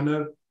convincing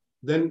manner.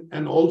 Then,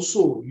 and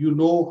also you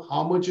know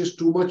how much is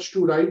too much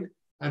to write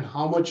and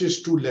how much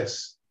is too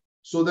less,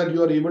 so that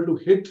you are able to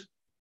hit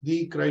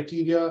the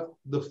criteria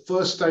the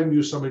first time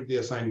you submit the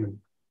assignment.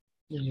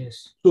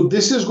 Yes. So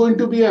this is going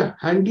to be a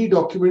handy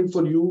document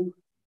for you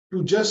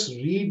to just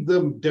read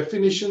the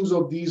definitions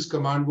of these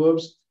command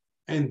verbs,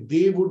 and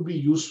they would be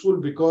useful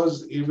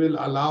because it will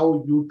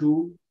allow you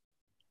to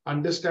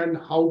understand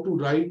how to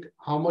write,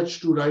 how much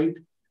to write,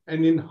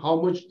 and in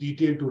how much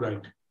detail to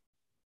write.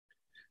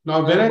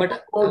 Now, when I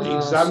talk about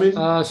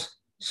examine...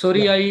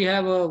 sorry, I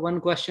have one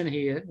question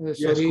here.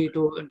 Sorry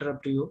to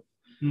interrupt you.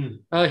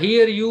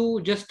 Here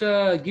you just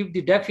give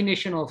the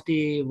definition of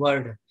the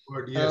word.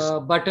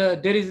 But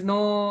there is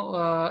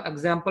no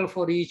example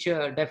for each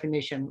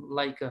definition,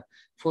 like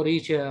for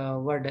each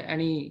word,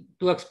 any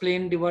to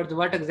explain the word,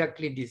 what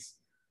exactly this?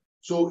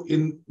 So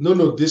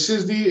no, this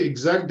is the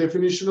exact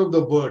definition of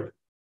the word.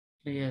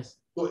 Yes.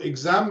 So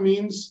exam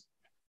means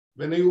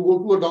when you go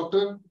to a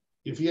doctor,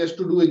 if he has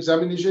to do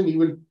examination, he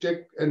will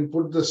check and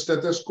put the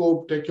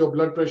stethoscope, take your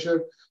blood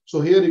pressure. So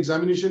here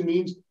examination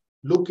means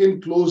look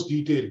in close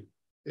detail,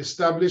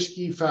 establish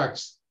key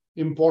facts,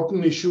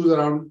 important issues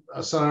around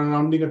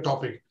surrounding a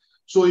topic.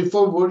 So if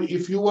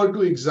you were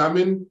to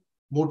examine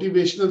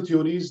motivational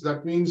theories,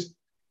 that means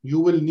you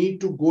will need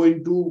to go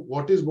into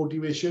what is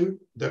motivation,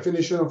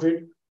 definition of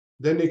it,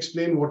 then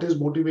explain what is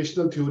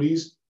motivational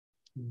theories,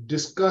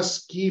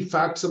 discuss key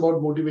facts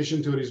about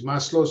motivation theories,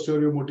 Maslow's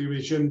theory of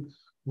motivation,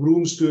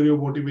 Khuram's theory of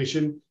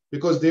motivation,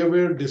 because they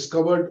were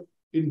discovered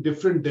in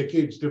different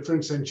decades,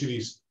 different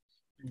centuries.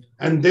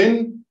 And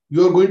then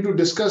you are going to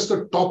discuss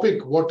the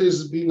topic, what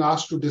is being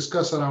asked to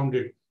discuss around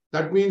it.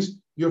 That means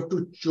you have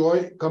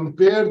to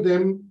compare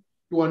them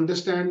to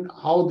understand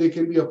how they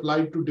can be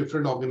applied to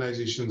different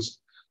organizations.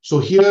 So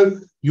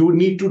here you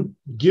need to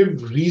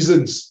give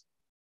reasons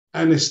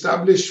and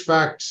establish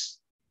facts,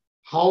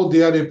 how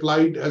they are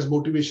applied as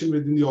motivation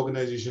within the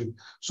organization.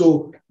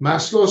 So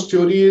Maslow's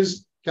theory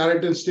is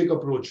carrot and stick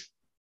approach.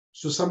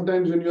 So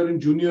sometimes when you're in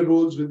junior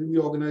roles within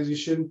the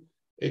organization,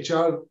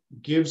 HR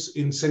gives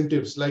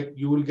incentives, like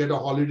you will get a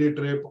holiday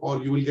trip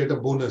or you will get a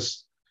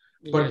bonus.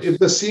 But if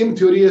the same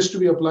theory has to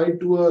be applied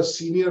to a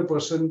senior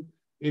person,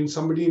 in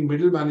somebody in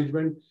middle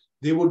management,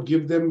 they would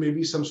give them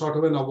maybe some sort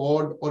of an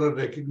award or a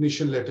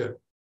recognition letter.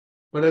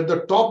 But at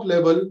the top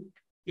level,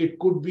 it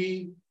could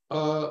be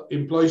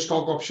employee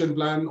stock option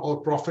plan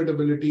or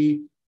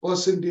profitability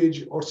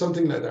percentage or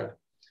something like that.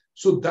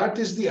 So that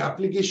is the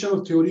application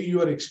of theory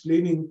you are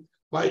explaining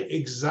by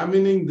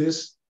examining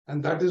this,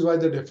 and that is why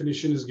the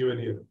definition is given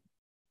here.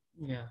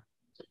 Yeah.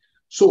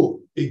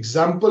 So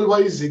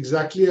example-wise,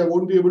 exactly, I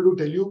won't be able to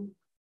tell you,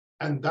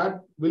 and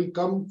that will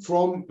come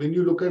from when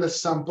you look at a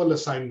sample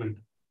assignment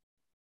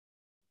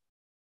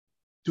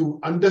to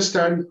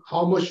understand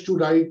how much to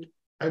write.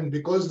 And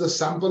because the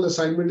sample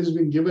assignment has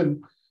been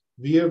given,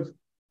 we have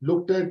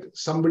looked at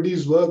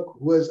somebody's work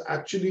who has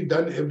actually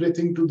done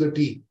everything to the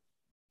T.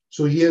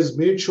 So he has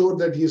made sure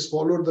that he has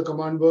followed the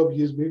command verb,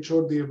 he has made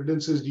sure the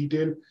evidence is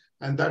detailed,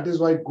 and that is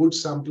why good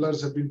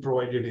samplers have been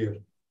provided here.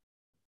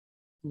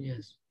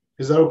 Yes.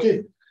 Is that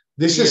okay?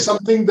 This is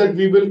something that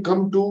we will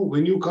come to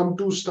when you come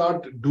to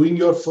start doing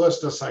your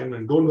first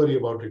assignment. Don't worry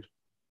about it.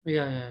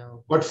 Yeah.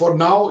 But for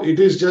now, it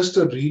is just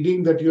a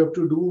reading that you have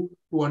to do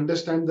to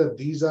understand that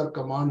these are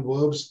command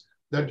verbs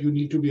that you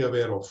need to be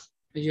aware of.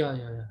 Yeah.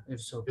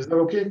 It's okay. Is that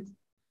okay?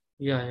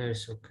 Yeah,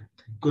 it's okay.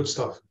 Good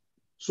stuff.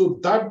 So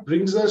that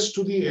brings us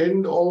to the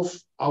end of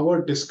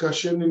our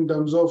discussion in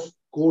terms of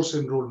course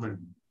enrollment.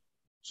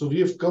 So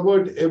we have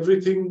covered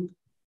everything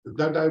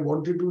that I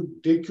wanted to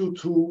take you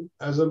through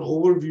as an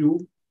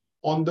overview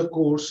on the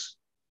course.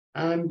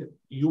 And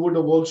you would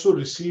have also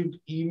received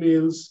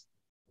emails,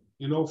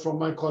 from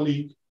my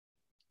colleague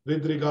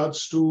with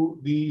regards to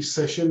the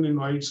session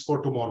invites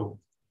for tomorrow.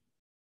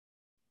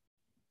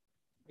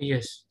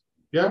 Yes.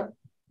 Yeah?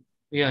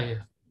 Yeah.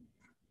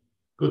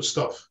 Good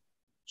stuff.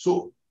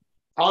 So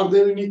are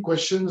there any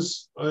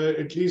questions,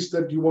 at least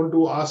that you want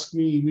to ask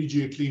me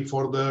immediately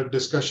for the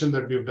discussion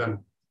that we've done?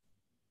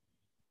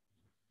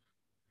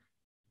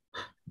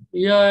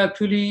 Yeah,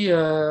 actually,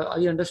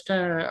 I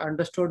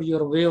understood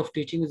your way of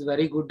teaching is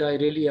very good. I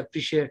really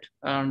appreciate,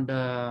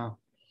 and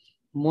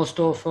most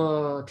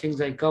of things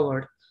I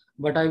covered.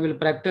 But I will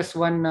practice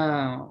when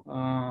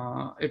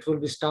it will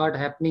be start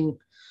happening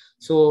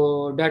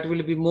So that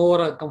will be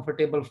more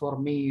comfortable for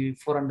me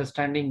for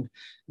understanding.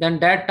 Then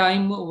that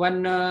time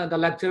when the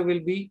lecture will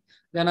be,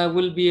 then I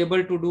will be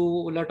able to do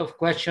a lot of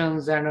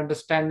questions and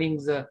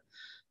understandings,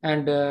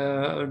 and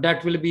that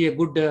will be a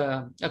good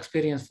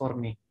experience for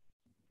me.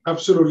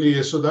 Absolutely,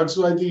 yes. So that's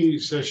why the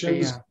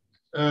sessions,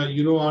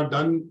 Yeah. are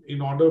done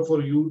in order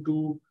for you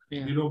to,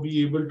 Yeah.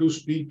 be able to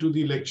speak to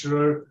the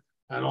lecturer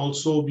and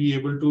also be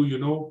able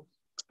to,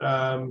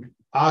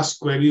 ask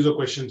queries or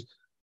questions.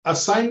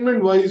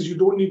 Assignment wise, you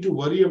don't need to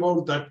worry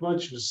about that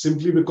much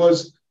simply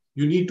because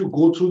you need to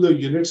go through the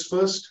units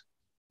first.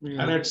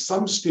 Yeah. And at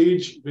some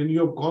stage, when you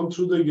have gone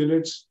through the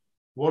units,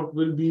 what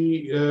will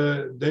be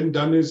then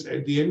done is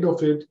at the end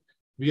of it,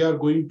 we are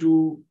going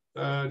to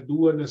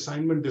do an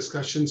assignment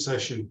discussion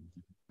session.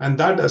 And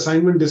that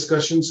assignment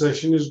discussion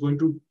session is going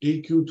to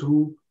take you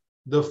through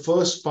the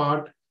first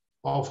part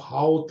of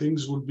how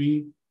things would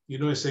be,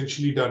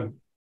 essentially done.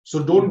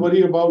 So don't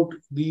worry about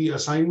the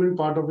assignment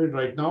part of it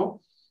right now.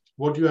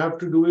 What you have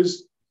to do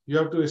is you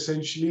have to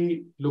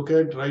essentially look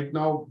at right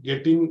now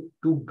getting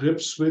to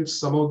grips with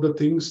some of the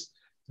things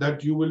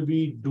that you will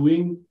be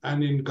doing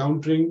and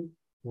encountering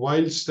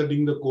while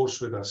studying the course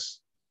with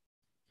us.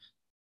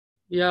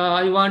 Yeah,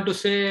 I want to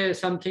say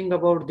something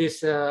about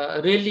this.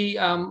 Really,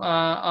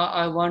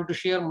 I want to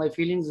share my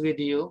feelings with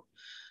you.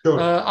 Sure.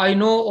 I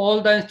know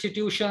all the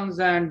institutions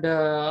and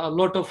a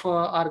lot of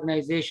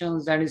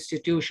organizations and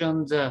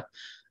institutions,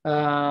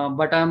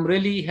 but I'm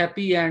really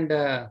happy and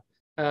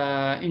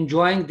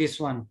enjoying this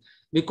one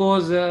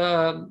because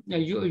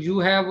you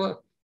have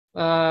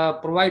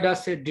provide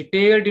us a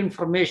detailed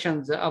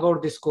information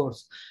about this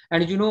course.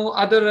 And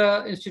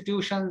other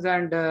institutions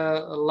and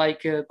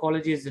like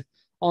colleges,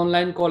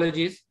 online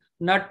colleges,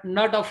 not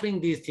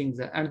offering these things,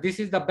 and this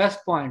is the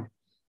best point.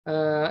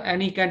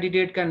 Any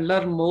candidate can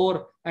learn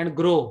more and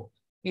grow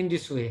in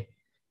this way.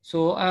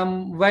 So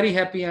I'm very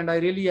happy and I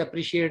really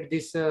appreciate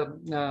this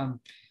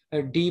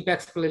deep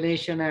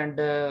explanation and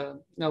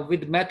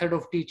with method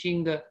of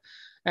teaching.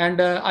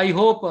 And I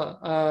hope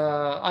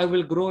I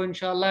will grow,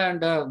 inshallah,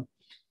 and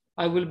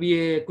I will be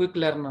a quick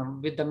learner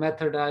with the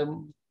method.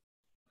 I'm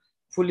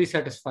fully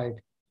satisfied.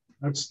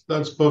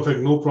 That's perfect.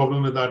 No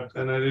problem with that.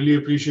 And I really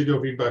appreciate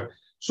your feedback.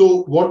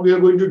 So what we are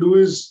going to do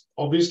is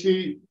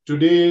obviously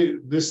today,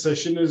 this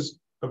session is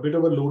a bit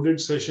of a loaded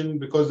session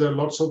because there are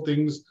lots of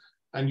things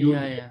and you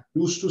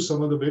used to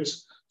some of the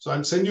bits. So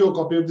I'll send you a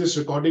copy of this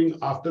recording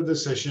after the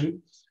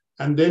session.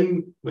 And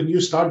then when you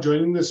start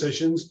joining the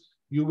sessions,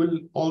 you will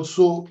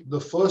also,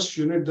 the first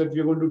unit that we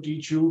are going to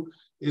teach you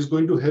is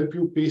going to help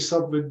you pace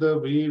up with the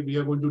way we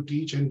are going to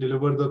teach and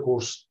deliver the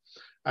course.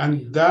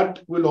 And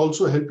that will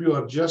also help you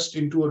adjust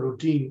into a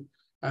routine.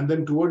 And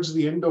then towards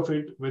the end of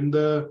it, when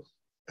the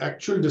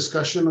actual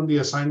discussion on the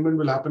assignment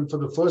will happen for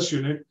the first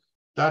unit,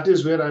 that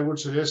is where I would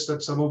suggest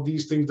that some of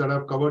these things that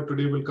I've covered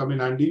today will come in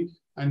handy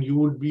and you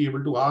would be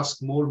able to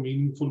ask more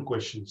meaningful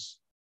questions.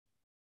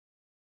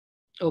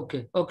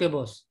 Okay. Okay,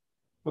 boss.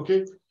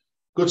 Okay,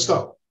 good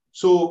stuff.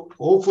 So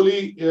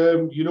hopefully,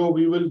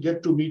 we will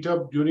get to meet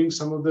up during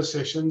some of the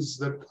sessions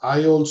that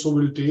I also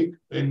will take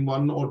in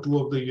one or two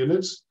of the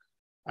units.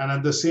 And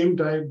at the same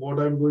time, what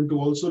I'm going to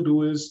also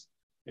do is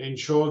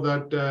ensure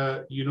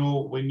that,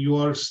 when you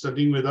are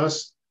studying with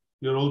us,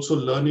 you're also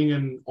learning,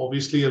 and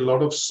obviously a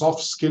lot of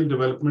soft skill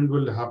development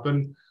will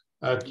happen,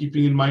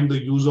 keeping in mind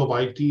the use of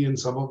IT in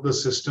some of the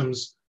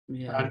systems.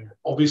 And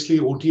obviously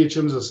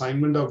OTHM's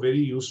assignment are very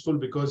useful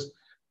because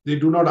they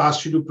do not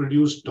ask you to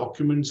produce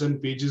documents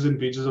and pages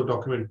of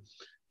document.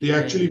 They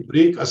actually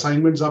break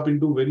assignments up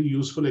into very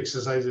useful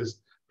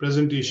exercises,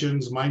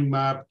 presentations, mind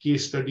map,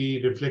 case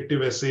study,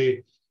 reflective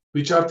essay,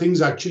 which are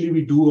things actually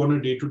we do on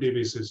a day-to-day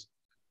basis.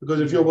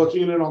 Because if you're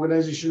working in an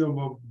organization,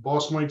 a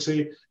boss might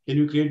say, can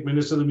you create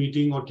minutes of the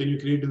meeting, or can you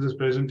create this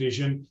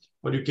presentation,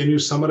 or can you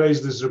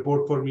summarize this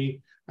report for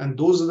me? And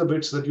those are the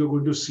bits that you're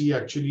going to see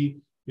actually,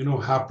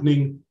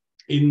 happening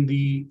in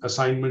the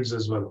assignments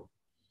as well.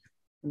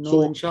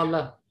 So,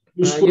 inshallah,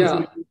 useful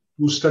for you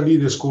to study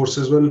this course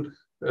as well,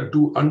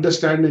 to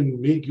understand and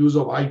make use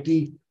of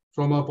IT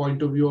from a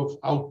point of view of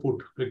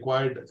output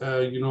required,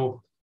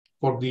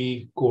 for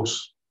the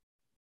course.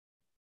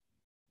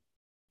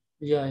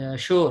 Yeah,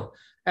 sure.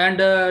 And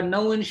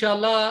now,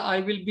 inshallah,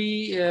 I will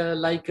be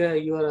like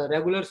your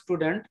regular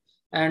student.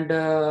 And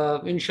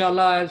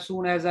inshallah, as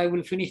soon as I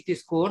will finish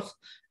this course,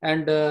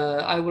 and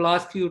I will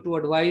ask you to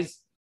advise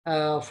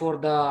for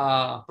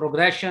the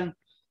progression,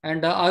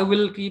 and I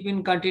will keep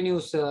in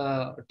continuous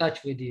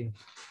touch with you.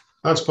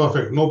 That's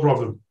perfect. No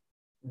problem.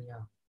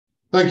 Yeah.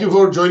 Thank you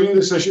for joining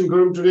the session,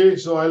 Khuram, today.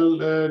 So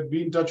I'll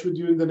be in touch with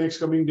you in the next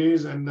coming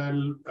days, and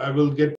I will get